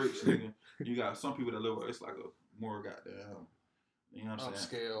just the bricks, nigga. You got some people that live where it's like a more goddamn, you know what I'm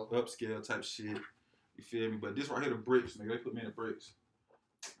saying? Upscale type shit. You feel me? But this right here, the bricks, nigga. They put me in the bricks.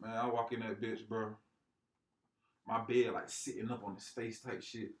 Man, I walk in that bitch, bro. My bed like sitting up on his face type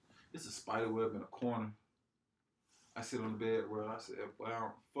shit. It's a spider web in a corner. I sit on the bed, bro. I said, boy,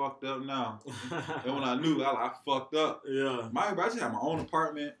 I'm fucked up now. And when I knew, I fucked up. Yeah. I just had my own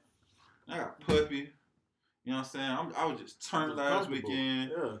apartment. I got a puppy. You know what I'm saying? I was just turned last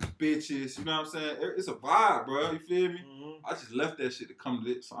weekend. Yeah. Bitches. You know what I'm saying? It's a vibe, bro. You feel me? Mm-hmm. I just left that shit to come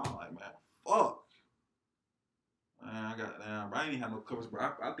to this. So I'm like, man, fuck. Man, I got down, bro. I ain't even have no covers, bro.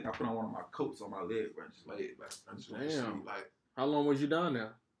 I think I put on one of my coats on my leg, bro, and just laid back. I just went to sleep, like. How long was you down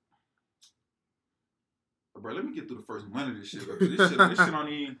there? Bro, let me get through the first month of this shit, bro. This shit don't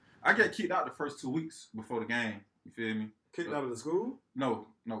even. I got kicked out the first 2 weeks before the game. You feel me? Kicked out of the school? No,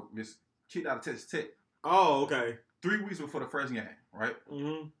 just kicked out of Texas Tech. Oh, okay. 3 weeks before the first game, right?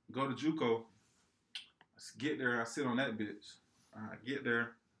 Mm-hmm. Go to JUCO. Let's get there. I sit on that bitch. I get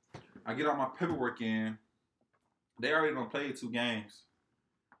there. I get all my paperwork in. They already done played 2 games.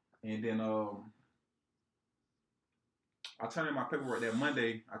 And then I turned in my paperwork that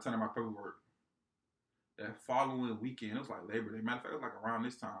Monday. I turned in my paperwork. That following weekend, it was like Labor Day. Matter of fact, it was like around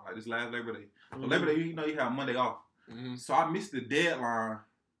this time, like this last Labor Day. Mm-hmm. So Labor Day, you know, you have Monday off. Mm-hmm. So I missed the deadline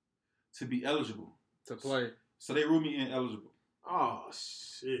to be eligible. To play. So they ruled me ineligible. Oh,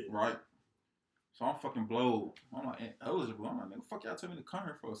 shit. Right? So I'm fucking blowed. I'm like, ineligible. I'm like, nigga, fuck y'all tell me to come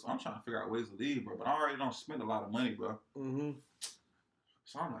here for. So I'm trying to figure out ways to leave, bro. But I already don't spend a lot of money, bro. Mm-hmm.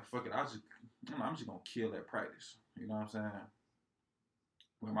 So I'm like, fuck it. I'm just gonna kill that practice. You know what I'm saying?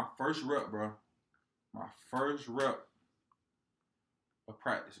 When my first rep, bro. My first rep of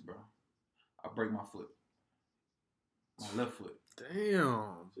practice, bro. I break my foot. My left foot.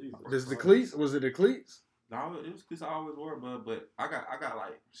 Damn. Jesus The cleats? Was it the cleats? No, it was because I always wore it, but I got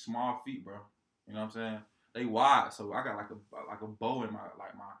like small feet, bro. You know what I'm saying? They wide, so I got like a bow in my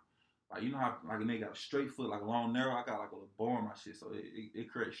like you know how like a nigga got a straight foot, like a long narrow. I got like a little bow in my shit, so it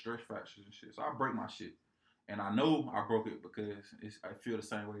creates stress fractures and shit. So I break my shit, and I know I broke it because I feel the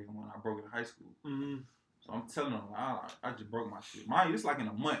same way when I broke it in high school. Mm-hmm. So I'm telling them I just broke my shit. Mine, it's like in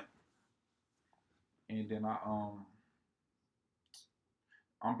a month, and then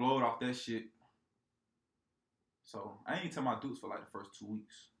I'm blowed off that shit. So I ain't tell my dudes for like the first 2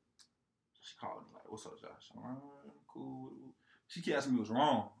 weeks. So she called me like, "What's up, Josh?" I'm like, "Cool." She kept asking me what's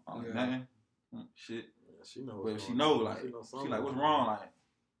wrong. I'm like, "Nothing." Shit. Yeah, she knows. But she know like she like, "What's wrong?" Like,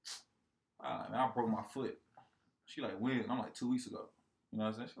 man, I broke my foot. She like, "When?" I'm like, 2 weeks ago. You know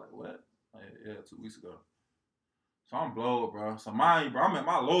what I'm saying? She like, "What?" Like, yeah, 2 weeks ago. So I'm blowed, bro. So mine, bro, I'm at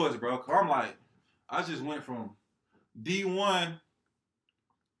my lowest, bro. Cause I'm like, I just went from D1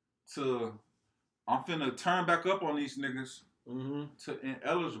 to I'm finna turn back up on these niggas to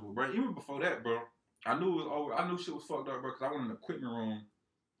ineligible, bro. Even before that, bro, I knew it was over. I knew shit was fucked up, bro, because I went in the equipment room.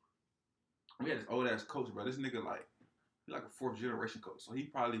 We had this old ass coach, bro. This nigga he like a 4th generation coach. So he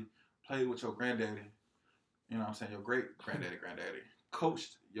probably played with your granddaddy. You know what I'm saying? Your great granddaddy.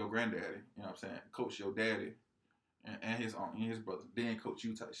 Coached your granddaddy. You know what I'm saying? Coached your daddy and his brother. Then coach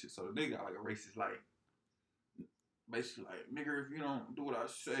you type shit. So the nigga got like a racist basically like, nigga, if you don't do what I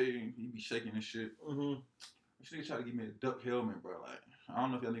say, he be shaking and shit. Mm-hmm. This nigga try to give me a duck helmet, bro. Like, I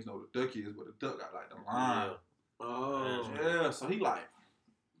don't know if y'all niggas know what a duck is, but a duck got like the line. Yeah. Oh. Yeah, so he like,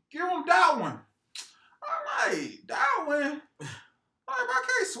 give him that one. I'm like, that one? Like, bro, I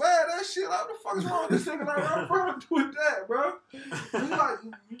can't swear that shit. Like, what the fuck is wrong with this nigga? Like, I'm trying to do with that, bro. He like,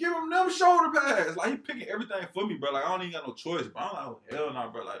 give him them shoulder pads. Like, he picking everything for me, bro. Like, I don't even got no choice, bro. I'm like, oh, hell no,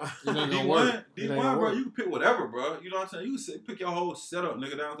 bro. Like, D1, bro, you can pick whatever, bro. You know what I'm saying? You can pick your whole setup,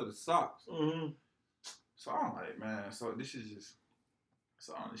 nigga, down to the socks. Mm-hmm. So I'm like, man, so this is just,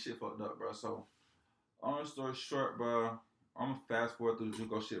 this shit fucked up, bro. So, long story short, bro, I'm gonna fast forward through the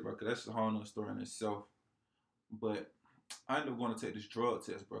JUCO shit, bro, because that's a whole nother story in itself. But I ended up going to take this drug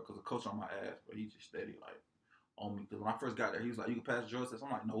test, bro, because the coach on my ass, but he just steady, like, on me. Because when I first got there, he was like, you can pass the drug test.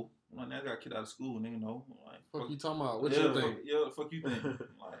 I'm like, no. I'm like, I got a kid out of school, and they know. I'm like, fuck you talking about? What yeah, you think? Yeah, the fuck you think?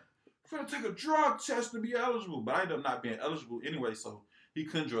 Like, I'm gonna take a drug test to be eligible. But I ended up not being eligible anyway, so he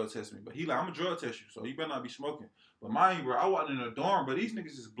couldn't drug test me. But he like, I'm gonna drug test you, so you better not be smoking. But mind you, bro, I walked in the dorm, but these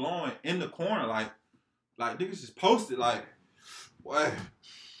niggas just blowing in the corner, like niggas just posted, like, what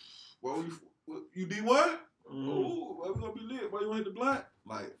you D1? Oh, why we gonna be lit? Why you want to hit the blunt?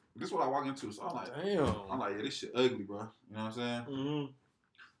 Like, this is what I walk into. So I'm like, damn. I'm like, yeah, this shit ugly, bro. You know what I'm saying? Mm-hmm.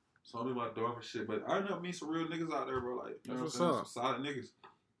 So I'm in my door for shit. But I ended up meeting some real niggas out there, bro. Like, you know what I'm What's saying? up? Some solid niggas.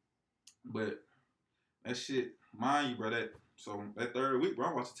 But that shit, mind you, bro, that third week, bro,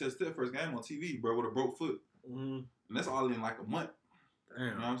 I watched Texas Tech first game on TV, bro, with a broke foot. Mm-hmm. And that's all in like a month. Damn.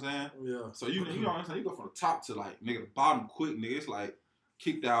 You know what I'm saying? Yeah. So you know what I'm saying? You go from the top to like, nigga, the bottom quick, nigga. It's like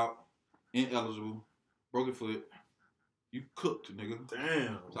kicked out, ineligible, broken foot. You cooked, nigga.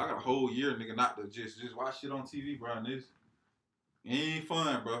 Damn. So I got a whole year, nigga, not to just watch shit on TV, bro. And it ain't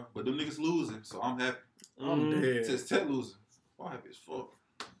fun, bro. But them niggas losing, so I'm happy. I'm dead. Texas Tech losing. I'm happy as fuck.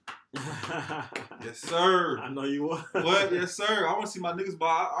 Yes, sir. I know you was. What? Yes, sir. I want to see my niggas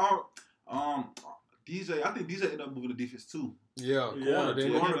ball. DJ, I think DJ ended up moving the defense too. Yeah, Yeah, corner, He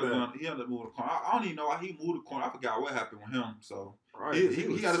didn't ended up moving the corner. I don't even know why he moved the corner. I forgot what happened with him. So Right. he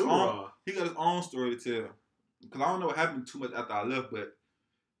was got his super own. raw. He got his own story to tell. Because I don't know what happened too much after I left, but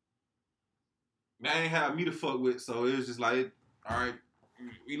they ain't had me to fuck with. So it was just like, all right,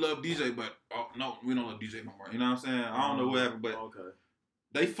 we love DJ, but no, we don't love DJ no more. You know what I'm saying? I don't know what happened, but Okay.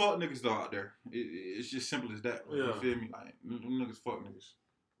 they fuck niggas though out there. It's just simple as that. Yeah. You feel me? Like, them niggas fuck niggas.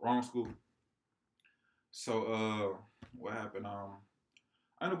 Wrong school. So, what happened? I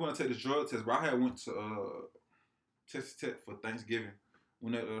ended up going to take this drug test, bro. I had went to Texas Tech for Thanksgiving.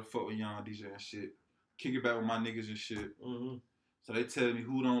 Went up there to fuck with young DJ and shit. Kick it back with my niggas and shit. Mm-hmm. So they telling me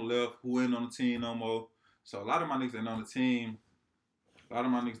who don't left, who ain't on the team no more. So a lot of my niggas ain't on the team. A lot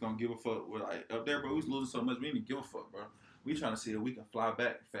of my niggas don't give a fuck. We're like, up there, bro, we was losing so much, we didn't give a fuck, bro. We trying to see if we can fly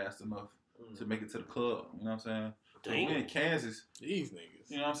back fast enough to make it to the club. You know what I'm saying? We in Kansas. These niggas.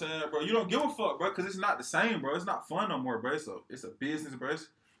 You know what I'm saying, bro? You don't give a fuck, bro, because it's not the same, bro. It's not fun no more, bro. It's a business, bro.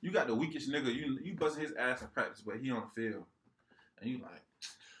 You got the weakest nigga. You busting his ass in practice, but he on the field. And you like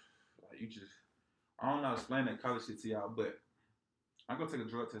you just, I don't know how to explain that college shit to y'all, but I'm going to take a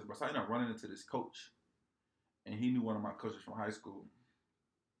drug test, bro. So I ended up running into this coach. And he knew one of my coaches from high school.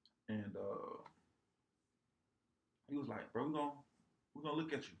 And he was like, bro, we're gonna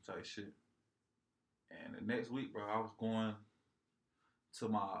look at you type shit. And the next week, bro, I was going to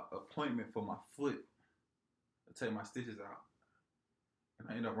my appointment for my foot to take my stitches out. And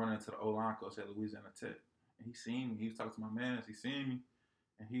I ended up running into the O-line coach at Louisiana Tech. And he seen me. He was talking to my mans. He seen me.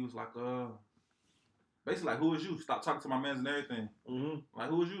 And he was like, basically like, who is you? Stop talking to my mans and everything. Mm-hmm. Like,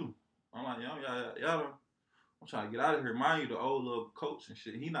 who is you? I'm like, y'all. I'm trying to get out of here. Mind you, the old little coach and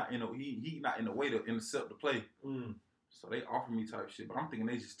shit, he not in the way to intercept the play. Mm. So they offer me type shit, but I'm thinking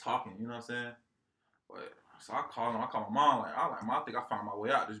they just talking, you know what I'm saying? But so I call him. I call my mom. Mom, I think I found my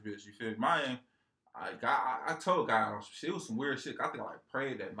way out this bitch. You feel me? I told God on some shit. It was some weird shit. I think I like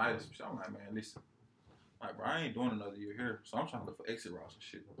prayed that night or some shit. I'm like, man, listen, like, bro, I ain't doing another year here. So I'm trying to look for exit routes and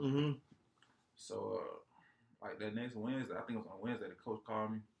shit. Mm-hmm. So like that next Wednesday, I think it was on Wednesday, the coach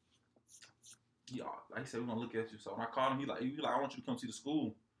called me. Like he said, we're gonna look at you. So when I called him, he like, I want you to come see the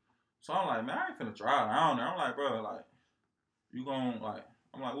school. So I'm like, man, I ain't finna drive down there. I'm like, bro, like, you gon' like,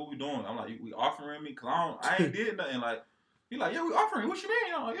 I'm like, what we doing? I'm like, we offering me? Cause I ain't did nothing. Like, he like, yeah, we offering. What you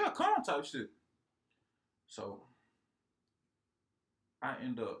mean? I'm like, yeah, come type shit. So I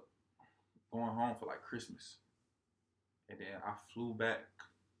end up going home for like Christmas. And then I flew back.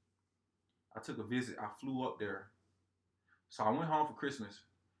 I took a visit. I flew up there. So I went home for Christmas.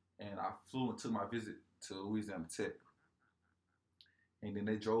 And I flew and took my visit to Louisiana Tech. And then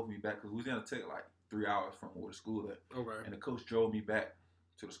they drove me back, because Louisiana Tech like 3 hours from where the school at. Okay. And the coach drove me back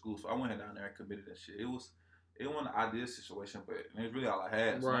to the school. So I went down there and committed that shit. It wasn't an ideal situation, but it was really all I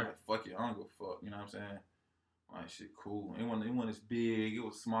had. So I'm like, fuck it, I don't give a fuck. You know what I'm saying? Like, shit, cool. It wasn't this big. It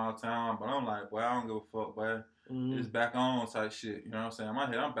was a small town. But I'm like, boy, I don't give a fuck, boy. Mm-hmm. It's back on type shit. You know what I'm saying? In my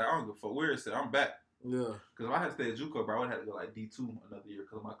head, I'm back. I don't give a fuck where it's at. I'm back. Yeah. Because if I had to stay at JUCO, bro, I would have had to go like D2 another year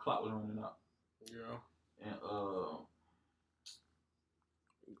because my clock was running out. Yeah. And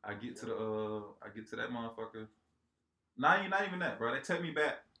I get to that motherfucker. Not even that, bro. They take me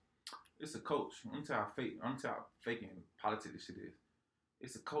back. It's a coach. I'm tell how faking politics this shit is.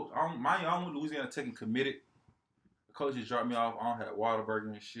 It's a coach. I went to Louisiana Tech and committed. The coach just dropped me off. I don't have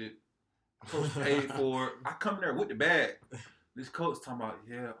Whataburger and shit. The coach paid for it. I come there with the bag. This coach talking about,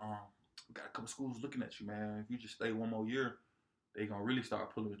 we got a couple schools looking at you, man. If you just stay one more year, they gonna really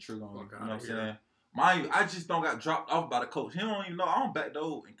start pulling the trigger on you. You know what I'm saying? Mind you, I just don't got dropped off by the coach. He don't even know. I don't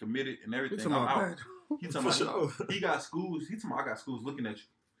backdoor and committed and everything. I'm out. He talking about he got schools. He talking about I got schools looking at you.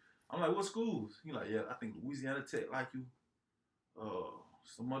 I'm like, what schools? He like, yeah, I think Louisiana Tech like you.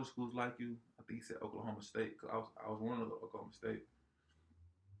 Some other schools like you. I think he said Oklahoma State, because I was one of the Oklahoma State.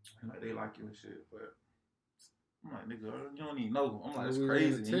 And like, they like you and shit, but I'm like, nigga, you don't even know. I'm like, it's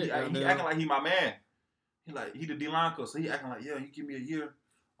crazy. He acting like he my man. He the D-line coach, so he acting like, yeah, you give me a year,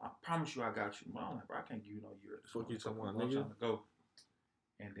 I promise you I got you. I'm like, bro, I can't give you no year. Fuck you talking about, I'm nigga? trying to go.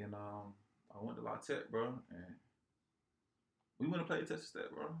 And then I went to La Tech, bro, and we went to play Texas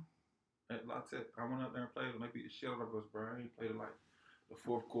Tech, bro. at La Tech. I went up there and played, and they beat the shit out of us, bro. I ain't played it like the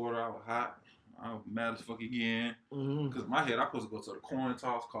fourth quarter. I was hot. I was mad as fuck again. Because in my head, I supposed to go to the coin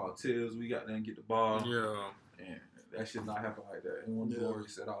toss, call Tibbs. We got there and get the ball. Yeah. And that shit not happen like that. And when Glory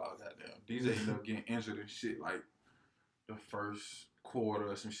said, oh, goddamn. DJ ended up getting injured and shit like the first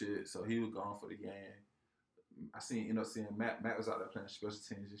quarter or some shit. So he was gone for the game. I ended up seeing Matt. Matt was out there playing special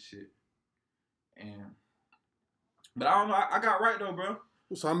teams and shit. But I don't know. I got right though, bro.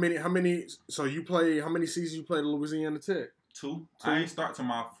 So how many seasons you played at Louisiana Tech? Two. I ain't start till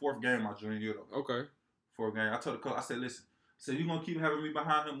my fourth game my junior year though. Okay. Fourth game. I told the coach, I said, listen, you gonna keep having me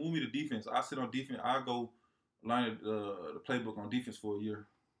behind him, move me to defense. I sit on defense. I'll go learn the playbook on defense for a year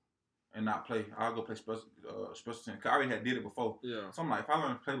and not play. I'll go play special team. Cause I already did it before. Yeah. So I'm like, if I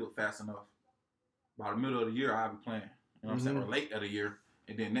learn the playbook fast enough, by the middle of the year I'll be playing. You know what I'm saying? Or late of the year.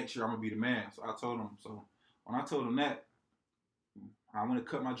 And then next year I'm gonna be the man. So I told him. So when I told him that, I went to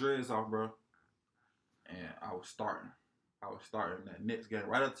cut my dreads off, bro. And I was starting that next game.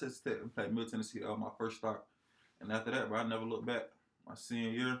 Right up to the step and played Middle Tennessee. That was my first start. And after that, bro, I never looked back. My senior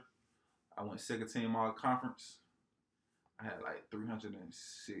year, I went second team all conference. I had like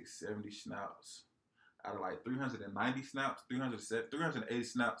 370 snaps. Out of like 390 snaps, 380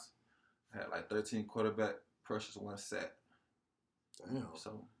 snaps, I had like 13 quarterback pressures, 1 sack. Damn.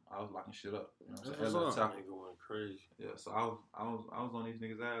 So I was locking shit up. You know what I'm That's saying? what's up. Nigga went crazy. Yeah, so I was on these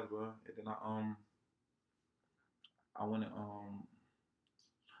niggas' ass, bro. And then I went and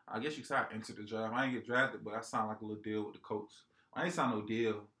I guess you could say I entered the draft. I didn't get drafted, but I signed like a little deal with the coach. I ain't signed no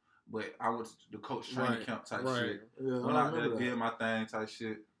deal, but I went to the coach training camp type shit. Yeah, went out there, did my thing type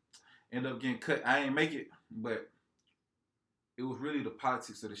shit. Ended up getting cut. I ain't make it, but it was really the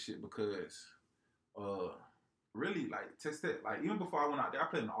politics of the shit because really like Tech, like even before I went out there, I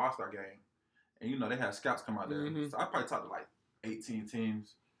played in the All-Star game. And you know, they had scouts come out there. So I probably talked to like 18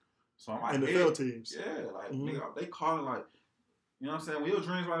 teams. So I'm like, NFL teams. Yeah, like nigga, they calling like, you know what I'm saying? When your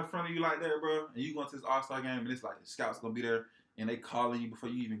dreams right in front of you like that, bro, and you going to this All-Star game and it's like the scouts gonna be there and they calling you before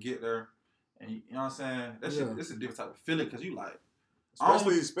you even get there. And you know what I'm saying? That shit, it's a different type of feeling because you like,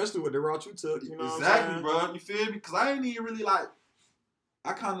 especially with the route you took, you know exactly, what I'm saying? Bro. You feel me? Because I ain't even really like,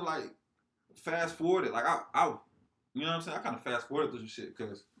 I kind of like fast forwarded. Like I, you know what I'm saying? I kind of fast forwarded through some shit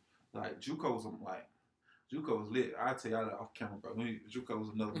because like JUCO was lit. I tell y'all that off camera, bro. JUCO was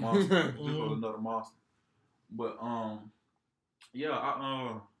another monster. JUCO was another monster. But yeah,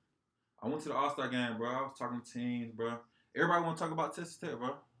 I went to the All-Star game, bro. I was talking to teams, bro. Everybody want to talk about Texas Tech,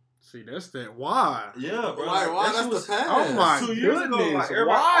 bro. See, that's that. Why? Yeah, bro. Why? That's the past. Oh my 2 years ago, goodness. like,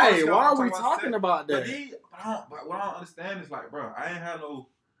 Why? Why are we talking about that? But what I don't understand is like, bro, I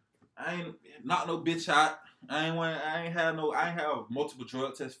ain't knock no bitch out. I ain't have multiple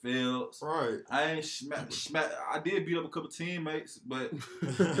drug test fails. Right. I ain't smack. I did beat up a couple teammates, but you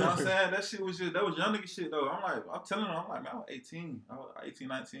know what I'm saying? That shit was just, that was young nigga shit though. I'm telling them, man, I was 18. I was 18,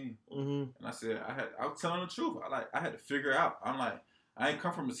 19. And I said, I was telling the truth. I had to figure it out. I'm like, I ain't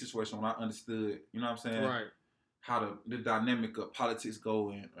come from a situation when I understood, you know what I'm saying? Right. How the dynamic of politics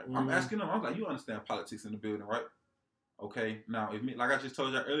go in. I'm asking them, I'm like, you understand politics in the building, right? Okay, now if me, like I just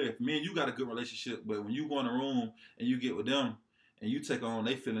told you earlier, if me and you got a good relationship, but when you go in the room and you get with them and you take on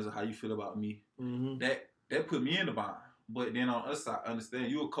their feelings of how you feel about me, that put me in the bind. But then on the other side,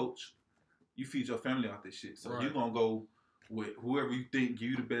 understand you a coach, you feed your family off this shit, so you're gonna go with whoever you think give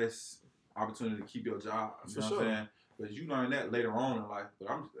you the best opportunity to keep your job. You know what I'm saying? But you learn that later on in life. But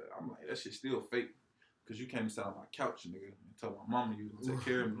I'm like, that shit's still fake. Because you came and sat on my couch, nigga, and told my mama you was gonna take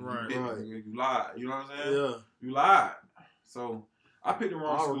care of me. Right. Nigga, you lied. You know what I'm saying? Yeah. You lied. So I picked the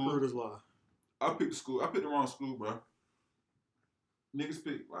wrong school. All recruiters lie. I picked the wrong school, bro. Niggas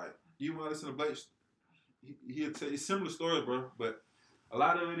pick, like, you want to listen to Blake, he'll tell you similar stories, bro. But a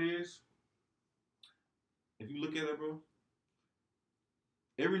lot of it is, if you look at it, bro,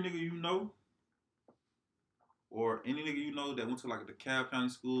 every nigga you know, or any nigga you know that went to like the DeKalb County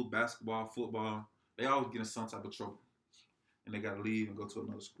school, basketball, football, they always get in some type of trouble. And they gotta leave and go to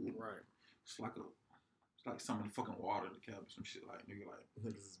another school. Right. It's like something in fucking water in DeKalb or some shit, like, nigga, like.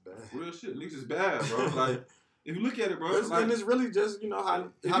 Niggas is bad. Real shit. Niggas is bad, bro. Like, if you look at it, bro. And it's really just, you know,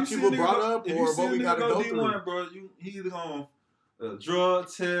 how people brought up or what we gotta go through. D1, bro, he either gonna drug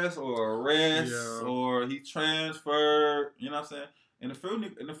test or arrest or he transferred, you know what I'm saying? And a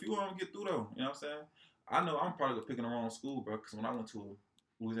few of them get through though, you know what I'm saying? I know I'm probably picking the wrong school, bro, because when I went to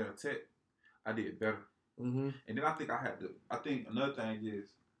Louisiana Tech, I did better. And then I think another thing is,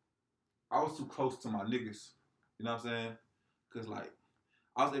 I was too close to my niggas, you know what I'm saying? Because, like,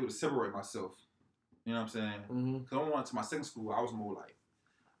 I was able to separate myself, you know what I'm saying? Because when I went to my second school, I was more like,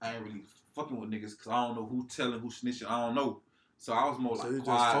 I ain't really fucking with niggas because I don't know who telling, who snitching, I don't know. So I was more So like you just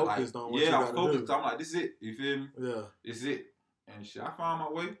quiet, focused like, on what you I gotta focused. do. I'm like, this is it. You feel me? Yeah. This is it. And shit, I found my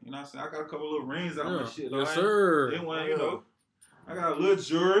way. You know what I'm saying? I got a couple little rings out of my shit. Yes, sir. Then when, you know, I got a little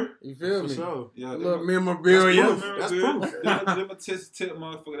jewelry. You feel For me? sure. Yeah, A little memorabilia. That's proof. Them a tip,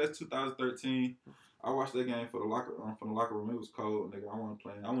 motherfucker. That's 2013. I watched that game from the locker room. It was cold, nigga. I wasn't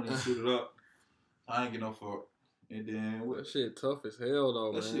playing. I went and suited up. I ain't get no fuck. And then That shit tough as hell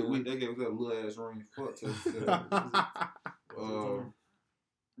though, that man. shit weak. They gave us that little ass ring. Fuck to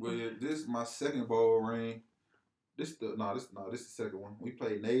Well, this my second bowl ring. This the second one. We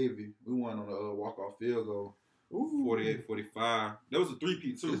played Navy. We won on a walk-off field goal. 48-45. That was a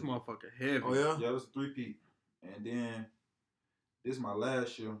three-peat too. This motherfucker heavy. Oh yeah. Yeah, it was a three-peat. And then this my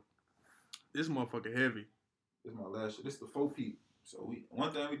last year. This motherfucker heavy. This my last year. This the four-peat. So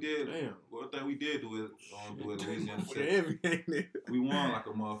one thing we did do it Louisiana Tech. Heavy, ain't it? We won like a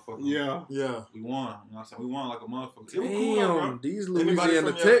motherfucker. Yeah. Yeah. We won. You know what I'm saying? We won like a motherfucker. It was cool, though, bro. Damn, these Anybody Louisiana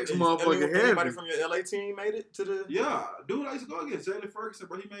from your- Tech's motherfucker Anybody heavy. from your LA team made it to the? Yeah, dude, I used to go against Jalen Ferguson,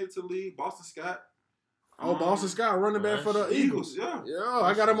 bro. He made it to the league. Boston Scott. Oh, Boston Scott running back for the Eagles. Yeah. Yeah,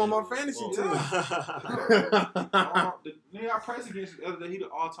 I got him on my fantasy team. The nigga I practiced against the other day, he the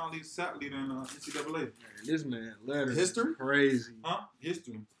all-time lead sack leader in NCAA. This man, letters. History? Crazy. Huh?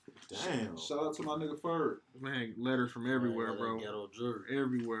 History. Damn. Shout out to my nigga Ferg. Man, letters from everywhere, bro. Ghetto jerk.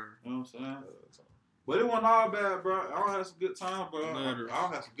 Everywhere. You know what I'm saying? But it wasn't all bad, bro. I don't have some good time, bro. Letters. I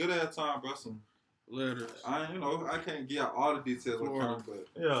don't have some good ass time, bro. Letters. I can't get out all the details what kind, but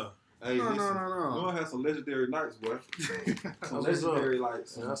Yeah. hey, No. We'll have some legendary nights, boy. Some what's legendary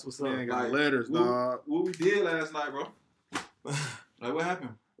nights. Yeah, that's what's up. Man, got Like, letters, dog. What we did last night, bro. Like, what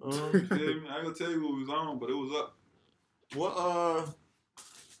happened? You feel me? I ain't gonna tell you what was on, but it was up. What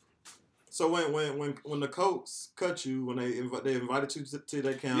So when the Colts cut you, when they invited you to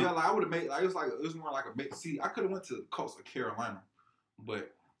their camp, Yeah, like I would have made. Like, it was more like a make. See, I could have went to the coast of Carolina,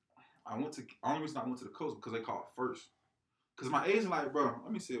 but only reason I went to the coast because they called first. Cause my agent like, bro,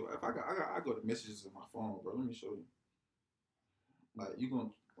 let me see if I go to messages on my phone, bro. Let me show you. Like you gonna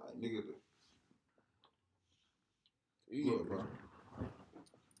like nigga. Look, bro.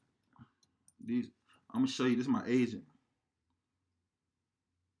 I'm gonna show you. This is my agent.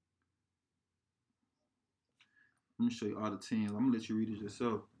 I'm gonna show you all the teams. I'm gonna let you read it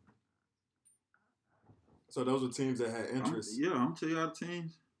yourself. So those were teams that had interest. I'm gonna tell you all the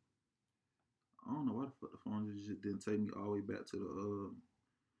teams. I don't know why the fuck the phone just didn't take me all the way back to the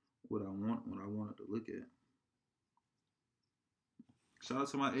what I wanted to look at. Shout out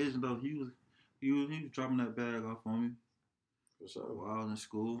to my agent though. He was dropping that bag off on me. For sure. While I was in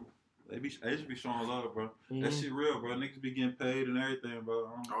school. They should be showing love, bro. Mm-hmm. That shit real, bro. Niggas be getting paid and everything, bro.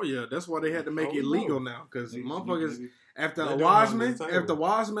 Oh yeah, that's why they had to make it legal now. Cause Niggas motherfuckers be- after They Wiseman, don't have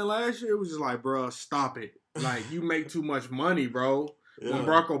last year, it was just like, bro, stop it. Like you make too much money, bro. Yeah. When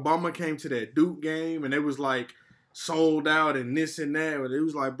Barack Obama came to that Duke game and it was like sold out and this and that, but it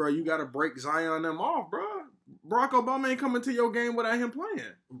was like, bro, you gotta break Zion and them off, bro. Barack Obama ain't coming to your game without him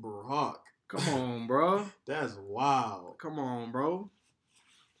playing. Barack. Come on, bro. That's wild. Come on, bro.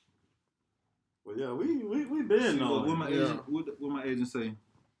 But yeah, we been See, on. what my Yeah. agent what my agent say?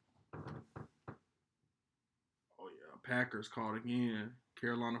 Oh yeah, Packers called again.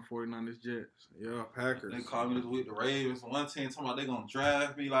 Carolina 49ers Jets. Yeah, Packers. They called me this week, the Ravens. One team talking about they gonna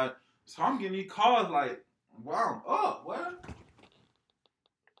draft me, like, so I'm getting these calls like, wow, I'm up, what?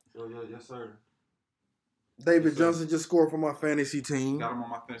 Yes, sir. David Yes, sir. Johnson just scored for my fantasy team. Got him on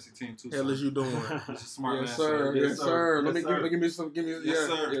my fantasy team too. Hell sir. is you doing? He's a smart man, Yes, sir. Yes, sir. Let me give me some. Give me. Yes, Yeah.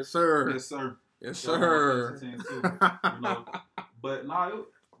 sir. Yes, sir. Yes, sir. Yes, Got him on my sir. fantasy team, too, you know. But nah,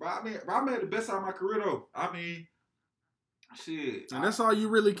 I made the best out of my career though. I mean, shit. And that's all you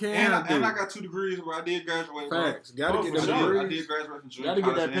really can do. And I got 2 degrees where I did graduate. Facts. Gotta Oh, get for them sure. I degrees. did graduate from junior Gotta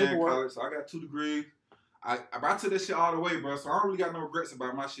get college that and paperwork. college, so I got 2 degrees. I took that shit all the way, bro. So I don't really got no regrets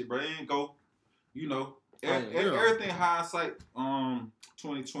about my shit, bro. It ain't go, you know, everything hindsight.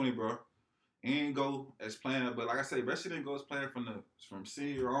 2020, bro. It ain't go as planned, but like I say, that shit didn't go as planned from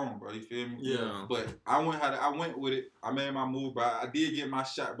senior on, bro. You feel me? Yeah. But I went with it. I made my move, bro. I did get my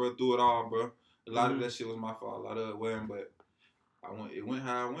shot, bro. Through it all, bro. A lot of that shit was my fault. A lot of it wasn't, but it went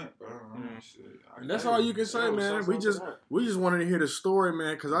how it went, bro. Shit. And that's all you can say, man. We just wanted to hear the story,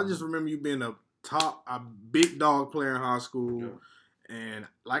 man, because I just remember you being a big dog player in high school. Yeah. And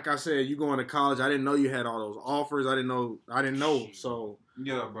like I said, you going to college. I didn't know you had all those offers. I didn't know. So,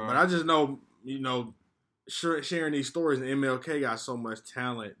 Yeah, bro. but I just know, sharing these stories. And MLK got so much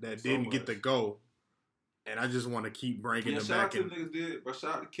talent that didn't get to go. And I just want to keep bringing them shout out back to in. the niggas did, but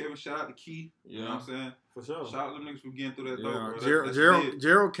shout out to Kevin, shout out to Key. You know what I'm saying? For sure. Shout out to them niggas for getting through that door, Yeah. bro. That's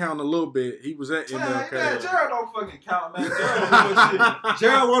Gerald counted a little bit. He was at MLK. Man, Gerald don't fucking count, man.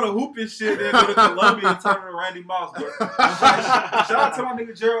 Gerald won a hoop and shit, then go to Columbia and turn to Randy Moss, bro. Shout out to my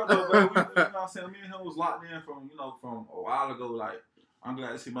nigga Gerald, though, bro. You know what I'm saying? Me and him was locked in from a while ago. Like, I'm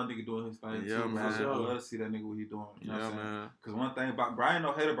glad to see my nigga doing his thing, Yeah, too. man. I love to see that nigga what he doing. You know what I'm saying? man. Because one thing about Brian,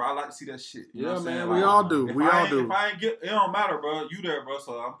 no hater, bro. I like to see that shit. You know what I'm saying? We Like, all do. If We I all ain't- do. If I ain't get, it don't matter, bro. You there, bro.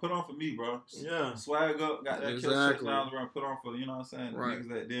 So I'm put on for me, bro. Yeah. Swag up, got that kill Exactly. touchdowns around, put on for, you know what I'm saying? Right. Niggas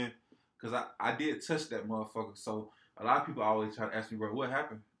that then, because I did touch that motherfucker. So a lot of people always try to ask me, bro, what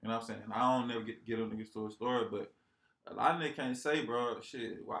happened? You know what I'm saying? I don't never get them niggas to a story, but a lot of niggas can't say, bro,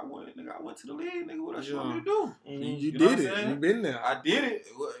 shit, why I went to the league, nigga, what else you want me to do? You know did what I'm it. saying? You been there. I did it.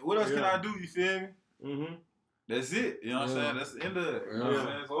 What else can Yeah. I do, you feel me? Mm-hmm. That's it. You know what I'm Yeah. saying? That's the end of it. You know what I'm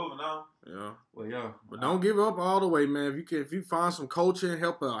saying? It's over now. Yeah. Well, yeah. But don't give up all the way, man. If you find some coaching,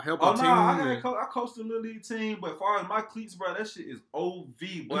 help a Oh, team. no, I and- coached a little league team, but as far as my cleats, bro, that shit is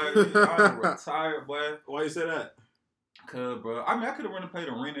OV, boy. I'm retired, boy. Why you say that? Cause, bro, I mean, I could have played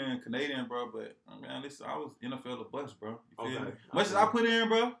arena and Canadian, bro, but, man, listen, I was NFL the bus, bro. You feel me? Much as I put in,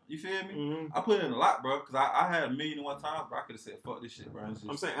 bro, you feel me? Mm-hmm. I put in a lot, bro, because I had 1,000,001 times, bro. I could have said, fuck this shit, bro. It's just,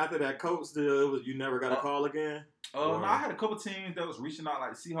 I'm saying after that coach deal, you never got a call again? no, I had a couple teams that was reaching out,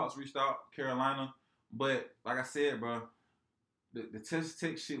 like the Seahawks reached out, Carolina. But, like I said, bro, the Texas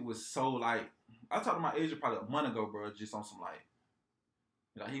Tech shit was so, like, I talked to my agent probably a month ago, bro, just on some, like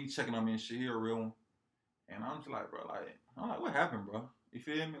he checking on me and shit. He a real one. And I'm just like, bro, like, I'm like, what happened, bro? You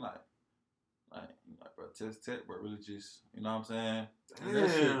feel me? Like, bro, Texas Tech, bro, really just, you know what I'm saying? Damn.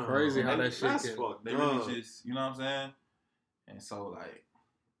 That shit crazy how that shit That's can. fucked They up. really just, you know what I'm saying? And so, like,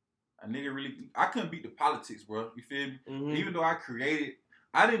 a nigga really, I couldn't beat the politics, bro. You feel me? Mhm. Even though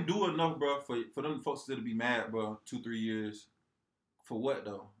I didn't do enough, bro, for them folks still to be mad, bro, 2-3 years. For what,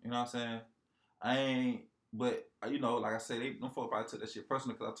 though? You know what I'm saying? I ain't, but, you know, like I said, them folks probably took that shit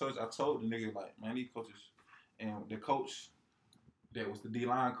personal, because I told the nigga, like, man, these coaches, and the coach that was the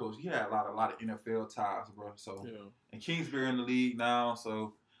D-line coach, he had a lot of NFL ties, bro. So, and Kingsbury in the league now,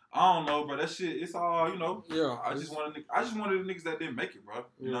 so I don't know, bro. That shit, it's all, you know. Yeah. I just wanted the niggas that didn't make it, bro.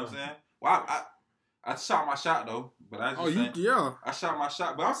 You know what I'm saying? Well, I shot my shot though, but I just saying, I shot my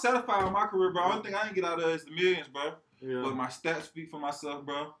shot, but I'm satisfied with my career, bro. Only thing I didn't get out of is the millions, bro. Yeah. But my stats speak for myself,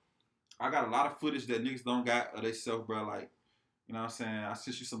 bro. I got a lot of footage that niggas don't got of themselves, bro. Like, you know what I'm saying? I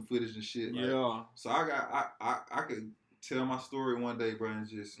sent you some footage and shit. Like, Yeah. So I could tell my story one day, bro, and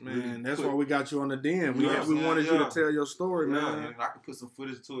just Man, that's why we got you on the den. We wanted you to tell your story, man. And I could put some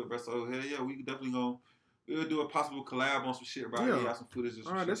footage to it, bro. So hell yeah, we definitely we'll do a possible collab on some shit, bro. Yeah. I got some footage. And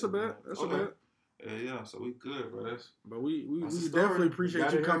some All right, shit, that's a bro. bet. That's a bet. Yeah, so we good, bro. But we That's the definitely story. appreciate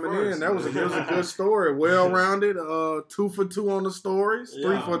Got you it here coming first. in. That was a good story. Well rounded. 2 for 2 on the stories.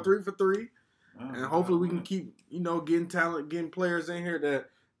 Yeah. 3 for 3. Man, And hopefully we can keep, getting talent, getting players in here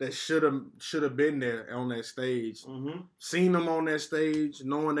that should have been there on that stage. Mm-hmm. Seen them on that stage,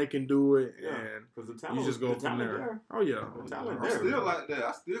 knowing they can do it, Yeah. and Because the talent, you just go the from talent there. Oh yeah. The talent I'm there. still like that.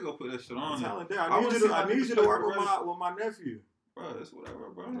 I still go put that shit on. The talent there. I I wanna see my need niggas you to play work for with real. my nephew. Bro, it's whatever,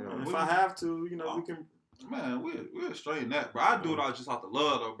 bro. Yeah. If I have to, we can. Man, we'll straighten that, bro. I do it all just out the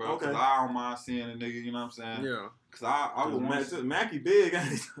love, though, bro. Okay. Because I don't mind seeing a nigga, you know what I'm saying? Yeah. Because I would want to. Mackie big.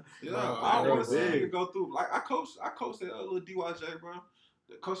 Yeah, Bro, I want to see a big. nigga go through. Like, I coached that little DYJ, bro.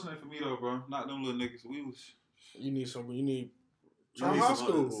 The coaching ain't for me, though, bro. Not them little niggas. We was. You need You try need high some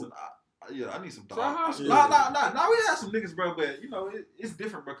school. Yeah, I need some Try high dogs. school. Nah, we had some niggas, bro, but, it's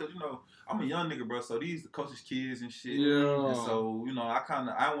different, bro, because, I'm a young nigga, bro, so these the coaches' kids and shit. Yeah. And so,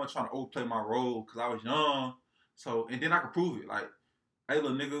 I wasn't trying to overplay my role because I was young. So, and then I could prove it. Like, hey,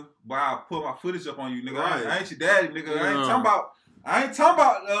 little nigga, boy, I put my footage up on you, nigga. Right. I ain't your daddy, nigga. I ain't talking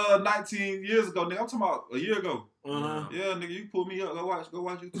about 19 years ago, nigga. I'm talking about a year ago. Uh-huh. Yeah, nigga, you pulled me up. Go watch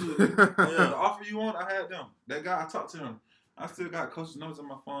YouTube. Yeah. The offer you want, I had them. That guy, I talked to him. I still got coach's numbers on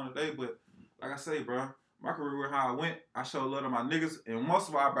my phone today, but like I say, bro, my career, how I went, I showed love to my niggas, and most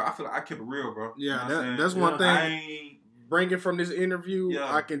of all, bro, I feel like I kept it real, bro. Yeah, You know what I'm saying? that's one thing. I ain't Bringing from this interview,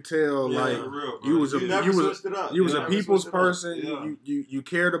 Yeah. I can tell Yeah. like kept it real, bro. you was a never switched it up. you was You a never people's switched it up. person. Yeah. You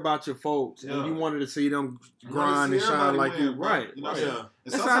cared about your folks, Yeah. and you wanted to see them You grind wanna and see shine everybody like you. win, bro. Right. You know what right. I'm saying? Yeah.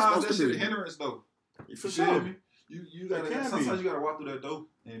 And That's how it's sometimes supposed that to shit be. a hindrance though. For You feel sure. me? You It gotta can sometimes be. you gotta walk through that door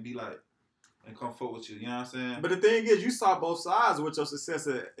and be like and come forward with you. You know what I'm saying? But the thing is, you saw both sides with your success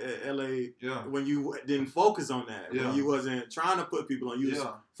at LA yeah. when you didn't focus on that. Yeah. When you wasn't trying to put people on. You was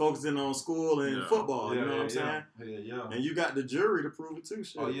Yeah. focusing on school and Yeah. football. You know what I'm saying? Yeah. And you got the jury to prove it too.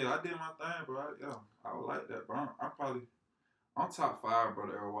 Shit. Oh yeah, I did my thing, bro. I would like that, bro. I'm probably I'm top 5, bro.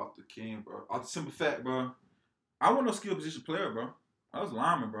 Ever walked the king, bro. Off the simple fact, bro. I wasn't no skill position player, bro. I was a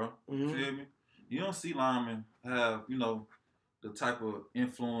lineman, bro. You feel me? You don't see linemen have, the type of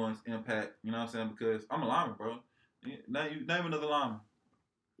influence, impact, you know what I'm saying? Because I'm a lineman, bro. Name another lineman.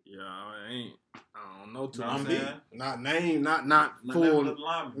 Yeah, I don't know too I'm much. saying? Not name, not full. Name another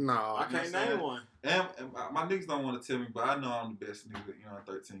lineman. No, I can't name one. And my niggas don't want to tell me, but I know I'm the best nigga, in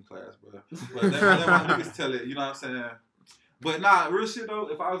 13 class, bro. But let my niggas tell it, you know what I'm saying? But nah, real shit though,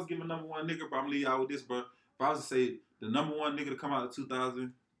 if I was giving number one nigga, bro, I'm gonna leave y'all with this, bro. If I was to say the number one nigga to come out of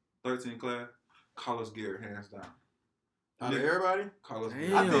 2013 class, Carlos Garrett, hands down. Out of everybody? Carlos Damn.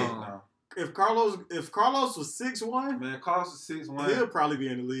 Garrett, hands down. If Carlos was 6'1", Man, Carlos is 6'1". he'll probably be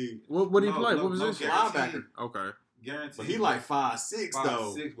in the league. What did he play? What was this? Linebacker. Okay. Guaranteed. But he like 5'6"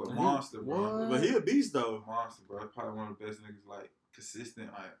 though. 5'6", but monster, bro. What? But he a beast though. Monster, bro. Probably one of the best niggas, like, consistent,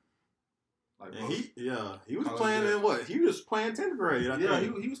 like And bro. he was Carlos playing Garrett. in what? He was playing 10th grade. I Yeah,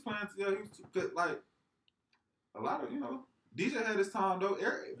 think. he was playing. Yeah, he was like a lot of DJ had his time though.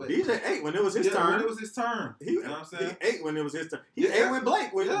 But DJ ate when it was his turn. When it was his turn. He, you know what I'm saying? he ate when it was his turn. He Yeah. ate with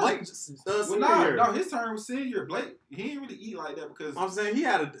Blake. When Yeah. Blake Well, senior year. no, his turn was senior. Blake, he didn't really eat like that because I'm saying he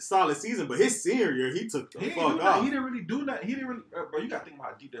had a solid season, but his senior year he took the he didn't fuck do that. off. He didn't really do that. He didn't really, bro. You got to think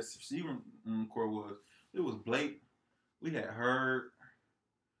about how deep that receiving core was. It was Blake. We had Hurd,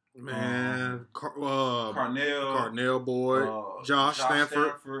 Man, Carnell, boy, Josh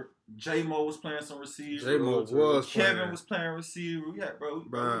Stanford. J-Mo was playing some receiver. J-Mo was Kevin playing. was playing receiver. We had, bro, we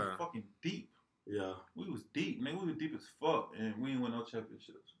was fucking deep. Yeah, We was deep, man. We were deep as fuck, and we ain't win no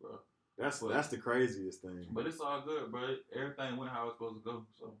championships, bro. that's the craziest thing. But it's all good, bro. Everything went how it's supposed to go.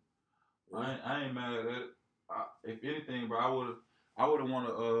 So I ain't mad at it. If anything, bro, I would have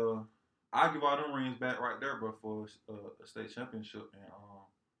wanted I give all them rings back right there, bro, for a state championship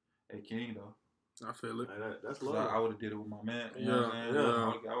and at King though. I feel it. Hey, that's So love. I would have did it with my man. You know what I'm saying? Yeah. I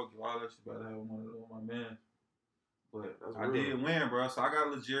would give all that shit back to have one with my man. But That's I real. did win, bro. So I got a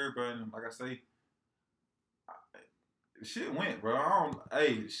legit, bro. And like I say, shit went, bro.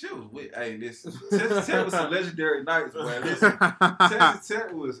 Shit was with. Hey, listen, Texas Tech was some legendary nights, bro. Listen, Texas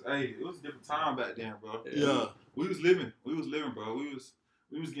Tech was, it was a different time back then, bro. Yeah. We was living, bro. We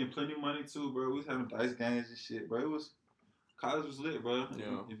was getting plenty of money too, bro. We was having dice games and shit, bro. College was lit, bro.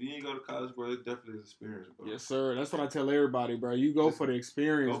 Yeah. If you ain't go to college, bro, it definitely is an experience, bro. Yes, sir. That's what I tell everybody, bro. You go for the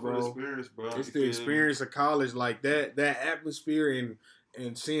experience, Go for bro. the experience, bro. It's You the feel experience of college, like that atmosphere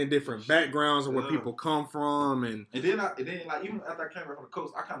and seeing different backgrounds and where Yeah. people come from, and me? And then like even after I came back from the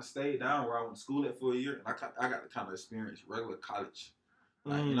coast, I kind of stayed down where I went to school at for a year, and I got to kind of experience regular college.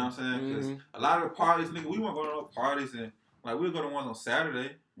 Like, you know what I'm saying? Because a lot of the parties, nigga, we weren't going to no parties, and like we would go to ones on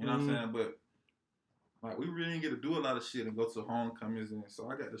Saturday. You know what I'm saying? But like we really didn't get to do a lot of shit and go to homecomings, and so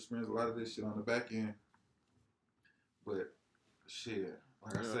I got to experience a lot of this shit on the back end. But shit,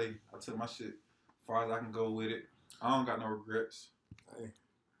 like I say, I took my shit as far as I can go with it. I don't got no regrets.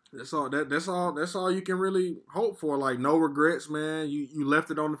 that's all you can really hope for. Like, no regrets, man. You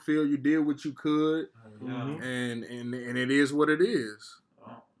left it on the field. You did what you could, Yeah. and it is what it is.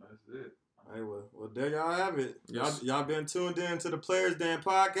 Oh, that's it. Hey, well, there y'all have it. Yes. Y'all been tuned in to the Players Den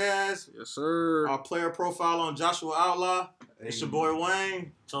podcast. Yes, sir. Our player profile on Joshua Outlaw. It's your boy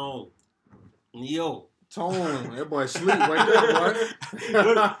Wayne. Tone. Neo. Tone. That boy sleep right there,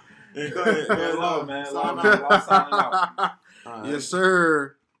 boy. Hey, go ahead. Love, man. Sign Love, out. man. Signing out. All right. Yes,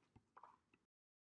 sir.